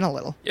blend in a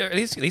little. Yeah, at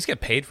least get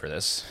paid for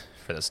this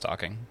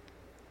stalking.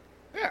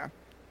 Yeah.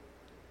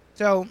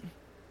 So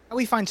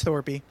we find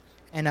Thorpe,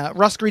 and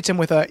Russ greets him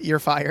with a "You're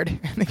fired."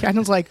 And the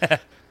captain's like,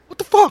 "What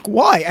the fuck?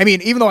 Why? I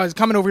mean, even though I was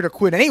coming over here to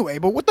quit anyway,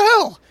 but what the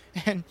hell?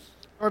 And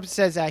Orb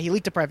says he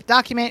leaked a private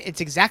document.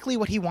 It's exactly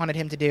what he wanted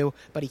him to do,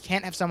 but he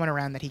can't have someone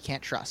around that he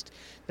can't trust.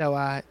 So,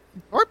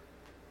 Orb,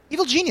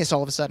 evil genius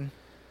all of a sudden.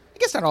 I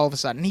guess not all of a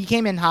sudden. He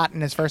came in hot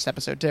in his first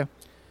episode, too.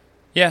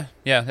 Yeah.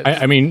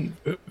 I mean,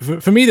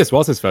 for me, this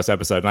was his first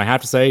episode, and I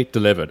have to say,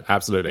 delivered.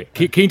 Absolutely.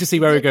 Keen to see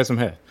where he goes from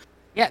here.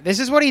 Yeah, this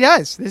is what he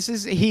does.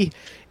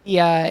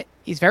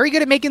 He's very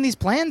good at making these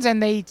plans,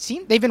 and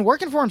they've been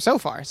working for him so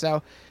far.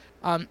 So,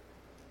 I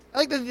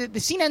like the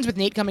scene ends with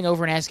Nate coming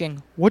over and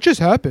asking, "What just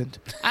happened?"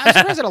 I'm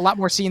surprised that a lot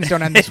more scenes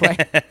don't end this way.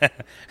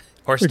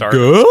 Or start.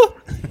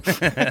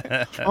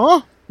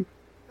 Huh?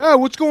 Oh,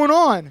 what's going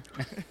on?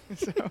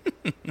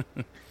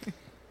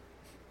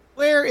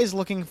 Blair is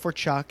looking for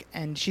Chuck,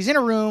 and she's in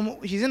the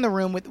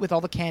room with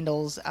all the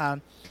candles.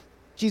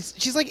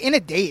 She's like in a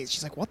daze.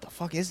 She's like, "What the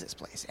fuck is this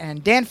place?"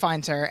 And Dan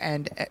finds her,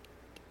 and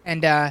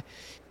Dan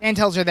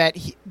tells her that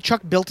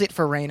Chuck built it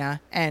for Raina,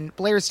 and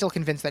Blair is still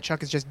convinced that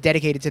Chuck is just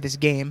dedicated to this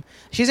game.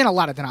 She's in a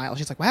lot of denial.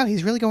 She's like, "Wow,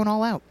 he's really going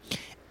all out."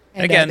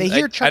 And again, they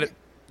hear Chuck.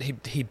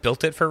 He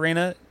built it for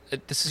Raina.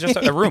 This is just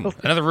a room,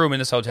 another room in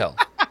this hotel.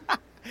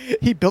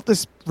 He built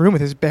this room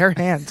with his bare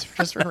hands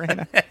just for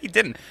Raina. He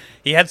didn't.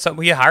 He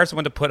hired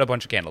someone to put a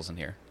bunch of candles in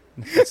here.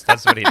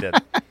 That's what he did.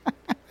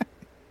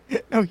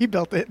 No, he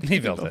built it. He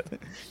built it.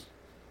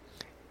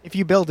 If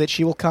you build it,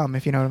 she will come.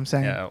 If you know what I'm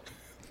saying. Yeah.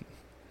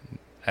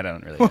 I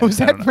don't really. What was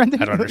that,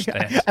 Brendan? I don't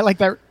understand. I like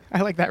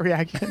that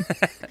reaction.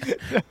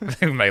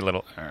 My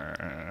little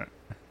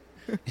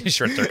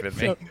short-circuited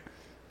me.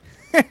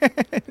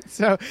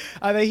 So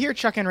they hear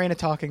Chuck and Raina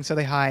talking, so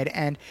they hide.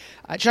 And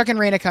Chuck and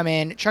Raina come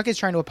in. Chuck is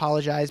trying to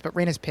apologize, but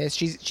Raina's pissed.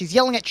 She's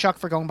yelling at Chuck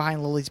for going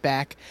behind Lily's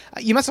back.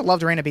 You must have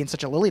loved Raina being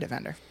such a Lily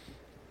defender.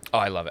 Oh,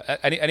 I love it.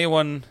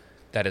 Anyone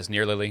that is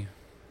near Lily,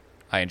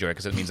 I enjoy it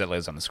because it means that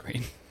Lily's on the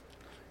screen.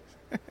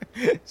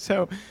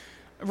 So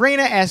Raina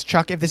asks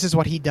Chuck if this is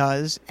what he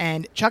does,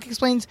 and Chuck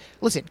explains,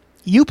 "Listen,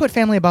 you put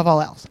family above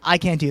all else. I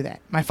can't do that.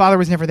 My father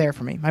was never there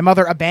for me. My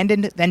mother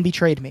abandoned, then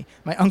betrayed me.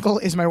 My uncle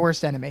is my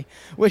worst enemy."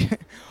 Which,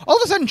 all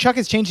of a sudden, Chuck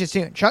has changed his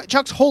tune.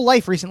 Chuck's whole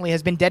life recently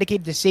has been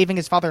dedicated to saving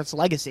his father's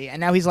legacy, and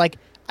now he's like,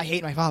 "I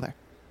hate my father."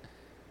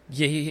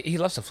 Yeah, he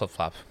loves to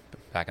flip-flop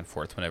back and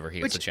forth whenever he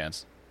gets a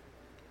chance.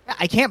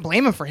 I can't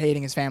blame him for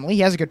hating his family.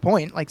 He has a good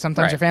point. Like,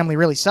 sometimes Right. your family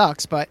really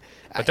sucks, but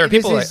there are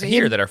people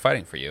here that are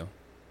fighting for you.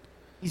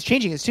 He's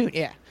changing his tune,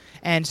 yeah.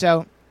 And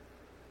so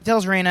he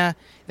tells Raina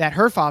that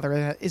her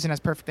father isn't as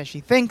perfect as she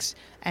thinks,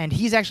 and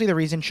he's actually the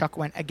reason Chuck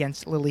went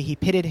against Lily. He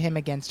pitted him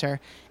against her.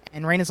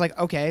 And Raina's like,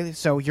 "Okay,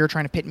 so you're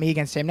trying to pit me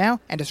against him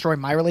now and destroy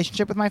my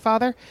relationship with my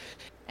father?"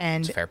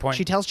 And That's a fair point.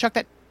 She tells Chuck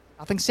that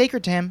nothing's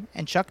sacred to him,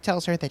 and Chuck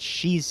tells her that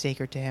she's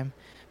sacred to him.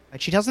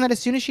 But she tells him that as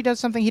soon as she does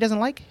something he doesn't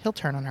like, he'll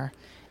turn on her.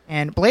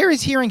 And Blair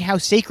is hearing how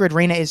sacred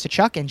Raina is to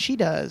Chuck, and she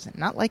does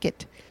not like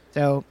it.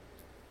 So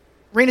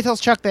Raina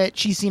tells Chuck that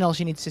she's seen all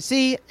she needs to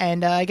see,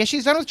 and I guess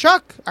she's done with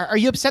Chuck. Are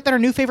you upset that our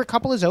new favorite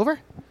couple is over?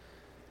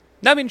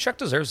 No, I mean, Chuck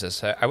deserves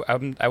this.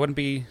 I wouldn't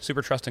be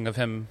super trusting of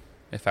him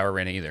if I were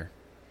Raina either.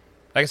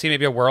 I can see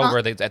maybe a world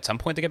where at some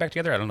point they get back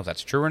together. I don't know if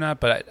that's true or not,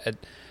 but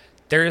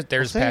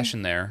there's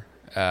passion there.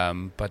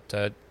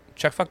 But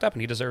Chuck fucked up,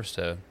 and he deserves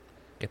to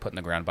get put in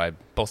the ground by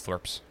both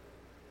Thorpes.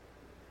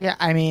 Yeah,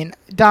 I mean,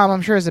 Dom,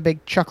 I'm sure is a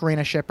big Chuck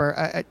Raina shipper,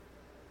 a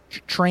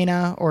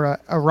Traina or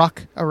a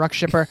Ruck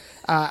shipper.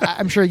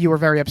 I'm sure you were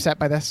very upset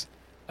by this.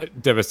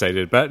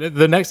 Devastated. But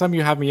the next time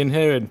you have me in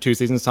here in 2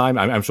 seasons' time,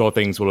 I'm sure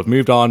things will have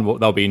moved on.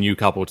 There'll be a new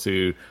couple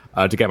to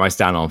get my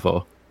stand on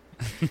for.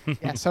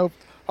 Yeah, so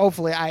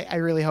hopefully, I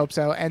really hope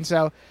so. And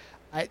so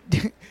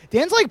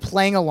Dan's like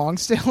playing along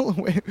still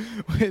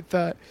with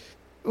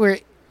where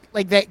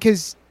like that,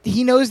 because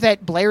he knows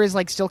that Blair is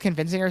like still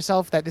convincing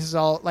herself that this is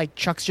all like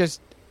Chuck's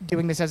just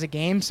doing this as a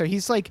game. So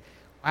he's like,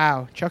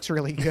 "Wow, Chuck's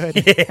really good."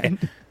 Yeah.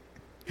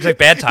 It's like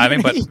bad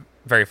timing, but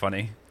very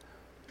funny.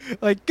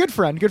 Like, good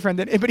friend.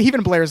 But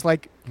even Blair's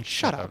like,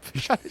 shut up.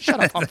 Shut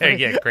up, Humphrey.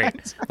 Yeah,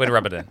 great. Way to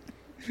rub it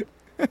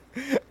in.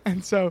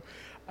 And so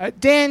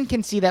Dan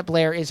can see that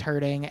Blair is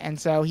hurting, and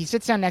so he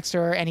sits down next to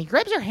her, and he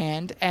grabs her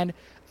hand, and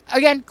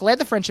again, glad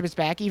the friendship is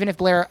back, even if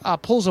Blair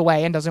pulls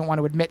away and doesn't want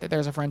to admit that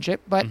there's a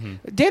friendship. But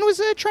Dan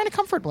was trying to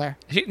comfort Blair.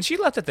 She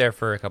left it there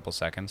for a couple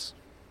seconds.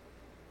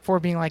 For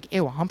being like,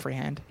 ew, a Humphrey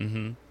hand.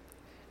 Mm-hmm.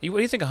 What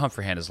do you think a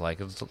Humphrey hand is like?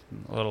 It's a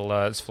little,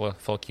 it's full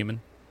of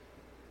cumin.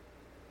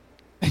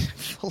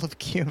 Full of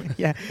cumin.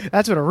 Yeah,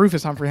 that's what a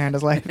Rufus Humphrey hand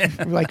is like,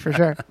 like for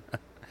sure.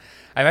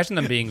 I imagine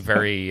them being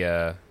very,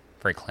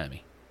 very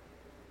clammy.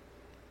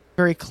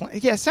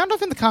 Yeah, sound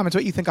off in the comments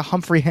what you think a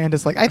Humphrey hand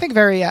is like. I think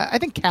I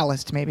think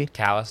calloused, maybe.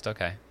 Calloused,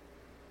 okay.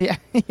 Yeah,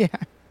 yeah.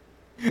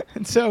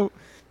 And so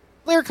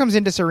Blair comes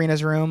into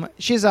Serena's room.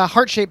 She has a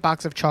heart-shaped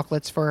box of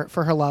chocolates for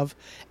her love.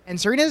 And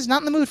Serena's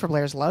not in the mood for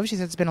Blair's love. She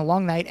says it's been a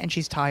long night and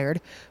she's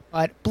tired.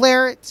 But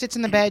Blair sits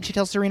in the bed. She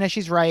tells Serena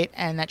she's right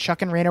and that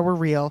Chuck and Raina were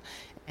real.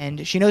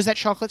 And she knows that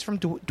chocolates from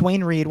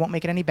Dwayne Reed won't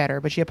make it any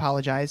better, but she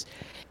apologized.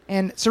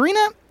 And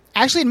Serena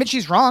actually admits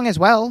she's wrong as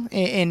well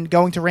in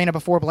going to Raina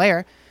before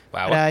Blair.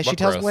 Wow, she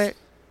tells growth. Blair...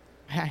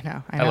 I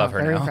know. I love her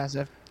Very now.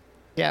 impressive.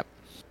 Yep.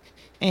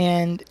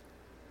 And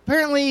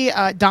apparently,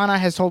 Donna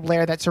has told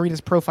Blair that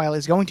Serena's profile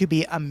is going to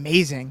be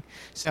amazing.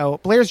 So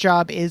Blair's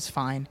job is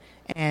fine.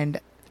 And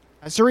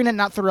Serena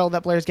not thrilled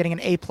that Blair's getting an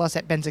A+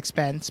 at Ben's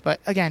expense. But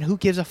again, who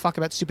gives a fuck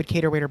about stupid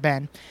cater waiter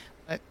Ben?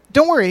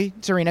 Don't worry,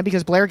 Serena,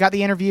 because Blair got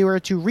the interviewer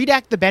to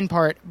redact the Ben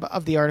part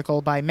of the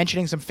article by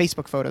mentioning some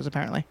Facebook photos,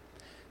 apparently.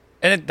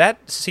 And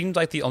that seemed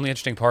like the only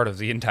interesting part of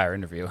the entire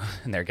interview,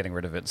 and they're getting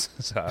rid of it.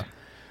 So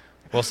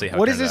we'll see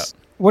how it turns out.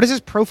 What is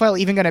this profile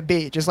even going to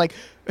be? Just like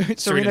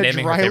Serena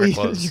naming her favorite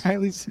clothes.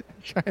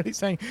 dryly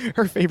saying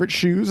her favorite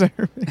shoes. Like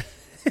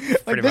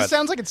this much.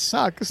 Sounds like it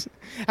sucks.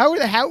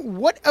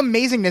 What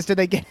amazingness did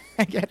they get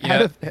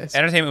out of this?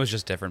 Entertainment was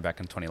just different back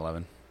in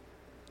 2011.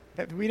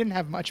 We didn't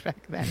have much back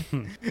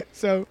then.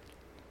 So,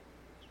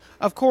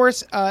 of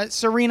course,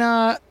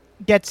 Serena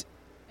gets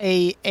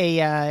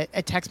a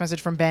text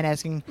message from Ben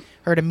asking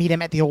her to meet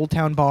him at the Old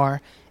Town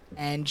Bar.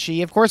 And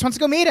she, of course, wants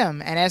to go meet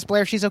him and asks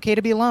Blair if she's okay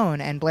to be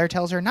alone. And Blair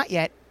tells her not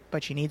yet,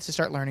 but she needs to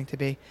start learning to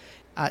be.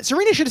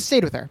 Serena should have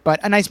stayed with her, but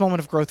a nice moment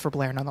of growth for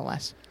Blair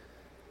nonetheless.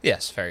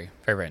 Yes, very,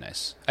 very, very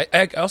nice.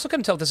 I also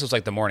couldn't tell if this was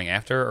like the morning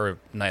after or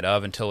night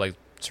of until like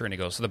Serena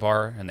goes to the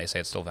bar and they say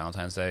it's still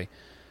Valentine's Day.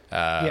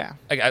 Yeah.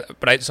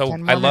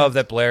 I love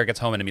that Blair gets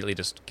home and immediately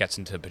just gets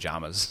into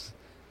pajamas.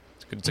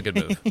 It's a good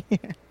move.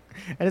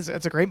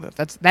 That's a great move.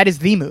 That is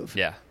the move.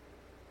 Yeah.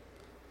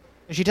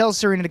 She tells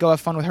Serena to go have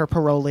fun with her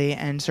parolee,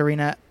 and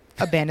Serena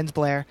abandons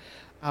Blair.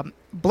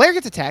 Blair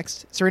gets a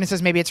text. Serena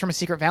says maybe it's from a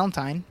secret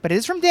Valentine, but it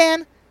is from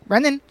Dan.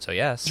 Brendan. So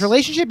yes. This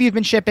relationship you've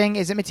been shipping,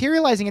 is it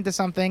materializing into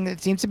something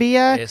that seems to be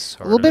a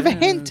little bit of a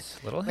hint?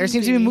 Blair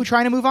seems to be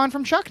trying to move on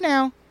from Chuck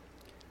now.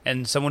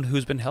 And someone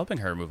who's been helping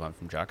her move on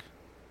from Chuck.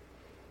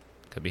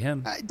 Could be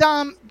him.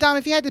 Dom,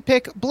 if you had to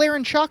pick Blair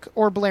and Chuck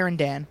or Blair and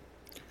Dan?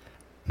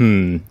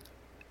 I'm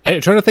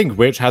trying to think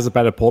which has a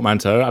better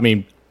portmanteau. I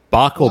mean,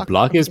 Bark or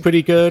Bluck is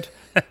pretty good.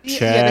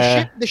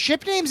 The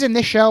ship names in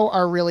this show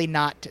are really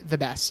not the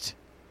best.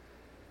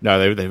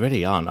 No, they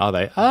really aren't, are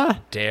they?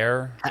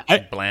 Dare,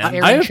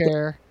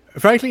 Bland.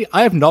 Frankly,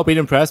 I have not been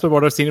impressed with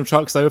what I've seen of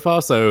Chuck so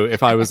far, so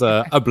if I was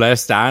a Blair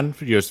stan,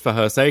 just for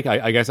her sake,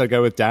 I guess I'd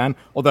go with Dan.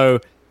 Although,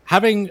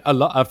 having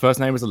a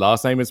first name as a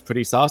last name is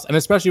pretty sus, and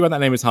especially when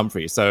that name is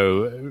Humphrey,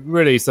 so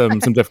really some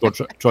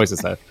difficult choices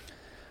there.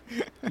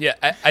 Yeah,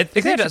 I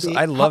think that does.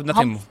 I love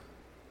nothing.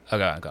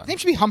 Go on. His name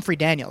should be Humphrey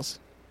Daniels.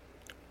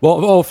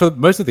 Well, for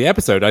most of the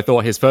episode, I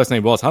thought his first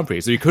name was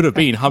Humphrey, so he could have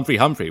been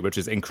Humphrey, which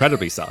is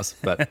incredibly sus.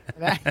 But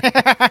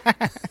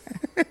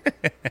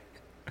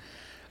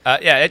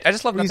I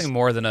just love nothing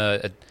more than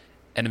a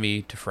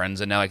enemy to friends,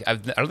 and now like I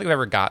don't think I've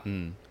ever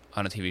gotten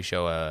on a TV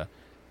show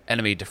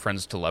enemy to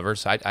friends to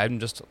lovers. So I'm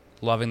just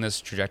loving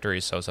this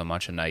trajectory so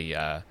much, and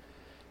I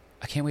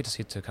can't wait to see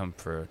it to come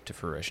to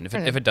fruition if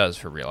it does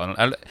for real.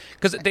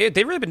 Because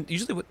they really been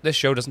usually this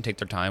show doesn't take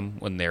their time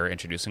when they're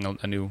introducing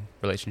a new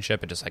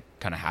relationship. It just like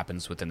kind of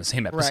happens within the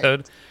same episode.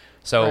 Right.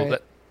 So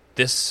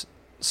this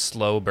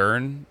slow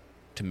burn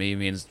to me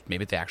means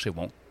maybe they actually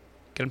won't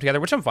get them together,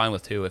 which I'm fine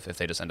with too if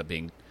they just end up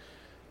being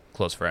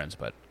close friends.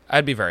 But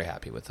I'd be very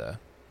happy with the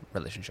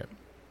relationship.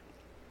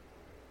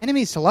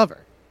 Enemies to lover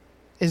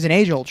is an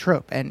age-old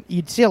trope, and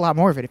you'd see a lot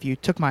more of it if you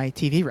took my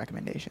TV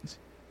recommendations.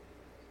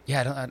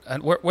 Yeah,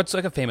 what's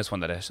like a famous one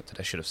that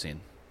I should have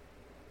seen?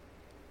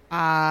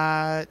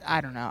 I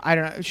don't know.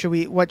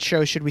 What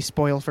show should we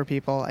spoil for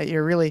people?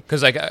 You're really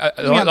because like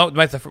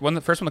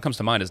the first one that comes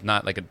to mind is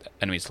not like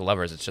enemies to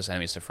lovers. It's just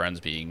enemies to friends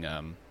being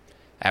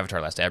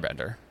Avatar: Last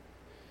Airbender,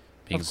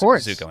 being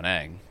Zuko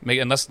and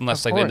Aang.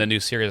 Unless like in the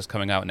new series that's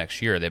coming out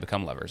next year, they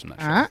become lovers. I'm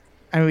not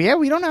sure. Yeah,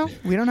 we don't know.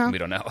 We don't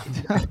know.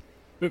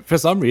 For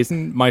some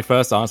reason, my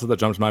first answer that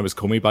jumped to mind was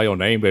 "Call Me by Your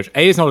Name," which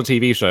A is not a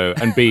TV show,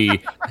 and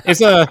B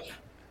is a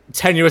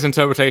tenuous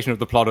interpretation of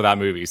the plot of that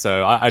movie.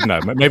 So I don't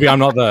know. Maybe I'm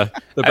not the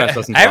best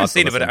person. I haven't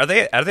seen it, but are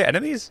they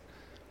enemies?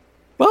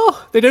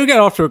 Well, they do get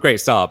off to a great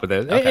start, but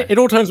it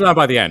all turns around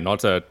by the end. Not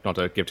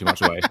to give too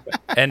much away.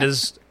 And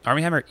does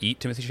Armie Hammer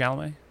eat Timothée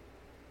Chalamet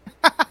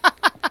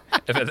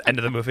at the end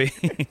of the movie?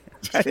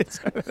 That is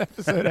how that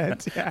episode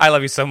ends. Yeah. I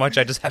love you so much.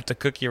 I just have to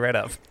cook you right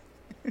up.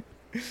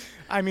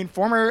 I mean,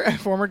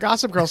 former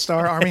Gossip Girl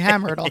star Armie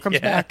Hammer. It all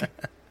comes back.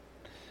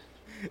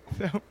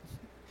 So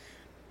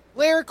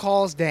Blair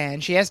calls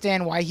Dan. She asks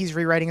Dan why he's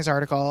rewriting his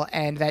article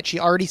and that she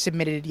already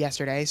submitted it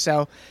yesterday.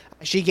 So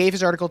she gave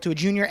his article to a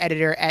junior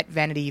editor at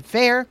Vanity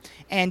Fair,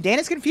 and Dan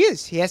is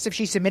confused. He asks if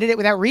she submitted it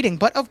without reading,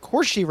 but of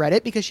course she read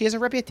it because she has a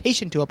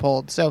reputation to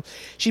uphold. So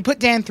she put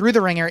Dan through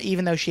the ringer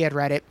even though she had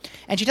read it,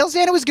 and she tells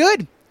Dan it was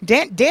good.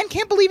 Dan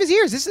can't believe his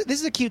ears. This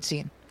is a cute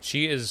scene.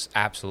 She is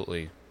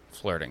absolutely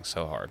flirting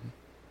so hard.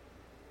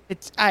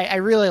 I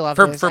really love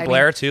for this. For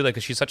Blair too, like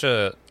 'cause she's such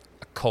a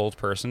cold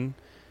person.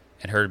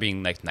 And her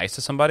being like nice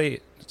to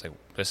somebody, it's like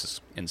this is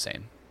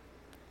insane.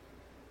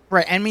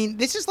 Right. I mean,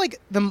 this is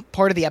like the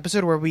part of the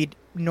episode where we'd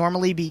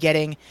normally be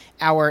getting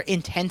our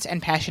intense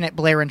and passionate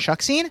Blair and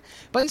Chuck scene,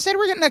 but instead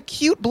we're getting a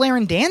cute Blair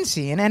and Dan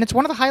scene, and it's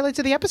one of the highlights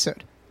of the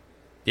episode.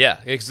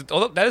 Yeah,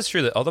 although that is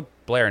true that all the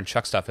Blair and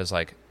Chuck stuff is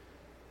like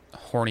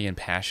horny and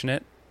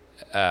passionate,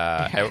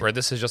 where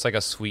this is just like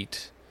a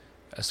sweet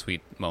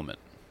moment.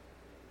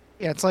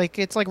 Yeah,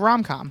 it's like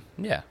rom-com.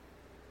 Yeah. Not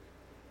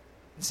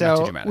too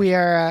So dramatic. we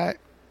are,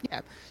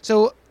 yeah.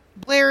 So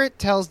Blair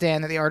tells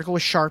Dan that the article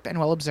was sharp and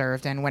well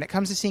observed, and when it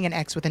comes to seeing an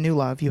ex with a new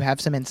love, you have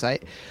some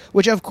insight.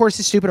 Which, of course,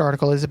 the stupid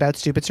article is about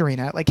stupid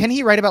Serena. Like, can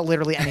he write about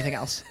literally anything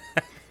else?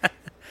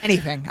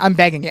 Anything. I'm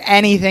begging you.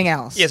 Anything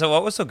else. Yeah, so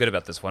what was so good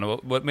about this one?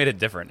 What made it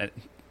different?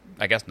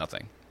 I guess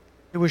nothing.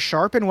 It was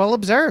sharp and well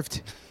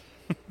observed.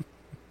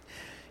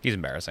 He's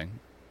embarrassing.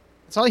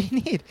 That's all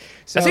you need.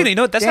 So That's you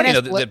know that's Dan how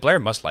you know asks that Blair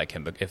must like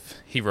him if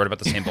he wrote about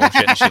the same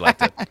bullshit and she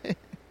liked it.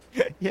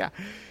 Yeah.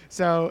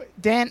 So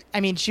Dan,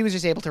 I mean, she was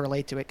just able to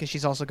relate to it because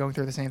she's also going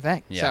through the same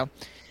thing. Yeah. So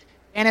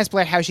Dan asks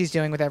Blair how she's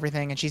doing with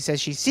everything, and she says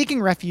she's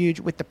seeking refuge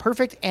with the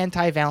perfect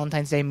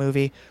anti-Valentine's Day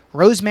movie,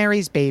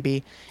 Rosemary's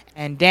Baby.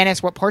 And Dan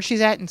asks what part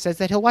she's at and says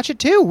that he'll watch it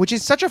too, which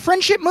is such a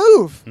friendship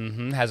move.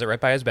 Mm-hmm. Has it right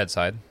by his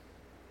bedside.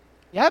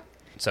 Yep.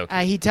 So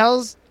He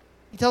tells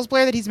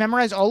Blair that he's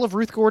memorized all of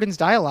Ruth Gordon's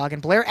dialogue,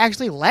 and Blair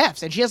actually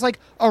laughs, and she has like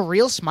a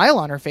real smile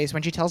on her face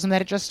when she tells him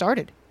that it just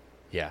started.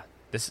 yeah,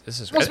 this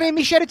is Almost made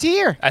me shed a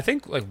tear. I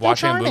think like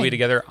watching a movie charming.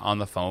 together on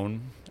the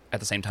phone at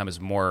the same time is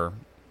more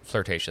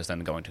flirtatious than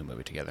going to a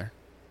movie together.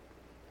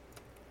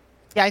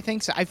 Yeah, I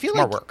think so. I feel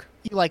More like work.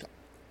 you like,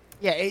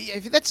 yeah,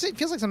 it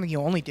feels like something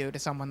you only do to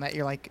someone that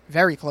you're like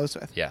very close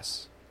with.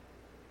 Yes.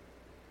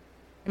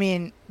 I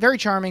mean, very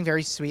charming,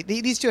 very sweet.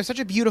 These two have such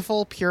a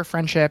beautiful, pure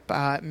friendship.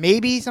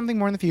 Maybe something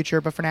more in the future,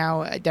 but for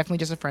now, definitely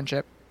just a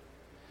friendship.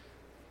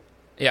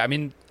 Yeah, I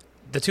mean,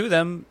 the two of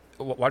them,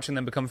 watching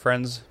them become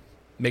friends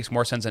makes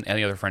more sense than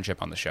any other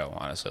friendship on the show,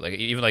 honestly. Like,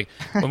 even like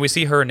when we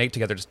see her and Nate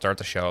together to start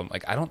the show, I'm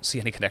like, I don't see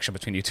any connection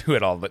between you two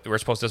at all, but we're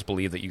supposed to just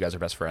believe that you guys are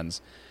best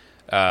friends.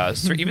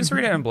 Even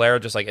Serena and Blair,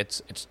 just like,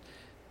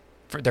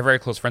 they're very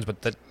close friends,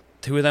 but the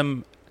two of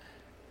them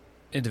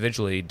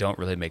individually don't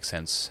really make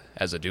sense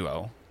as a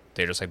duo.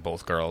 They're just like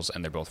both girls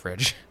and they're both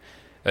rich.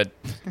 But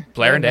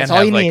Blair and Dan That's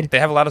all you have need. they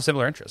have a lot of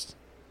similar interests.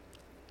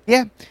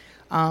 Yeah.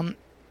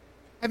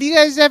 Have you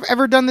guys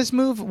ever done this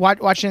move,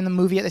 watching the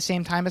movie at the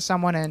same time as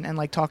someone and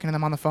like talking to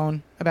them on the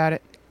phone about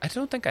it? I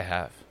don't think I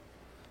have.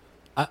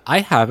 I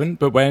haven't,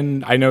 but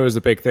when I know it was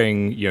a big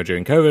thing,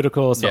 during COVID, of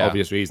course, for Yeah.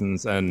 obvious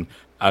reasons, and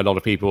a lot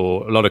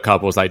of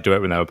couples like do it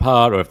when they're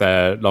apart or if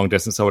they're long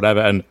distance or whatever.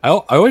 And I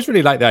always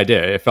really liked the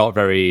idea. It felt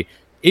very,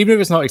 even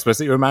if it's not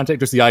explicitly romantic,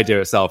 just the idea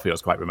itself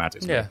feels quite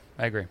romantic. to me. Yeah,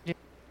 I agree.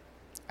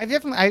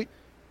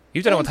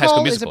 You've done it with High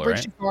School Musical,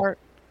 right?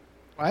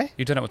 What?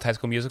 You've done it with High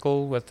School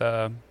Musical with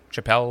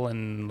Chappelle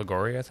and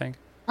Ligori, I think.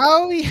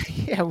 Oh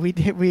yeah, we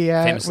did. We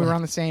Famously. were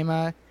on the same.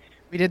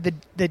 We did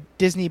the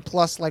Disney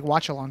Plus like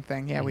watch along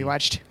thing. Yeah, we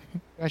watched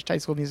High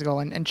School Musical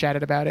and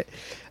chatted about it.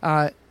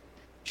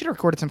 Should have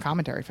recorded some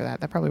commentary for that.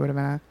 That probably would have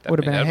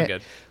been a hit.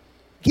 Good.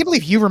 I can't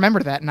believe you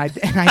remembered that and I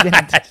didn't. I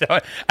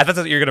thought that's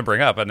what you were going to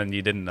bring up, and then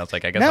you didn't. I was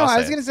like, I guess No, I'll I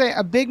was say it. going to say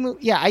a big move.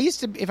 Yeah, I used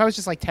to, if I was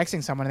just like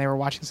texting someone and they were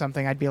watching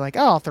something, I'd be like, oh,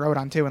 I'll throw it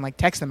on too and like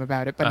text them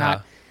about it, but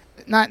not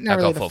Not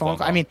really go the full phone phone call.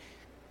 call. I mean,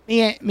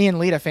 me and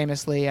Lita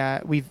famously,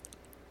 we've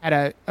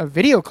had a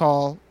video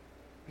call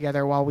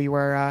together while we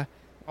were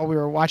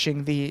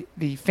watching the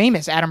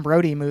famous Adam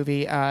Brody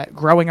movie,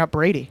 Growing Up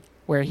Brady,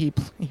 where he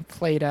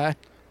played the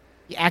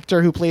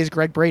actor who plays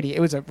Greg Brady. It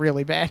was a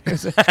really bad.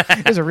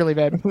 It was a really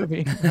bad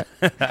movie.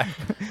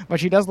 But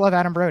she does love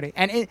Adam Brody,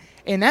 and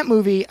in that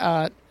movie,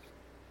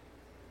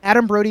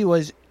 Adam Brody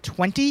was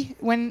 20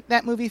 when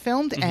that movie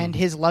filmed, and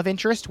his love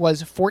interest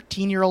was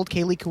 14-year-old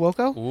Kaylee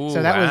Cuoco. Ooh,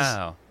 So that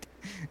wow.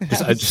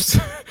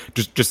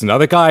 Just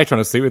another guy trying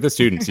to sleep with the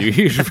students. You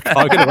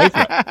can't get away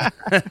from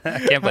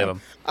it. Can't blame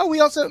him. Oh, we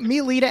also,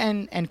 me, Lita,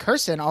 and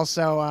Kirsten,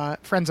 also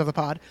friends of the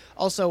pod,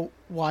 also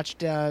watched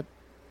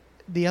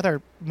the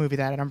other movie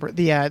that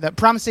the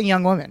Promising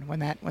Young Woman when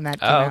that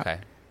came out. Okay.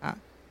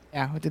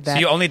 Yeah, we did that. So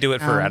you only do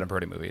it for Adam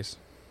Brody movies.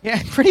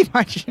 Yeah, pretty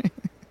much.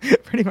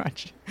 Pretty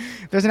much.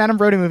 If there's an Adam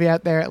Brody movie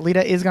out there,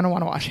 Lita is going to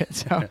want to watch it.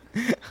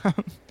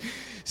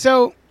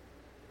 So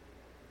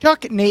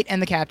Chuck, Nate,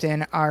 and the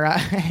captain are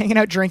hanging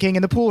out drinking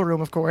in the pool room,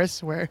 of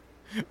course, where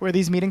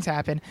these meetings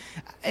happen.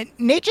 And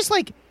Nate just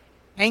like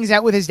hangs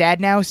out with his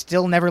dad now,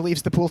 still never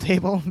leaves the pool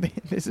table.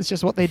 This is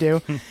just what they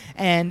do.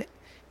 And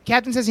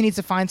Captain says he needs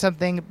to find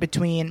something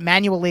between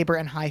manual labor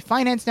and high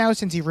finance now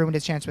since he ruined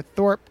his chance with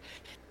Thorpe.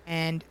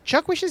 And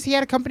Chuck wishes he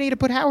had a company to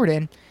put Howard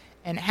in.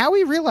 And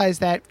Howie realized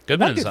that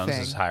Goodman one and good Sons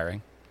thing, is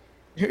hiring.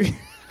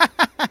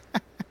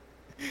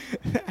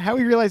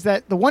 Howie realized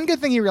that the one good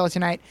thing he realized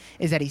tonight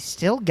is that he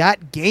still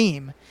got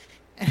game.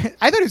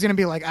 I thought he was going to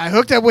be like, I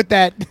hooked up with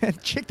that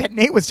chick that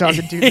Nate was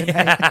talking to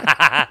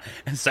tonight.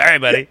 Sorry,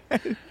 buddy. I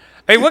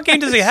mean, what game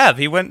does he have?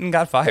 He went and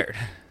got fired.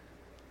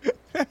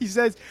 He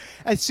says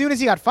as soon as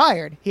he got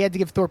fired, he had to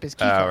give Thorpe his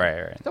key Oh, card.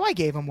 right. So I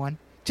gave him one.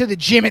 To the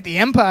gym at the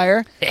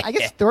Empire. I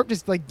guess Thorpe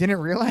just like didn't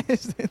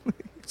realize that,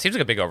 Seems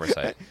like a big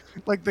oversight.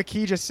 like the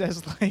key just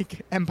says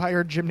like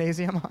Empire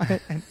Gymnasium on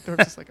it, and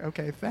Thorpe's just like,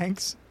 okay,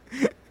 thanks.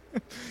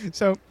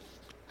 So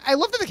I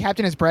love that the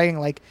captain is bragging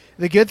like,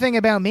 the good thing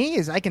about me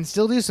is I can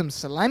still do some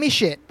slimy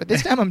shit, but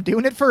this time I'm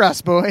doing it for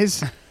us,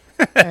 boys.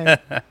 And,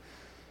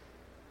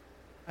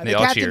 They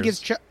all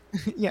cheers.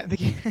 Yeah,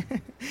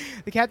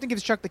 the captain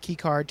gives Chuck the key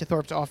card to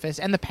Thorpe's office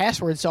and the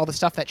passwords to all the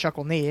stuff that Chuck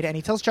will need, and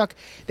he tells Chuck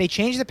they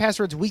change the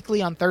passwords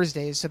weekly on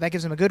Thursdays, so that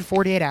gives him a good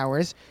 48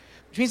 hours,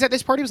 which means that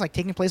this party was like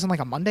taking place on like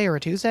a Monday or a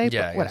Tuesday.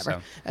 Yeah, but whatever.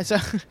 so. And so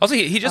Also,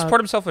 he just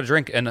poured himself a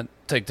drink and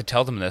to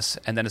tell them this,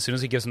 and then as soon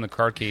as he gives him the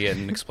card key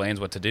and explains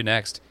what to do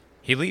next,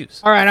 he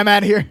leaves. all right, I'm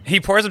out of here.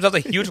 He pours himself a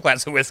huge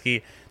glass of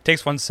whiskey,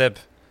 takes one sip,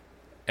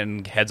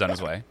 and heads on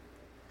his way.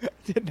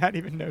 Did not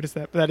even notice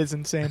that, but that is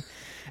insane.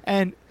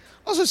 And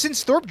also,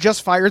 since Thorpe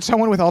just fired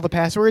someone with all the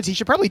passwords, he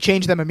should probably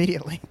change them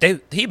immediately.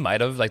 He might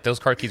have. Like, those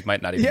card keys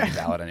might not even be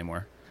valid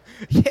anymore.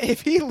 Yeah,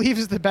 if he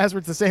leaves the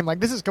passwords the same, like,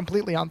 this is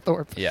completely on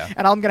Thorpe. Yeah.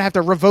 And I'm going to have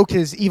to revoke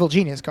his Evil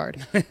Genius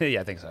card.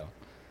 Yeah, I think so.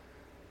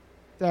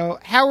 So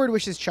Howard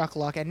wishes Chuck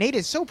luck, and Nate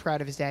is so proud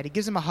of his dad. He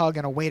gives him a hug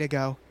and a way to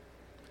go.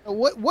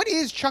 What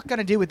is Chuck going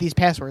to do with these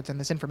passwords and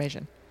this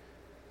information?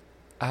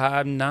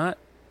 I'm not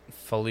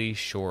fully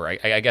sure.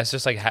 I guess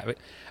just like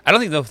I don't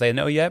think know if they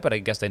know yet, but I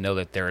guess they know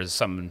that there is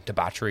some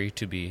debauchery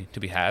to be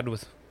had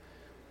with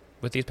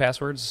these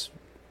passwords.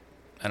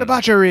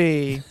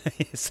 Debauchery.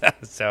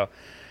 So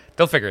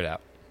they'll figure it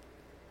out.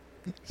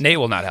 Nate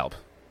will not help.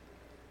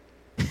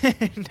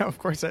 No, of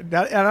course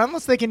not. And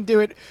unless they can do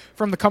it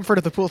from the comfort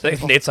of the pool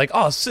table. Nate's like,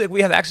 oh, sick,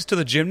 we have access to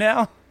the gym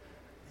now?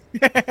 Do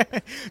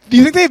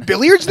you think they have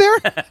billiards there?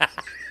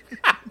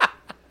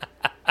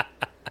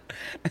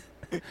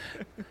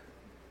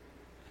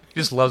 He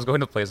just loves going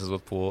to places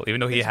with pool,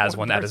 even though he has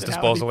one at his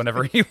disposal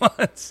whenever he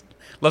wants.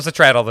 Loves to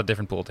try out all the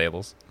different pool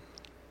tables.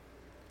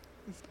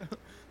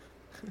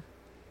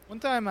 One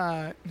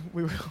time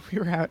we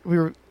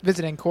were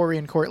visiting Corey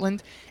and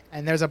Cortland,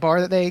 and there's a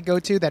bar that they go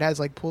to that has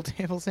like pool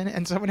tables in it,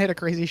 and someone hit a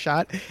crazy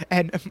shot,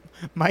 and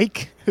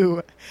Mike,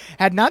 who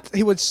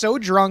he was so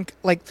drunk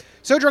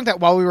that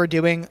while we were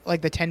doing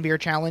like the 10 beer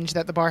challenge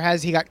that the bar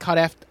has, he got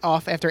cut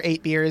off after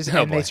 8 beers,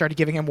 and they started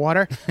giving him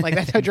water. Like,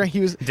 that's how drunk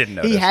he was. Didn't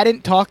notice. He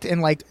hadn't talked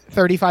in like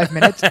 35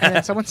 minutes, and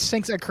then someone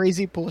sinks a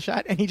crazy pool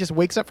shot, and he just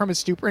wakes up from his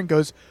stupor and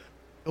goes,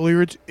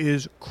 "Billiards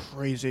is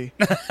crazy."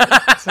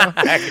 So,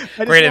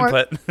 great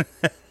input.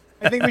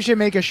 I think we should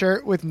make a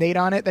shirt with Nate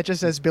on it that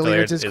just says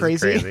 "Billiards is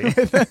crazy."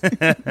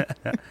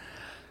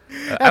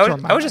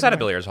 I was just at a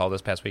billiards hall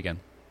this past weekend.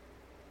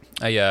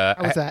 How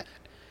was that?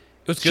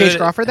 It was good. Chase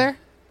Crawford there?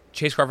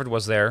 Chase Crawford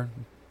was there.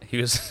 He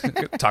was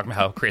talking about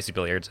how crazy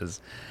billiards is.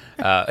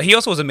 He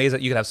also was amazed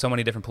that you could have so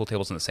many different pool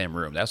tables in the same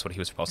room. That's what he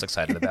was most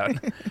excited about.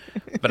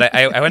 But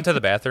I went to the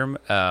bathroom.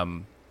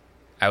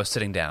 I was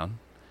sitting down.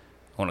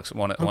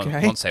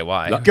 Won't say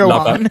why. Go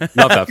on.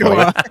 Love that for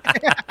you.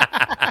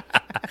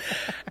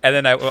 And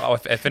then I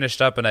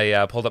finished up and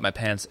I pulled up my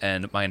pants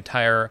and my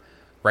entire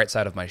right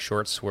side of my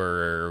shorts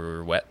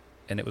were wet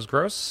and it was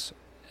gross.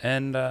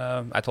 And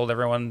I told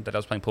everyone that I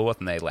was playing pool with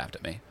and they laughed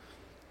at me.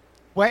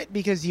 Wet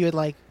because you had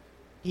like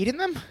eaten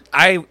them?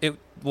 I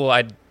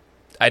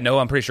know,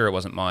 I'm pretty sure it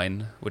wasn't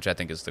mine, which I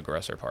think is the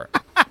grosser part.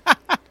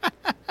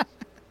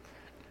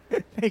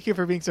 Thank you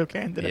for being so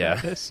candid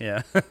about this.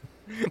 Yeah.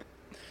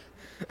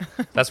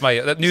 That's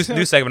my new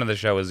segment of the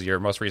show is your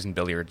most recent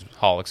billiards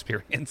hall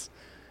experience.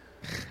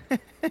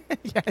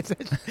 Yeah,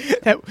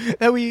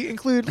 that we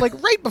include like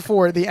right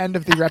before the end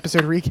of the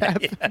episode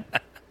recap.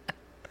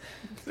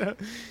 Yeah.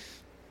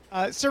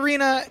 So,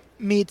 Serena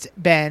meets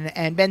Ben,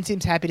 and Ben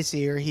seems happy to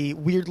see her. He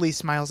weirdly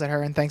smiles at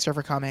her and thanks her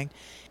for coming.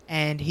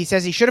 And he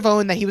says he should have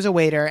owned that he was a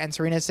waiter, and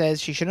Serena says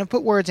she shouldn't have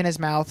put words in his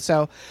mouth.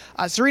 So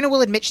Serena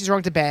will admit she's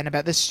wrong to Ben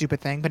about this stupid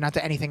thing, but not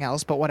to anything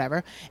else, but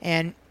whatever.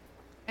 And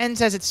Ben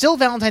says it's still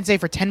Valentine's Day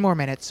for 10 more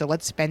minutes, so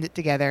let's spend it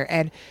together.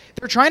 And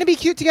they're trying to be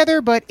cute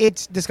together, but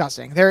it's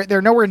disgusting.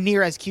 They're nowhere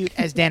near as cute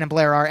as Dan and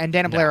Blair are, and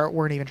Dan and Blair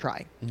weren't even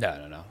trying.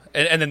 No.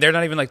 And then they're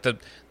not even like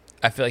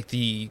I feel like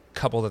the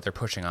couple that they're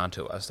pushing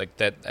onto us, like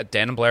that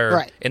Dan and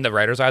Blair in the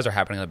writer's eyes are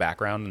happening in the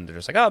background, and they're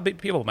just like, oh,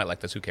 people might like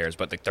this, who cares?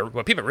 But like,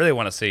 what people really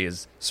want to see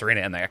is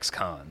Serena and the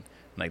ex-con.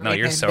 Like, no,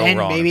 you're so Ben,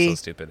 wrong, and so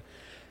stupid.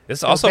 This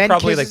is also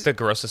probably like the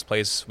grossest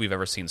place we've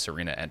ever seen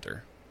Serena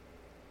enter.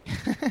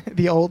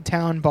 The Old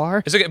Town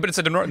Bar? It's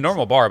a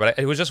normal bar, but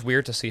it was just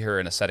weird to see her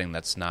in a setting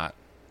that's not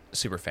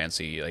super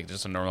fancy, like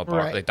just a normal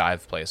bar, like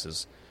dive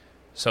places.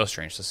 So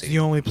strange to see. It's the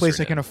only place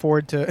I can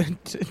afford to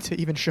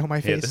even show my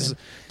face.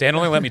 Dan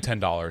only lent me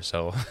 $10,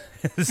 so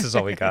this is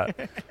all we got.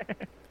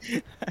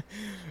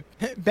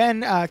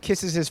 Ben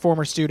kisses his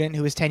former student,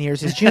 who is 10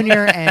 years his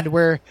junior, and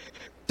we're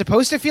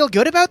supposed to feel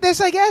good about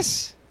this, I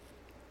guess?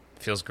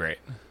 Feels great.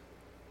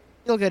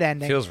 Feel good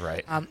ending. Feels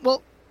right.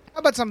 Well, how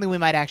about something we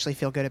might actually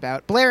feel good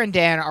about? Blair and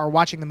Dan are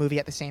watching the movie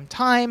at the same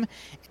time,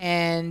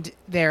 and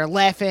they're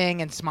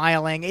laughing and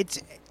smiling.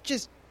 It's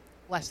just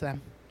bless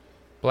them.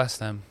 Bless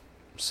them.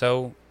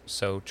 So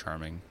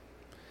charming.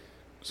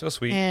 So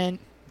sweet. And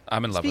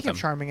I'm in love with them.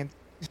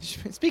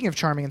 Speaking of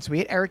charming and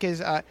sweet, Eric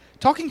is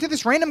talking to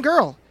this random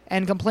girl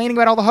and complaining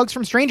about all the hugs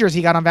from strangers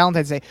he got on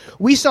Valentine's Day.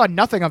 We saw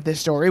nothing of this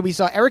story. We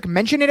saw Eric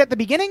mention it at the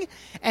beginning,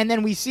 and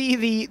then we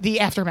see the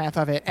aftermath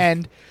of it.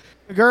 And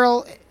the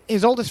girl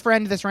his oldest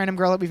friend, this random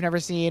girl that we've never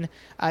seen,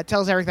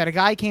 tells Eric that a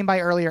guy came by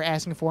earlier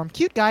asking for him.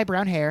 Cute guy,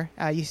 brown hair.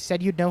 You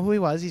said you'd know who he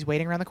was. He's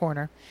waiting around the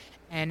corner.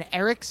 And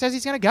Eric says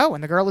he's going to go,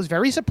 and the girl is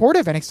very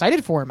supportive and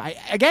excited for him. I,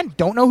 again,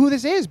 don't know who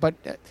this is, but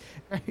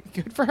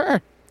good for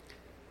her.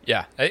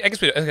 Yeah, I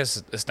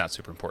guess it's not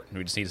super important.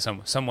 We just need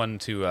someone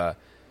to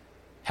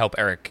help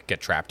Eric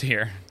get trapped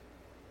here.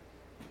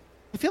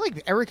 I feel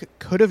like Eric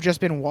could have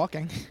just been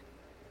walking.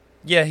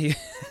 Yeah,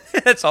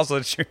 that's also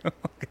true.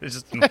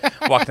 Just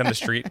walk down the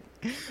street.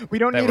 We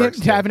don't need him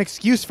to have an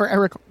excuse for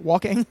Eric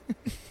walking.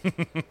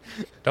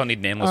 Don't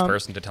need nameless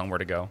person to tell him where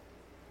to go.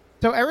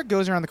 So Eric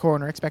goes around the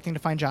corner expecting to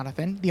find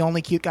Jonathan, the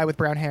only cute guy with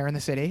brown hair in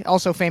the city,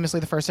 also famously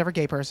the first ever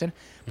gay person.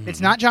 Mm-hmm.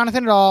 It's not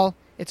Jonathan at all.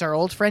 It's our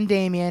old friend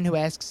Damien, who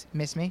asks,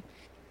 "Miss me?"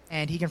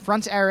 And he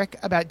confronts Eric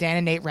about Dan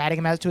and Nate ratting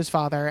him out to his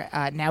father.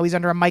 Now he's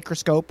under a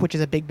microscope, which is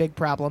a big, big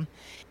problem.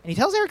 And he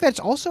tells Eric that it's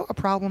also a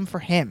problem for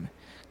him.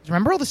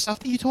 Remember all the stuff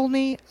that you told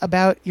me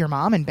about your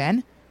mom and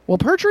Ben? Well,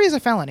 perjury is a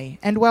felony.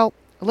 And, well,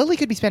 Lily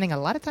could be spending a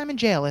lot of time in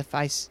jail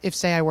if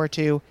say I were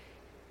to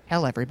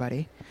tell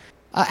everybody.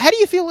 How do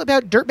you feel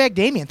about Dirtbag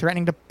Damien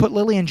threatening to put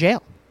Lily in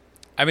jail?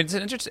 I mean, it's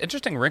an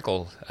interesting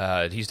wrinkle.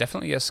 He's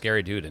definitely a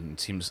scary dude, and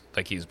it seems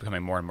like he's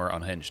becoming more and more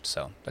unhinged,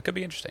 so that could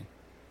be interesting.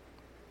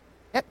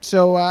 Yep,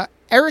 so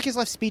Eric is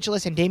left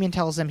speechless, and Damien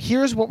tells him,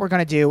 here's what we're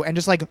going to do, and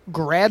just,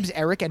 grabs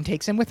Eric and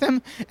takes him with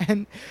him.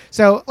 And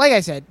so, like I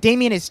said,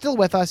 Damien is still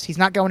with us. He's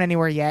not going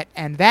anywhere yet,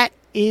 and that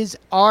is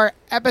our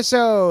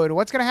episode.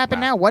 What's going to happen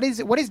now? What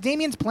is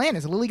Damien's plan?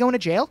 Is Lily going to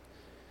jail?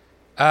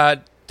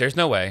 There's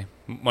no way.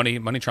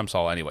 Money trumps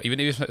all anyway. Even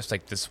if it's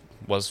this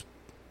was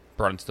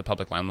brought into the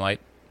public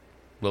limelight,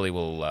 Lily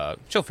will,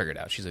 she'll figure it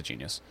out. She's a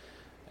genius.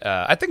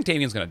 I think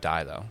Damien's going to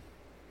die, though,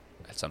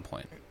 at some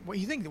point. What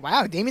you think?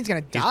 Wow, Damien's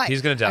going to die.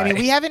 He's going to die. I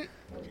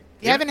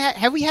mean,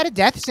 have we had a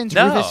death since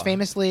Rufus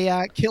famously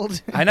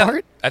killed I know.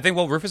 Bart? I think,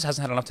 Rufus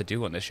hasn't had enough to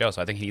do on this show,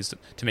 so I think he needs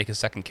to make his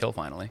second kill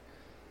finally.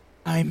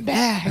 I'm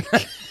back.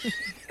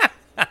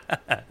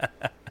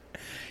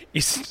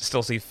 You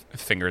still see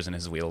fingers in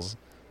his wheels.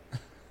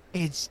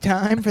 It's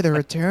time for the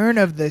return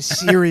of the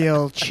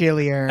serial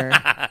chillier.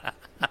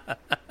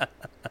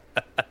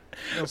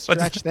 Little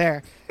stretch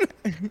there.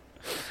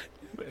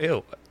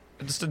 Ew.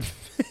 Just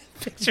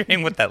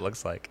picturing what that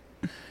looks like.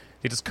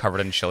 He just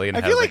covered in chili and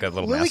I has feel like a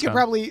little Lily mask could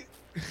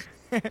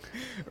on.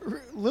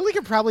 Lily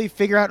could probably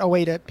figure out a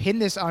way to pin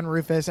this on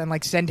Rufus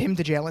and send him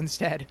to jail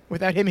instead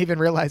without him even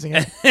realizing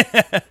it.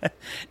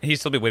 He'd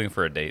still be waiting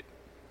for a date.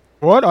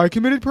 What? I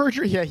committed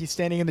perjury? Yeah, he's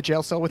standing in the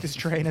jail cell with his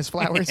tray and his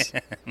flowers.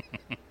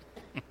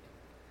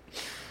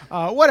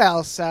 What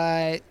else?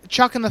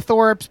 Chuck and the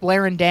Thorpes,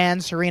 Blair and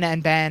Dan, Serena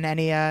and Ben.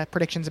 Any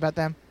predictions about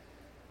them?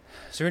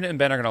 Serena and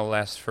Ben are going to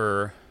last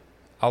for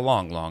a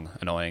long, long,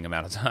 annoying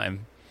amount of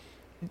time.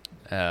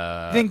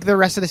 Think the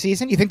rest of the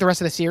season? You think the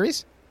rest of the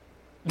series?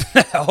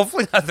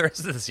 Hopefully not the rest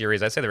of the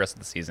series. I say the rest of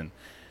the season.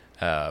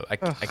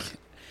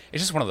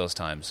 It's just one of those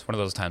times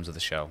of the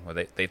show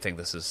where they think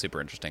this is super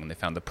interesting and they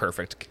found the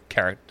perfect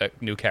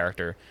new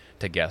character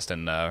to guest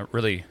and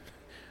really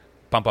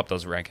bump up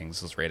those rankings,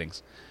 those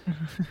ratings.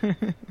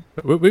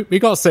 We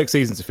got 6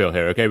 seasons to fill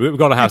here, okay? We've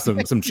got to have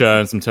some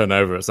churn, some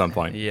turnover at some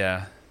point.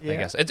 Yeah. I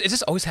guess. It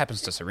just always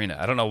happens to Serena.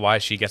 I don't know why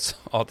she gets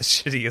all the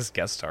shittiest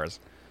guest stars.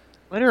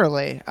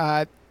 Literally.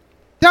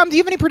 Tom, do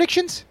you have any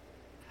predictions?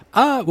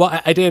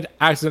 Well, I did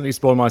accidentally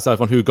spoil myself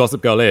on who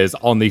Gossip Girl is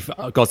on the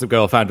Gossip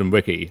Girl fandom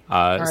wiki.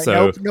 All right,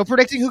 so no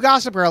predicting who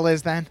Gossip Girl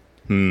is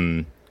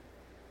then.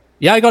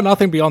 Yeah, I got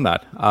nothing beyond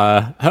that.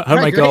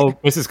 My girl,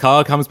 Mrs.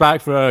 Carr, comes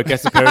back for a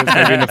guest appearance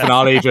maybe in the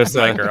finale, just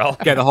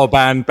get the whole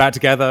band back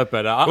together.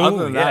 But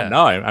other than that,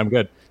 no, I'm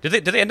good.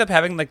 Did they end up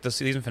having the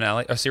season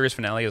finale or series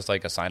finale as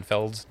like a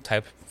Seinfeld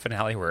type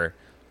finale where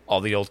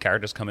all the old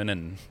characters come in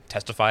and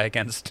testify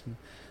against?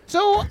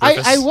 So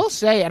I will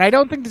say, and I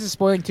don't think this is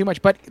spoiling too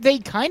much, but they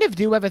kind of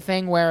do have a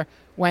thing where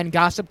when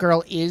Gossip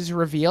Girl is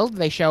revealed,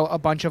 they show a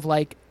bunch of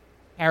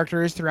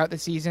characters throughout the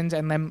seasons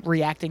and them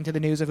reacting to the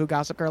news of who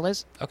Gossip Girl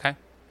is. Okay,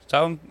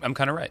 so I'm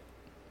kind of right.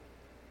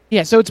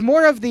 Yeah, so it's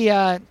more of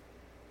the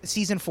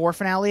season 4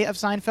 finale of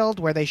Seinfeld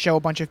where they show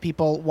a bunch of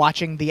people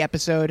watching the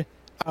episode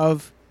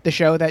of the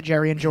show that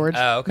Jerry and George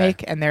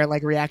make and their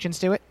reactions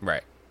to it.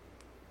 Right.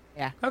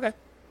 Yeah. Okay.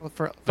 Well,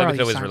 for it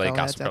always relate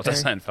Gossip Girl to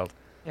Seinfeld.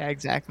 Yeah,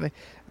 exactly.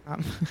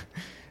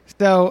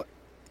 So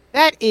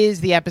that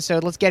is the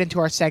episode. Let's get into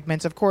our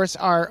segments. Of course,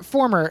 our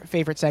former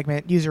favorite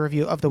segment, User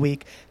Review of the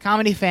Week.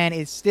 Comedy Fan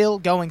is still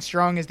going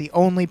strong as the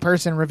only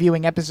person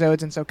reviewing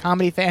episodes, and so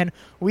Comedy Fan,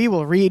 we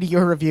will read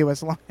your review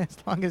as long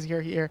as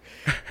you're here.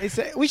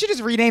 We should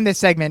just rename this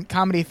segment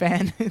Comedy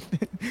Fan.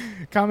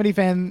 Comedy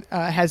Fan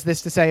has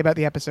this to say about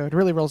the episode.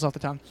 Really rolls off the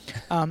tongue.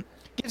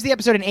 Gives the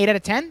episode an 8 out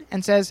of 10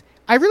 and says,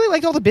 I really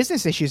liked all the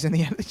business issues in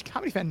the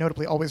Comedy Fan,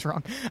 notably always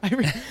wrong.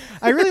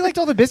 I really liked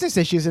all the business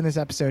issues in this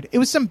episode. It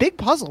was some big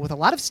puzzle with a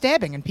lot of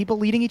stabbing and people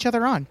leading each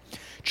other on.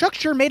 Chuck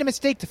sure made a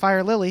mistake to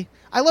fire Lily.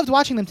 I loved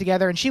watching them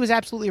together, and she was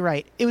absolutely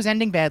right. It was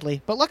ending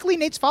badly, but luckily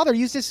Nate's father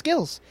used his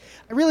skills.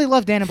 I really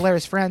loved Dan and Blair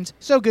as friends,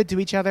 so good to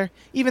each other,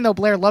 even though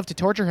Blair loved to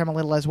torture him a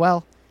little as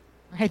well.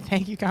 All right,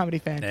 thank you, Comedy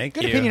Fan. Thank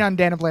Good you. opinion on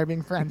Dan and Blair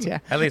being friends, yeah.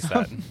 At least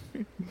that.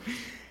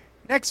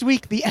 Next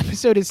week, the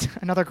episode is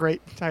another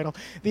great title.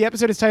 The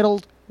episode is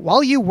titled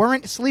While You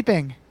Weren't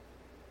Sleeping.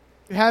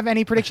 Do you have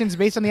any predictions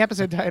based on the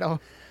episode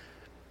title?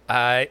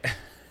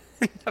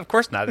 Of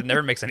course not. It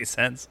never makes any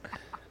sense.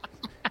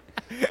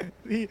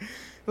 The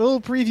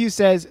little preview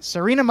says,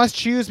 Serena must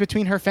choose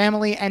between her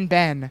family and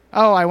Ben.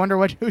 Oh, I wonder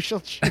who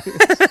she'll choose.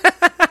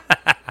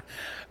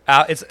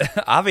 It's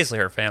obviously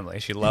her family.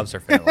 She loves her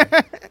family.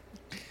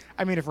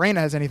 I mean, if Raina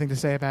has anything to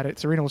say about it,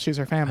 Serena will choose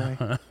her family.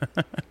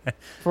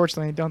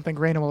 Fortunately, I don't think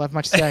Raina will have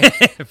much to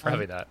say.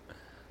 Probably not.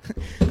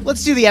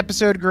 Let's do the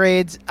episode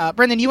grades.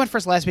 Brendan, you went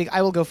first last week.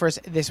 I will go first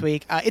this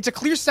week. It's a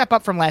clear step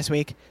up from last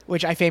week,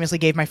 which I famously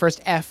gave my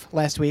first F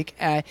last week.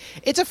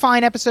 It's a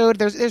fine episode.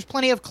 There's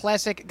plenty of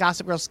classic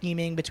Gossip Girl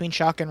scheming between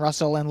Chuck and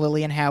Russell and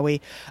Lily and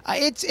Howie.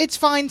 It's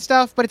fine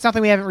stuff, but it's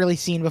nothing we haven't really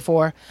seen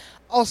before.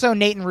 Also,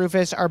 Nate and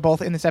Rufus are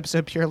both in this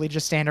episode purely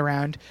just stand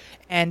around.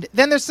 And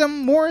then there's some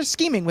more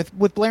scheming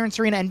with Blair and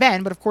Serena and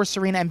Ben, but of course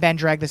Serena and Ben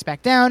drag this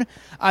back down.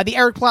 The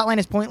Eric plotline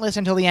is pointless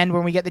until the end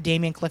when we get the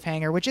Damien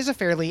cliffhanger, which is a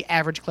fairly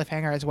average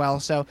cliffhanger as well.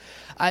 So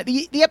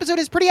the episode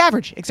is pretty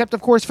average, except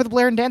of course for the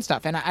Blair and Dan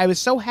stuff. And I was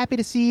so happy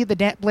to see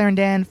the Blair and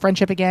Dan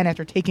friendship again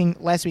after taking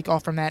last week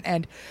off from that.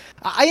 And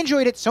I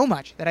enjoyed it so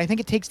much that I think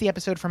it takes the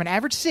episode from an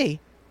average C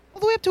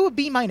all the way up to a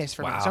B- for me.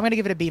 So I'm going to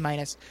give it a B-.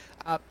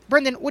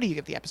 Brendan, what do you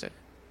give the episode?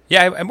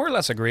 Yeah, I more or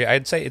less agree.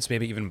 I'd say it's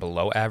maybe even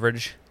below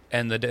average,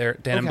 and the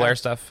Dan and Blair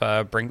stuff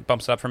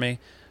bumps it up for me.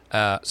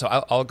 So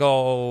I'll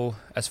go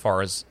as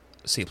far as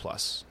C+.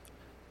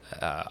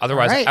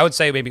 Otherwise, right. I would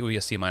say maybe it would be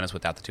a C-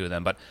 without the two of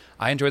them. But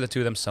I enjoy the two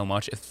of them so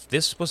much. If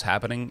this was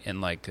happening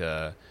in like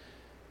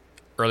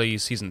early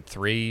season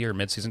 3 or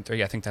mid season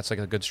 3, I think that's like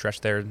a good stretch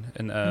there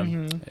and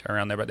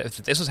around there. But if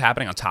this was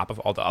happening on top of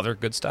all the other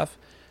good stuff,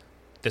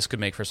 this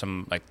could make for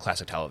some like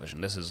classic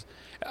television.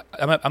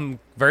 I'm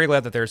very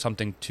glad that there's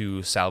something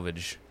to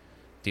salvage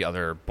the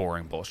other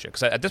boring bullshit.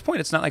 Because at this point,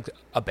 it's not like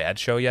a bad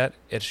show yet.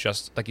 It's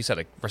just, like you said,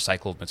 like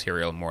recycled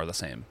material, more of the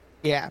same.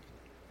 Yeah.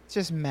 It's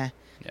just meh.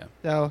 Yeah.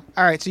 So,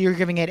 all right. So you're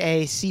giving it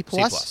a C+.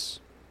 C+.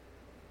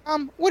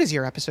 What is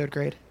your episode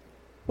grade?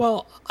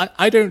 Well,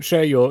 I don't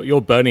share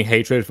your burning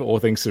hatred for all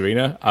things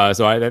Serena,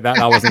 so that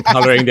wasn't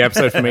coloring the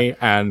episode for me.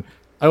 And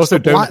I also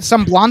don't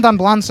some blonde on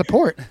blonde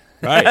support.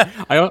 Right.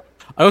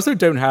 I also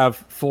don't have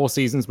 4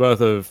 seasons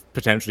worth of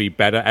potentially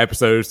better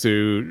episodes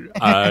to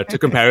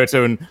compare it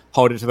to and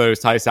hold it to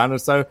those high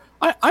standards. So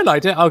I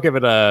liked it. I'll give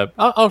it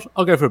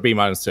I'll go for a B-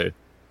 too.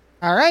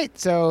 All right,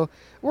 so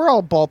we're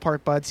all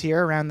ballpark buds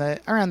here around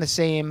the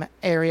same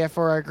area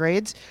for our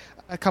grades.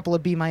 A couple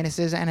of B- and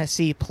a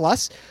C+.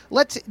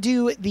 Let's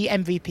do the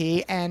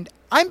MVP, and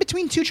I'm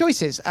between two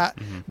choices.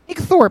 Big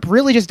Thorpe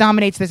really just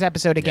dominates this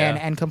episode again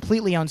and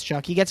completely owns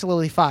Chuck. He gets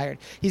Lily fired.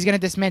 He's going to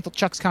dismantle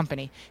Chuck's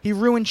company. He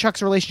ruined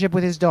Chuck's relationship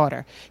with his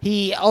daughter.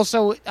 He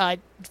also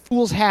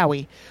fools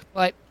Howie.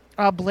 But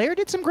Blair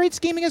did some great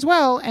scheming as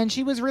well, and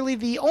she was really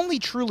the only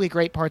truly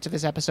great parts of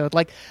this episode.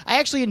 Like, I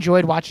actually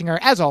enjoyed watching her,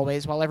 as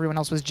always, while everyone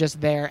else was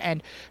just there.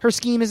 And her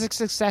scheme is a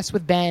success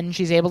with Ben.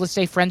 She's able to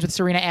stay friends with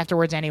Serena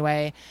afterwards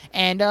anyway.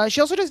 And she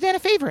also does Dan a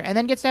favor, and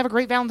then gets to have a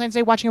great Valentine's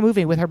Day watching a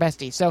movie with her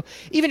bestie. So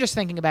even just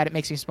thinking about it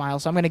makes me smile.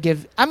 So I'm going to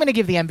give the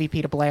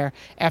MVP to Blair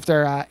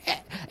after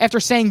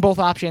saying both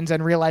options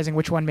and realizing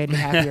which one made me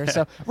happier.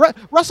 So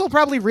Russell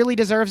probably really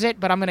deserves it,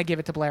 but I'm going to give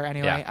it to Blair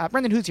anyway. Yeah.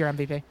 Brendan, who's your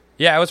MVP?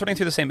 Yeah, I was running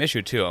through the same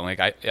issue too. Like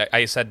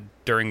I said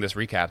during this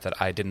recap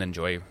that I didn't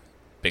enjoy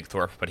Big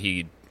Thorpe, but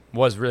he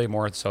was really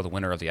more so the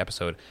winner of the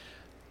episode.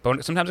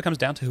 But sometimes it comes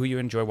down to who you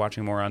enjoy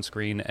watching more on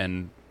screen,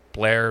 and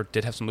Blair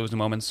did have some losing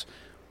moments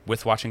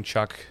with watching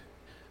Chuck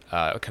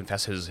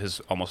confess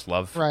his almost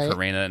love for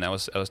Raina, and that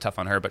was tough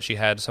on her. But she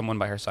had someone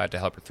by her side to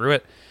help her through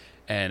it,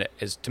 and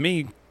is to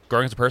me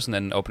growing as a person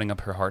and opening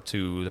up her heart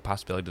to the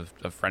possibility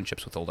of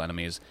friendships with old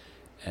enemies,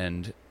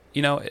 and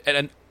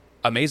and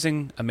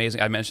amazing. I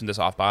mentioned this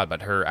off pod,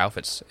 but her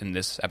outfits in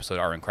this episode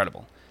are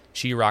incredible.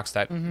 She rocks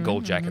that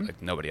gold jacket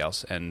like nobody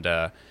else, and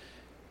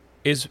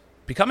is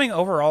becoming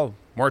overall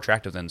more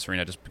attractive than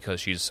Serena just because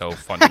she's so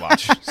fun to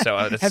watch.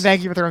 So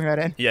thank you for throwing that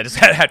in. Yeah, just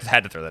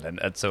had to throw that in.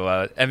 And so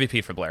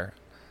MVP for Blair.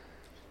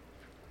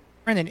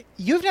 Brendan,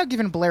 you've now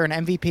given Blair an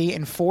MVP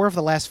in 4 of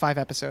the last 5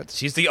 episodes.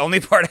 She's the only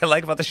part I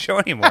like about the show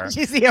anymore.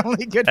 She's the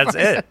only good That's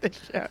part it.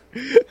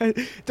 of the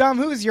show. Dom,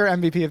 who is your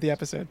MVP of the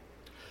episode?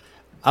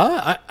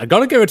 I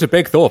gotta give it to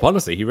Big Thorpe.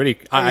 Honestly, he really.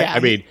 I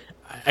mean,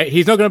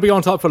 he's not going to be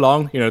on top for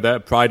long.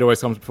 That pride always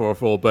comes before a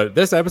fall. But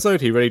this episode,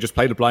 he really just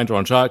played a blinder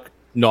on Chuck.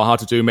 Not hard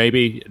to do,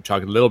 maybe.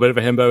 Chuck a little bit of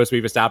a himbo, as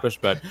we've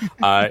established. But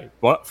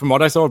from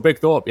what I saw of Big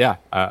Thorpe,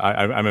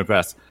 I'm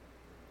impressed.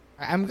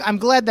 I'm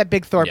glad that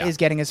Big Thorpe is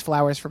getting his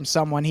flowers from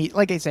someone. He,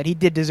 like I said, he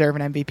did deserve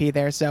an MVP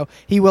there, so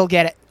he will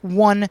get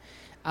one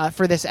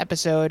for this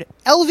episode.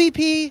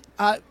 LVP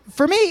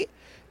for me.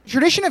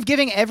 tradition of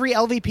giving every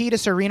LVP to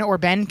Serena or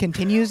Ben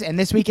continues, and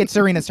this week it's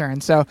Serena's turn.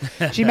 So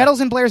she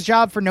meddles in Blair's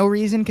job for no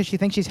reason because she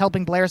thinks she's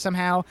helping Blair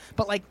somehow,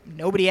 but like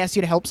nobody asked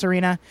you to help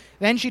Serena.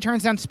 Then she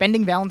turns down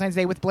spending Valentine's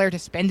Day with Blair to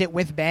spend it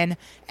with Ben,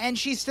 and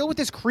she's still with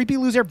this creepy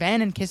loser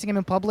Ben and kissing him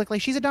in public.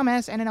 Like, she's a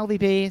dumbass and an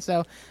LVP.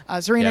 So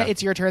Serena,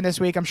 it's your turn this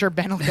week. I'm sure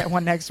Ben will get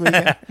one next week.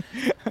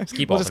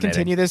 We'll just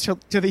continue this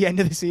to the end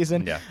of the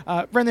season.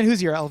 Yeah. Brendan,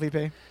 who's your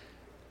LVP?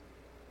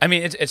 I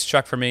mean, it's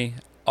Chuck for me.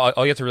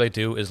 All you have to really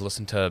do is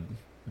listen to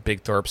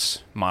Big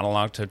Thorpe's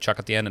monologue to Chuck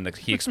at the end, and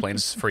he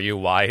explains for you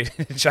why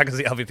Chuck is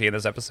the LVP in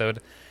this episode.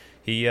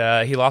 He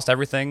lost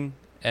everything,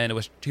 and he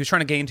was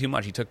trying to gain too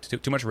much. He took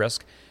too much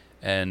risk,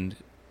 and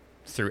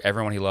threw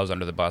everyone he loves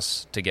under the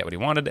bus to get what he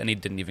wanted, and he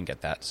didn't even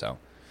get that. So,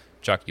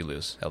 Chuck, you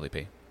lose,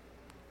 LVP.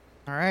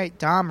 All right,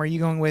 Dom, are you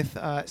going with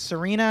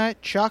Serena,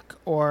 Chuck,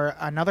 or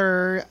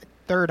another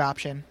third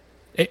option?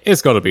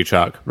 It's got to be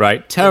Chuck,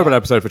 right? Terrible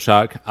episode for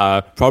Chuck.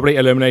 Probably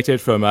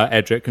eliminated from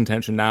Edric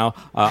contention now,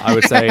 I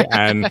would say.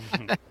 And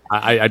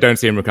I don't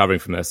see him recovering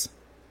from this.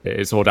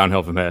 It's all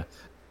downhill from here.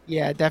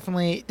 Yeah,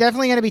 definitely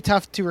going to be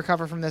tough to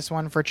recover from this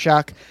one for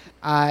Chuck.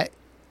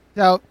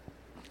 So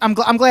I'm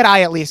glad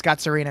I at least got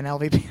Serena and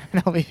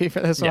LVP for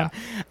this one.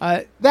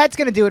 That's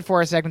going to do it for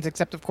our segments,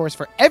 except, of course,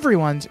 for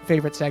everyone's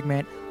favorite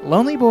segment,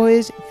 Lonely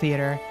Boys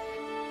Theater.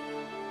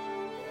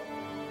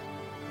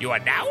 You are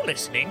now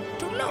listening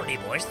to Lonely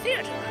Boys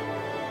Theater.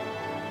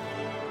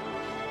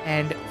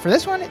 And for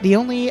this one, the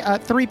only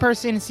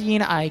three-person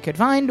scene I could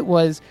find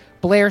was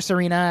Blair,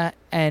 Serena,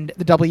 and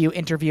the W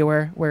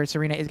interviewer, where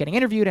Serena is getting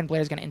interviewed and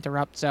Blair's going to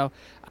interrupt. So,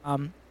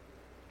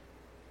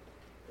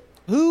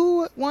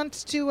 who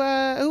wants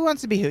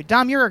to be who?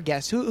 Dom, you're our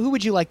guest. Who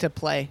would you like to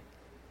play?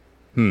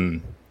 I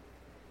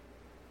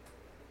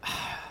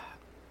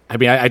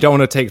mean, I don't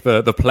want to take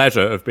the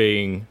pleasure of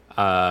being.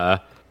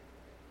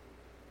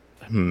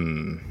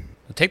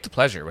 Take the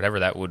pleasure, whatever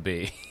that would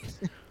be.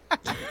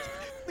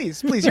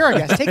 Please, you're our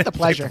guest. Take the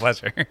pleasure. Take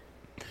the pleasure.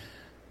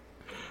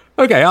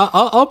 Okay,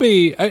 I'll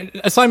be.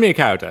 Assign me a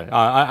character.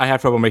 I have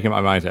trouble making up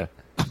my mind here.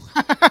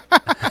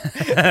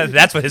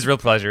 That's what his real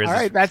pleasure is. All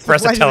right, that's for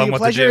us to tell him the what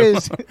pleasure to do.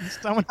 is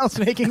someone else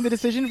making the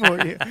decision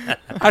for you.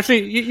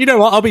 Actually, you know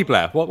what? I'll be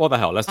Blair. What the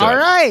hell? Let's do it. All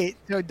right.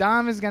 So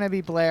Dom is going to be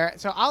Blair.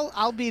 So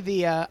I'll be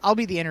the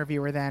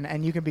interviewer then,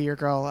 and you can be your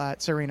girl,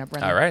 Serena.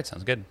 Brendan. All right,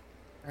 sounds good.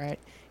 All right,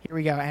 here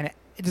we go. And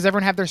does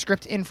everyone have their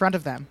script in front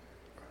of them?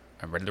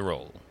 I'm ready to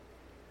roll.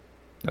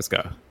 Let's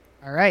go.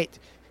 All right.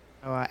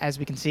 So, as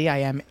we can see, I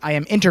am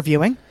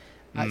interviewing.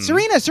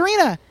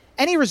 Serena,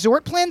 any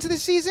resort plans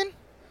this season?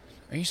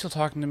 Are you still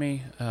talking to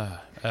me?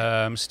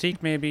 Mystique,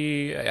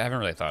 maybe? I haven't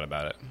really thought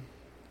about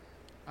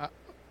it.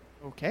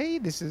 Okay,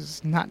 this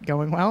is not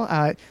going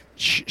well.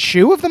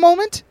 Shoe of the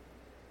moment?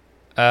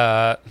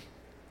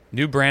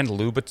 New brand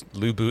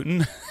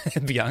Louboutin,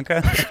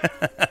 Bianca.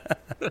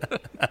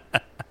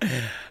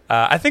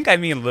 I think I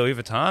mean Louis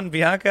Vuitton,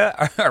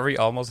 Bianca. Are we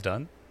almost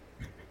done?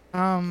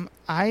 My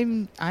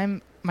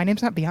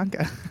name's not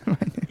Bianca.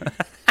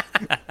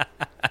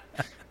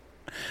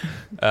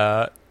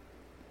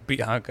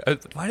 Bianca.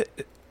 What?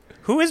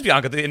 Who is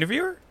Bianca? The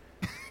interviewer?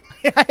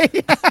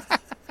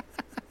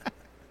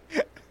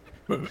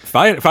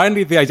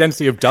 Finally, the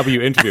identity of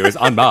W interviewer is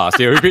unmasked.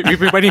 We've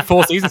been waiting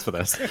 4 seasons for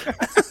this.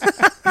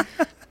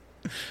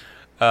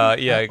 Go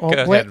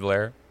ahead,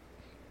 Blair.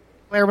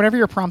 Blair, whenever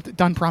you're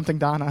done prompting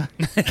Donna.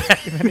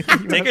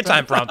 Take your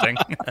time prompting.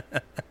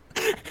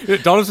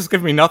 Donna's just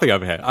giving me nothing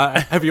over here.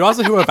 Have you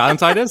asked her who her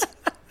Valentine is?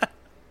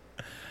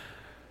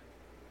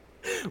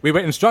 We were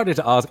instructed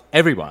to ask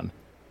everyone.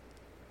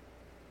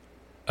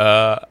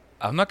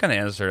 I'm not going to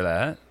answer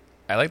that.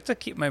 I like to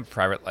keep my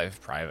private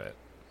life private.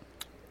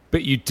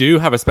 But you do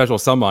have a special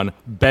someone,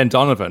 Ben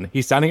Donovan.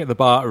 He's standing at the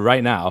bar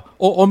right now.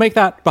 Or make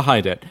that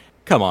behind it.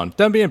 Come on,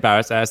 don't be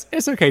embarrassed, ass.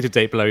 It's okay to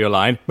date below your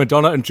line.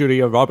 Madonna and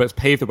Julia Roberts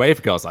paved the way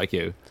for girls like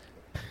you.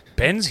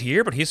 Ben's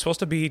here, but he's supposed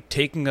to be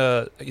taking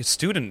a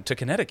student to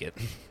Connecticut.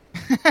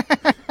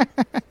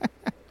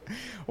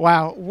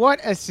 Wow, what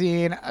a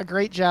scene. A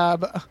great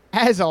job,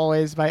 as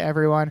always, by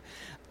everyone.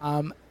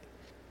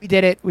 We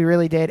did it. We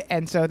really did.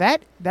 And so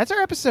that's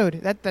our episode.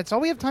 That's all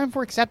we have time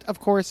for, except, of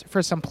course,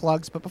 for some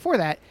plugs. But before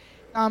that,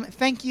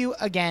 thank you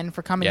again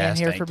for coming in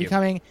here, for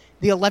becoming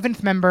the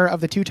 11th member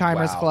of the Two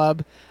Timers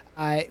Club.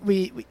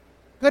 We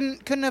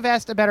couldn't have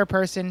asked a better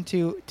person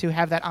to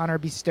have that honor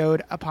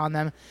bestowed upon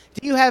them.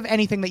 Do you have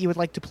anything that you would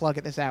like to plug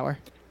at this hour?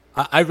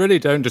 I really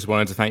don't. Just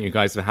wanted to thank you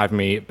guys for having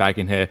me back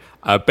in here.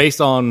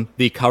 Based on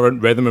the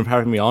current rhythm of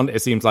having me on,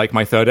 it seems like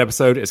my 3rd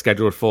episode is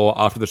scheduled for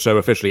after the show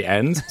officially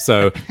ends.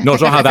 So not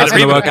sure how that's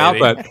going to work out,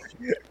 but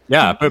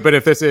yeah. But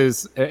if this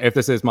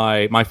is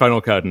my final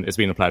curtain, it's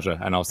been a pleasure,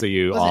 and I'll see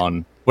you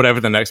on whatever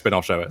the next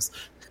spin-off show is.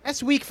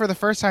 Last week, for the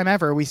first time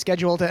ever, we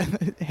scheduled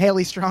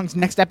Haley Strong's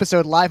next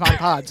episode live on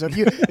pod. So if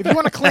you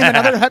want to claim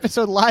another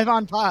episode live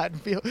on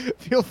pod,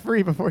 feel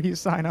free before you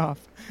sign off.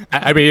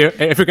 I mean,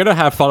 if we're going to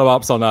have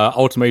follow-ups on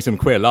Ultimatum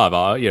Queer Love,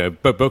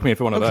 book me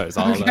for one of those.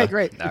 Okay,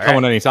 great. Come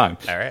on anytime.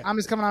 All right. I'm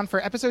just coming on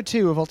for episode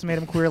 2 of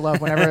Ultimatum Queer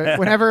Love,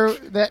 whenever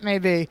that may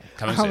be.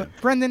 Coming soon.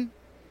 Brendan,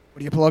 what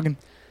are you plugging?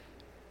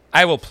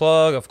 I will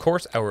plug, of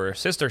course, our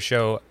sister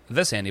show,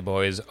 The Sandy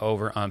Boys,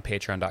 over on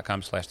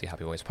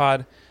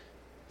patreon.com/thehappyboyspod.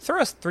 Throw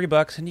us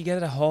 $3 and you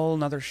get a whole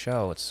nother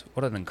show.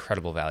 What an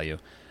incredible value.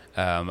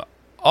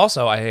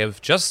 Also, I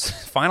have just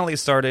finally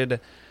started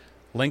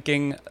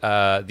linking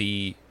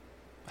the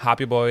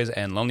Happy Boys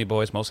and Lonely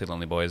Boys, mostly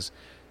Lonely Boys,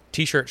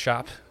 t-shirt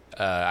shop.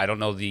 I don't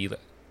know the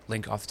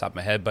link off the top of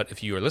my head, but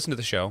if you are listening to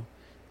the show,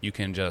 you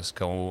can just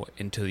go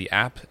into the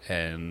app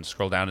and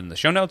scroll down in the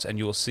show notes, and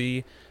you will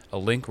see a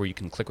link where you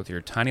can click with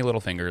your tiny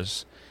little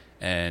fingers,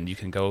 and you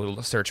can go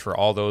search for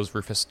all those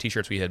Rufus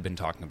t-shirts we had been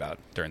talking about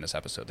during this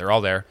episode. They're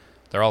all there.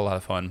 They're all a lot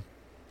of fun.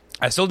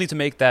 I still need to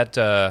make that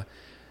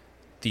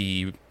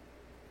the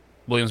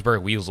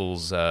Williamsburg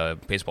Weasels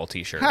baseball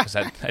t-shirt, because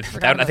I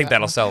think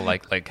that'll sell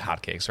like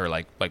hotcakes or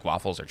like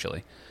waffles or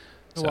chili.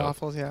 The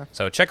waffles, yeah.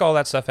 So check all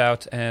that stuff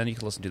out, and you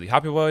can listen to the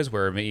Happy Boys,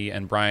 where me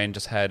and Brian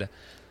just had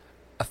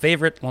a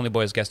favorite Lonely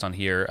Boys guest on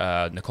here.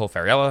 Nicole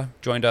Fariella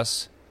joined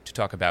us to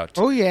talk about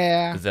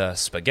the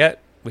Spaghetti,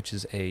 which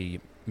is a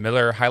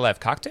Miller High Life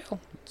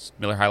cocktail. It's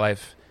Miller High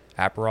Life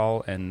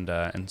Aperol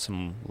and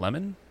some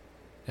lemon.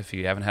 If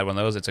you haven't had one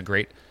of those, it's a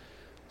great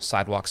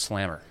sidewalk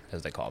slammer,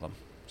 as they call them.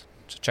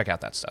 So check out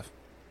that stuff.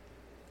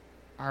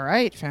 All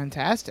right,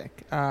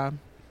 fantastic.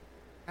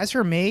 As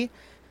for me,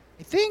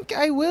 I think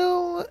I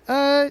will.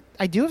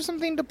 I do have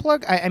something to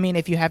plug. I mean,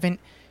 if you haven't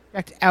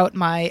checked out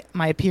my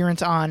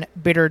appearance on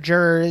Bitter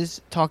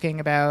Jurors, talking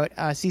about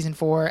Season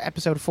 4,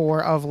 Episode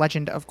 4 of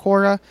Legend of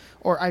Korra,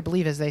 or I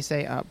believe, as they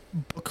say,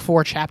 Book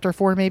 4, Chapter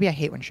 4, maybe. I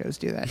hate when shows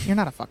do that. You're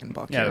not a fucking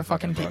book. You're a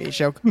fucking TV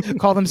show.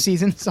 Call them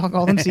seasons. I'll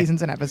call them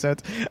seasons and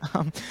episodes.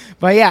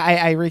 But yeah,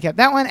 I recapped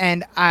that one,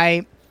 and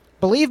I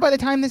believe by the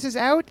time this is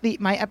out,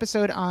 my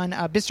episode on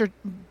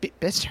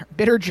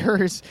Bitter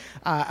Jurors'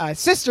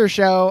 sister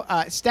show,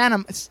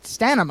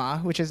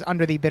 Stanima, which is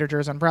under the Bitter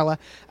Jurors umbrella,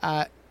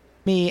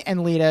 me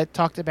and Lita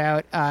talked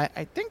about,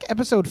 I think,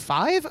 episode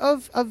 5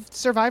 of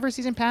Survivor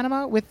Season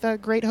Panama with the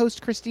great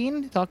host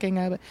Christine, talking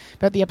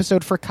about the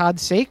episode For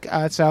Cod's Sake.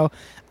 So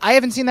I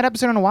haven't seen that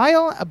episode in a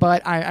while,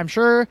 but I'm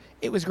sure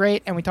it was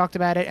great, and we talked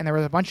about it, and there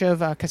was a bunch of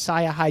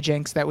Kasaya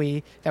hijinks that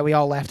we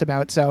all laughed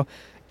about. So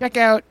check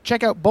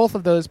out both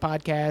of those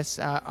podcasts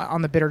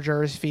on the Bitter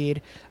Jurors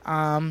feed.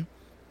 By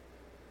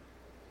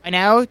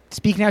now,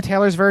 Speak Now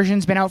Taylor's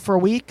version's been out for a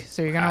week,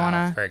 so you're gonna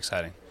wanna very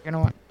exciting. You're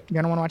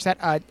gonna want to watch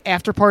that.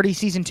 After Party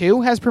Season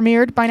 2 has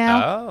premiered by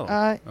now.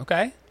 Oh,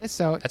 okay.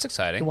 So that's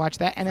exciting. To watch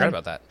that. And forgot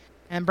about that.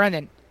 And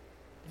Brendan,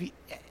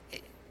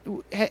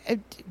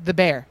 The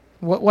Bear.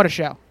 What a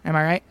show. Am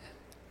I right?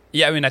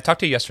 Yeah, I mean, I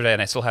talked to you yesterday,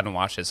 and I still hadn't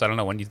watched it, so I don't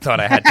know when you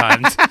thought I had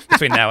time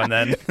between now and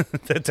then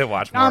to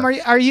watch more. Tom, are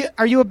you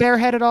a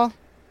bearhead at all?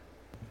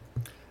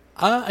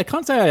 I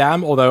can't say I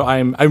am, although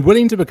I'm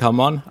willing to become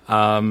one.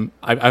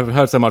 I've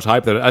heard so much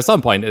hype that at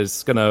some point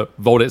it's going to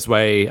vault its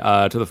way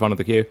to the front of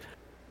the queue.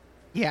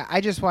 Yeah,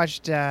 I just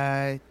watched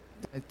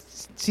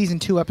Season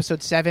 2,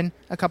 Episode 7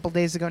 a couple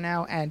days ago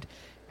now, and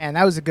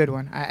that was a good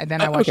one. And then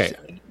I watched... Okay,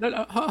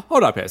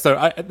 hold up here. So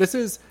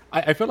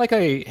I feel like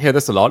I hear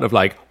this a lot of,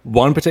 like,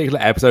 one particular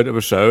episode of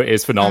a show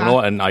is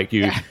phenomenal, and, like,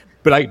 you... Yeah.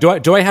 But, like,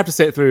 do I have to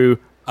sit through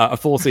a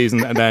full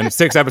season and then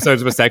 6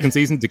 episodes of a second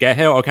season to get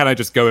here, or can I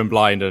just go in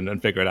blind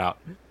and figure it out?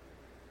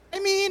 I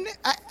mean,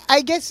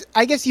 I guess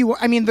you.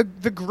 I mean,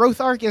 the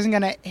growth arc isn't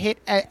going to hit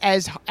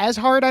as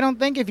hard, I don't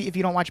think, if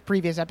you don't watch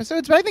previous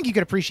episodes. But I think you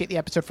could appreciate the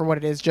episode for what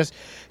it is,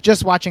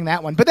 just watching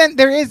that one. But then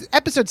there is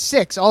episode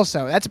 6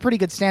 also. That's a pretty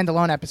good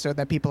standalone episode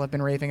that people have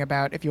been raving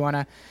about. If you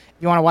wanna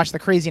watch the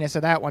craziness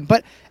of that one,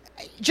 but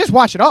just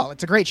watch it all.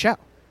 It's a great show.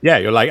 Yeah,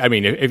 you're like, I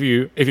mean, if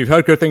you've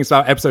heard good things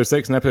about episode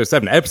 6 and episode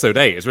 7, episode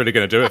 8 is really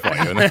going to do it for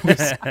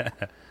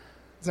you.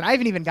 So I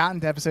haven't even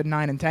gotten to episode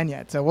 9 and 10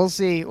 yet, so we'll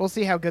see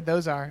how good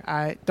those are.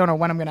 I don't know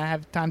when I'm going to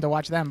have time to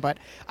watch them, but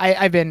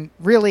I've been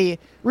really,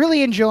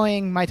 really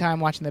enjoying my time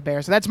watching The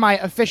Bear. So that's my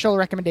official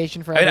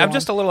recommendation for everyone. I'm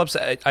just a little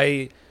upset.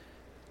 I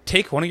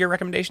take one of your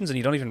recommendations and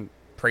you don't even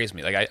praise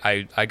me. Like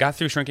I got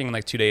through Shrinking in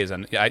like 2 days,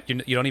 and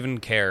you don't even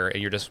care,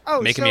 and you're just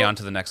making me on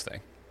to the next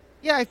thing.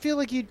 Yeah, I feel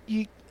like you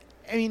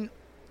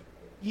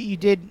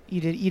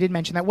did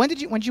mention that. When did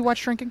you watch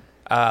Shrinking?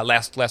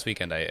 Last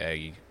weekend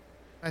I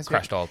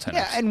crushed all 10.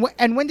 Yeah,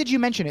 and when did you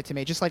mention it to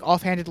me? Just like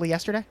offhandedly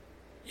yesterday?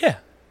 Yeah.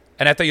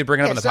 And I thought you'd bring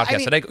it up on the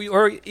podcast today.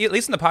 Or at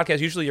least in the podcast,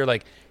 usually you're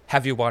like,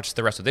 have you watched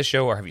the rest of this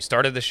show, or have you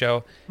started the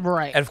show?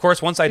 Right. And of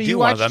course, once I do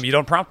one of them, you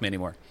don't prompt me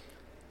anymore.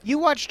 You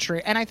watched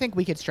and I think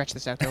we could stretch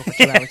this out to over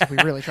 2 hours if we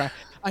really try.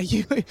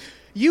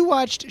 You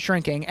watched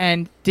Shrinking,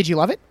 and did you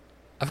love it?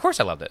 Of course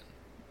I loved it.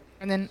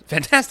 And then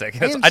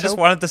fantastic. I just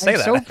wanted to say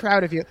that. I'm so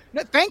proud of you.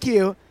 No, thank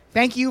you.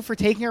 Thank you for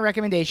taking a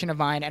recommendation of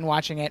mine and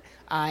watching it.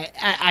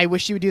 I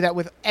wish you would do that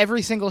with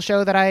every single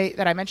show that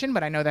I mentioned,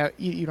 but I know that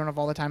you don't have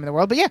all the time in the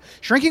world. But yeah,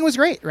 Shrinking was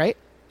great, right?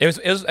 It was.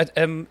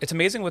 It's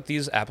amazing with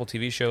these Apple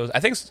TV shows. I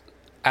think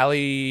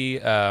Ali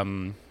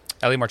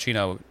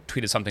Marchino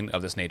tweeted something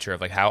of this nature,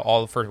 of like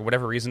how for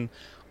whatever reason,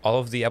 all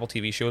of the Apple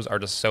TV shows are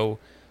just so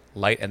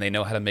light, and they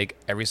know how to make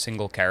every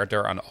single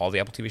character on all the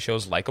Apple TV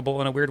shows likable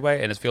in a weird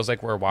way. And it feels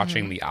like we're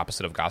watching the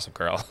opposite of Gossip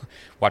Girl,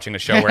 watching a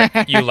show where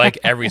you like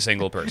every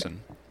single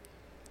person.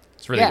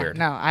 really weird.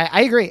 No,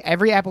 I agree.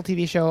 Every Apple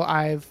TV show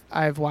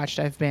I've watched,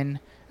 I've been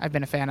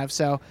a fan of.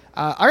 So,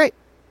 all right,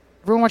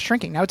 everyone watch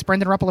Shrinking. Now it's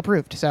Brendan Ruppel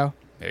approved. So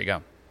there you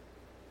go.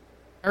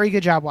 Very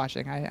good job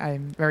watching.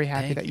 I'm very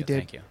happy that you did.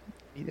 Thank you.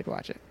 You did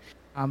watch it.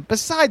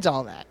 Besides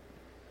all that,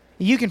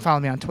 you can follow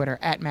me on Twitter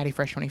at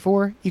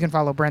MattyFresh24. You can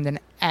follow Brendan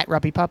at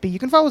RuppyPuppy. You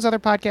can follow his other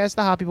podcast,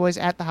 The Hoppy Boys,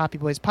 at The Hoppy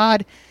Boys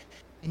Pod.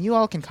 And you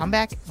all can come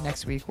back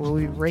next week where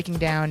we'll be breaking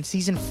down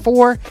Season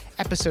 4,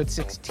 Episode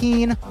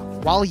 16,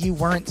 While You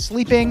Weren't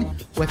Sleeping,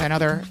 with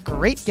another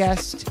great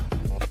guest.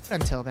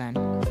 Until then,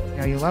 you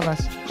know you love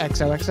us.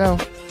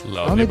 XOXO.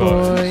 Lonely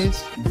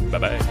boys.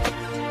 Bye-bye.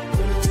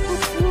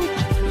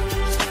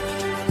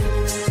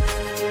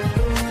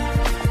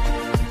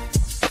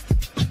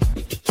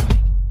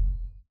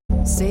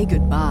 Say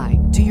goodbye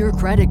to your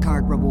credit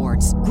card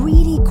rewards.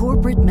 Greedy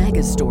corporate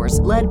mega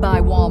stores, led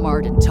by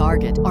Walmart and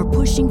Target, are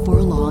pushing for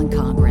a law in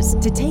Congress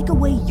to take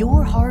away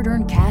your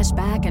hard-earned cash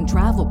back and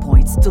travel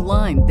points to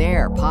line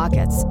their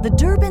pockets. The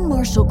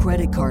Durbin-Marshall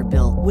credit card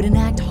bill would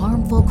enact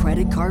harmful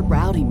credit card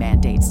routing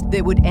mandates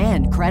that would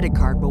end credit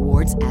card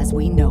rewards as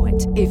we know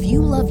it. If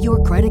you love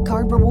your credit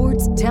card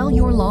rewards, tell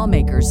your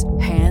lawmakers,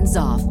 hands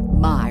off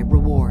my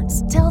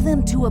rewards. Tell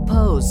them to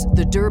oppose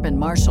the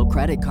Durbin-Marshall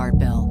credit card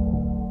bill.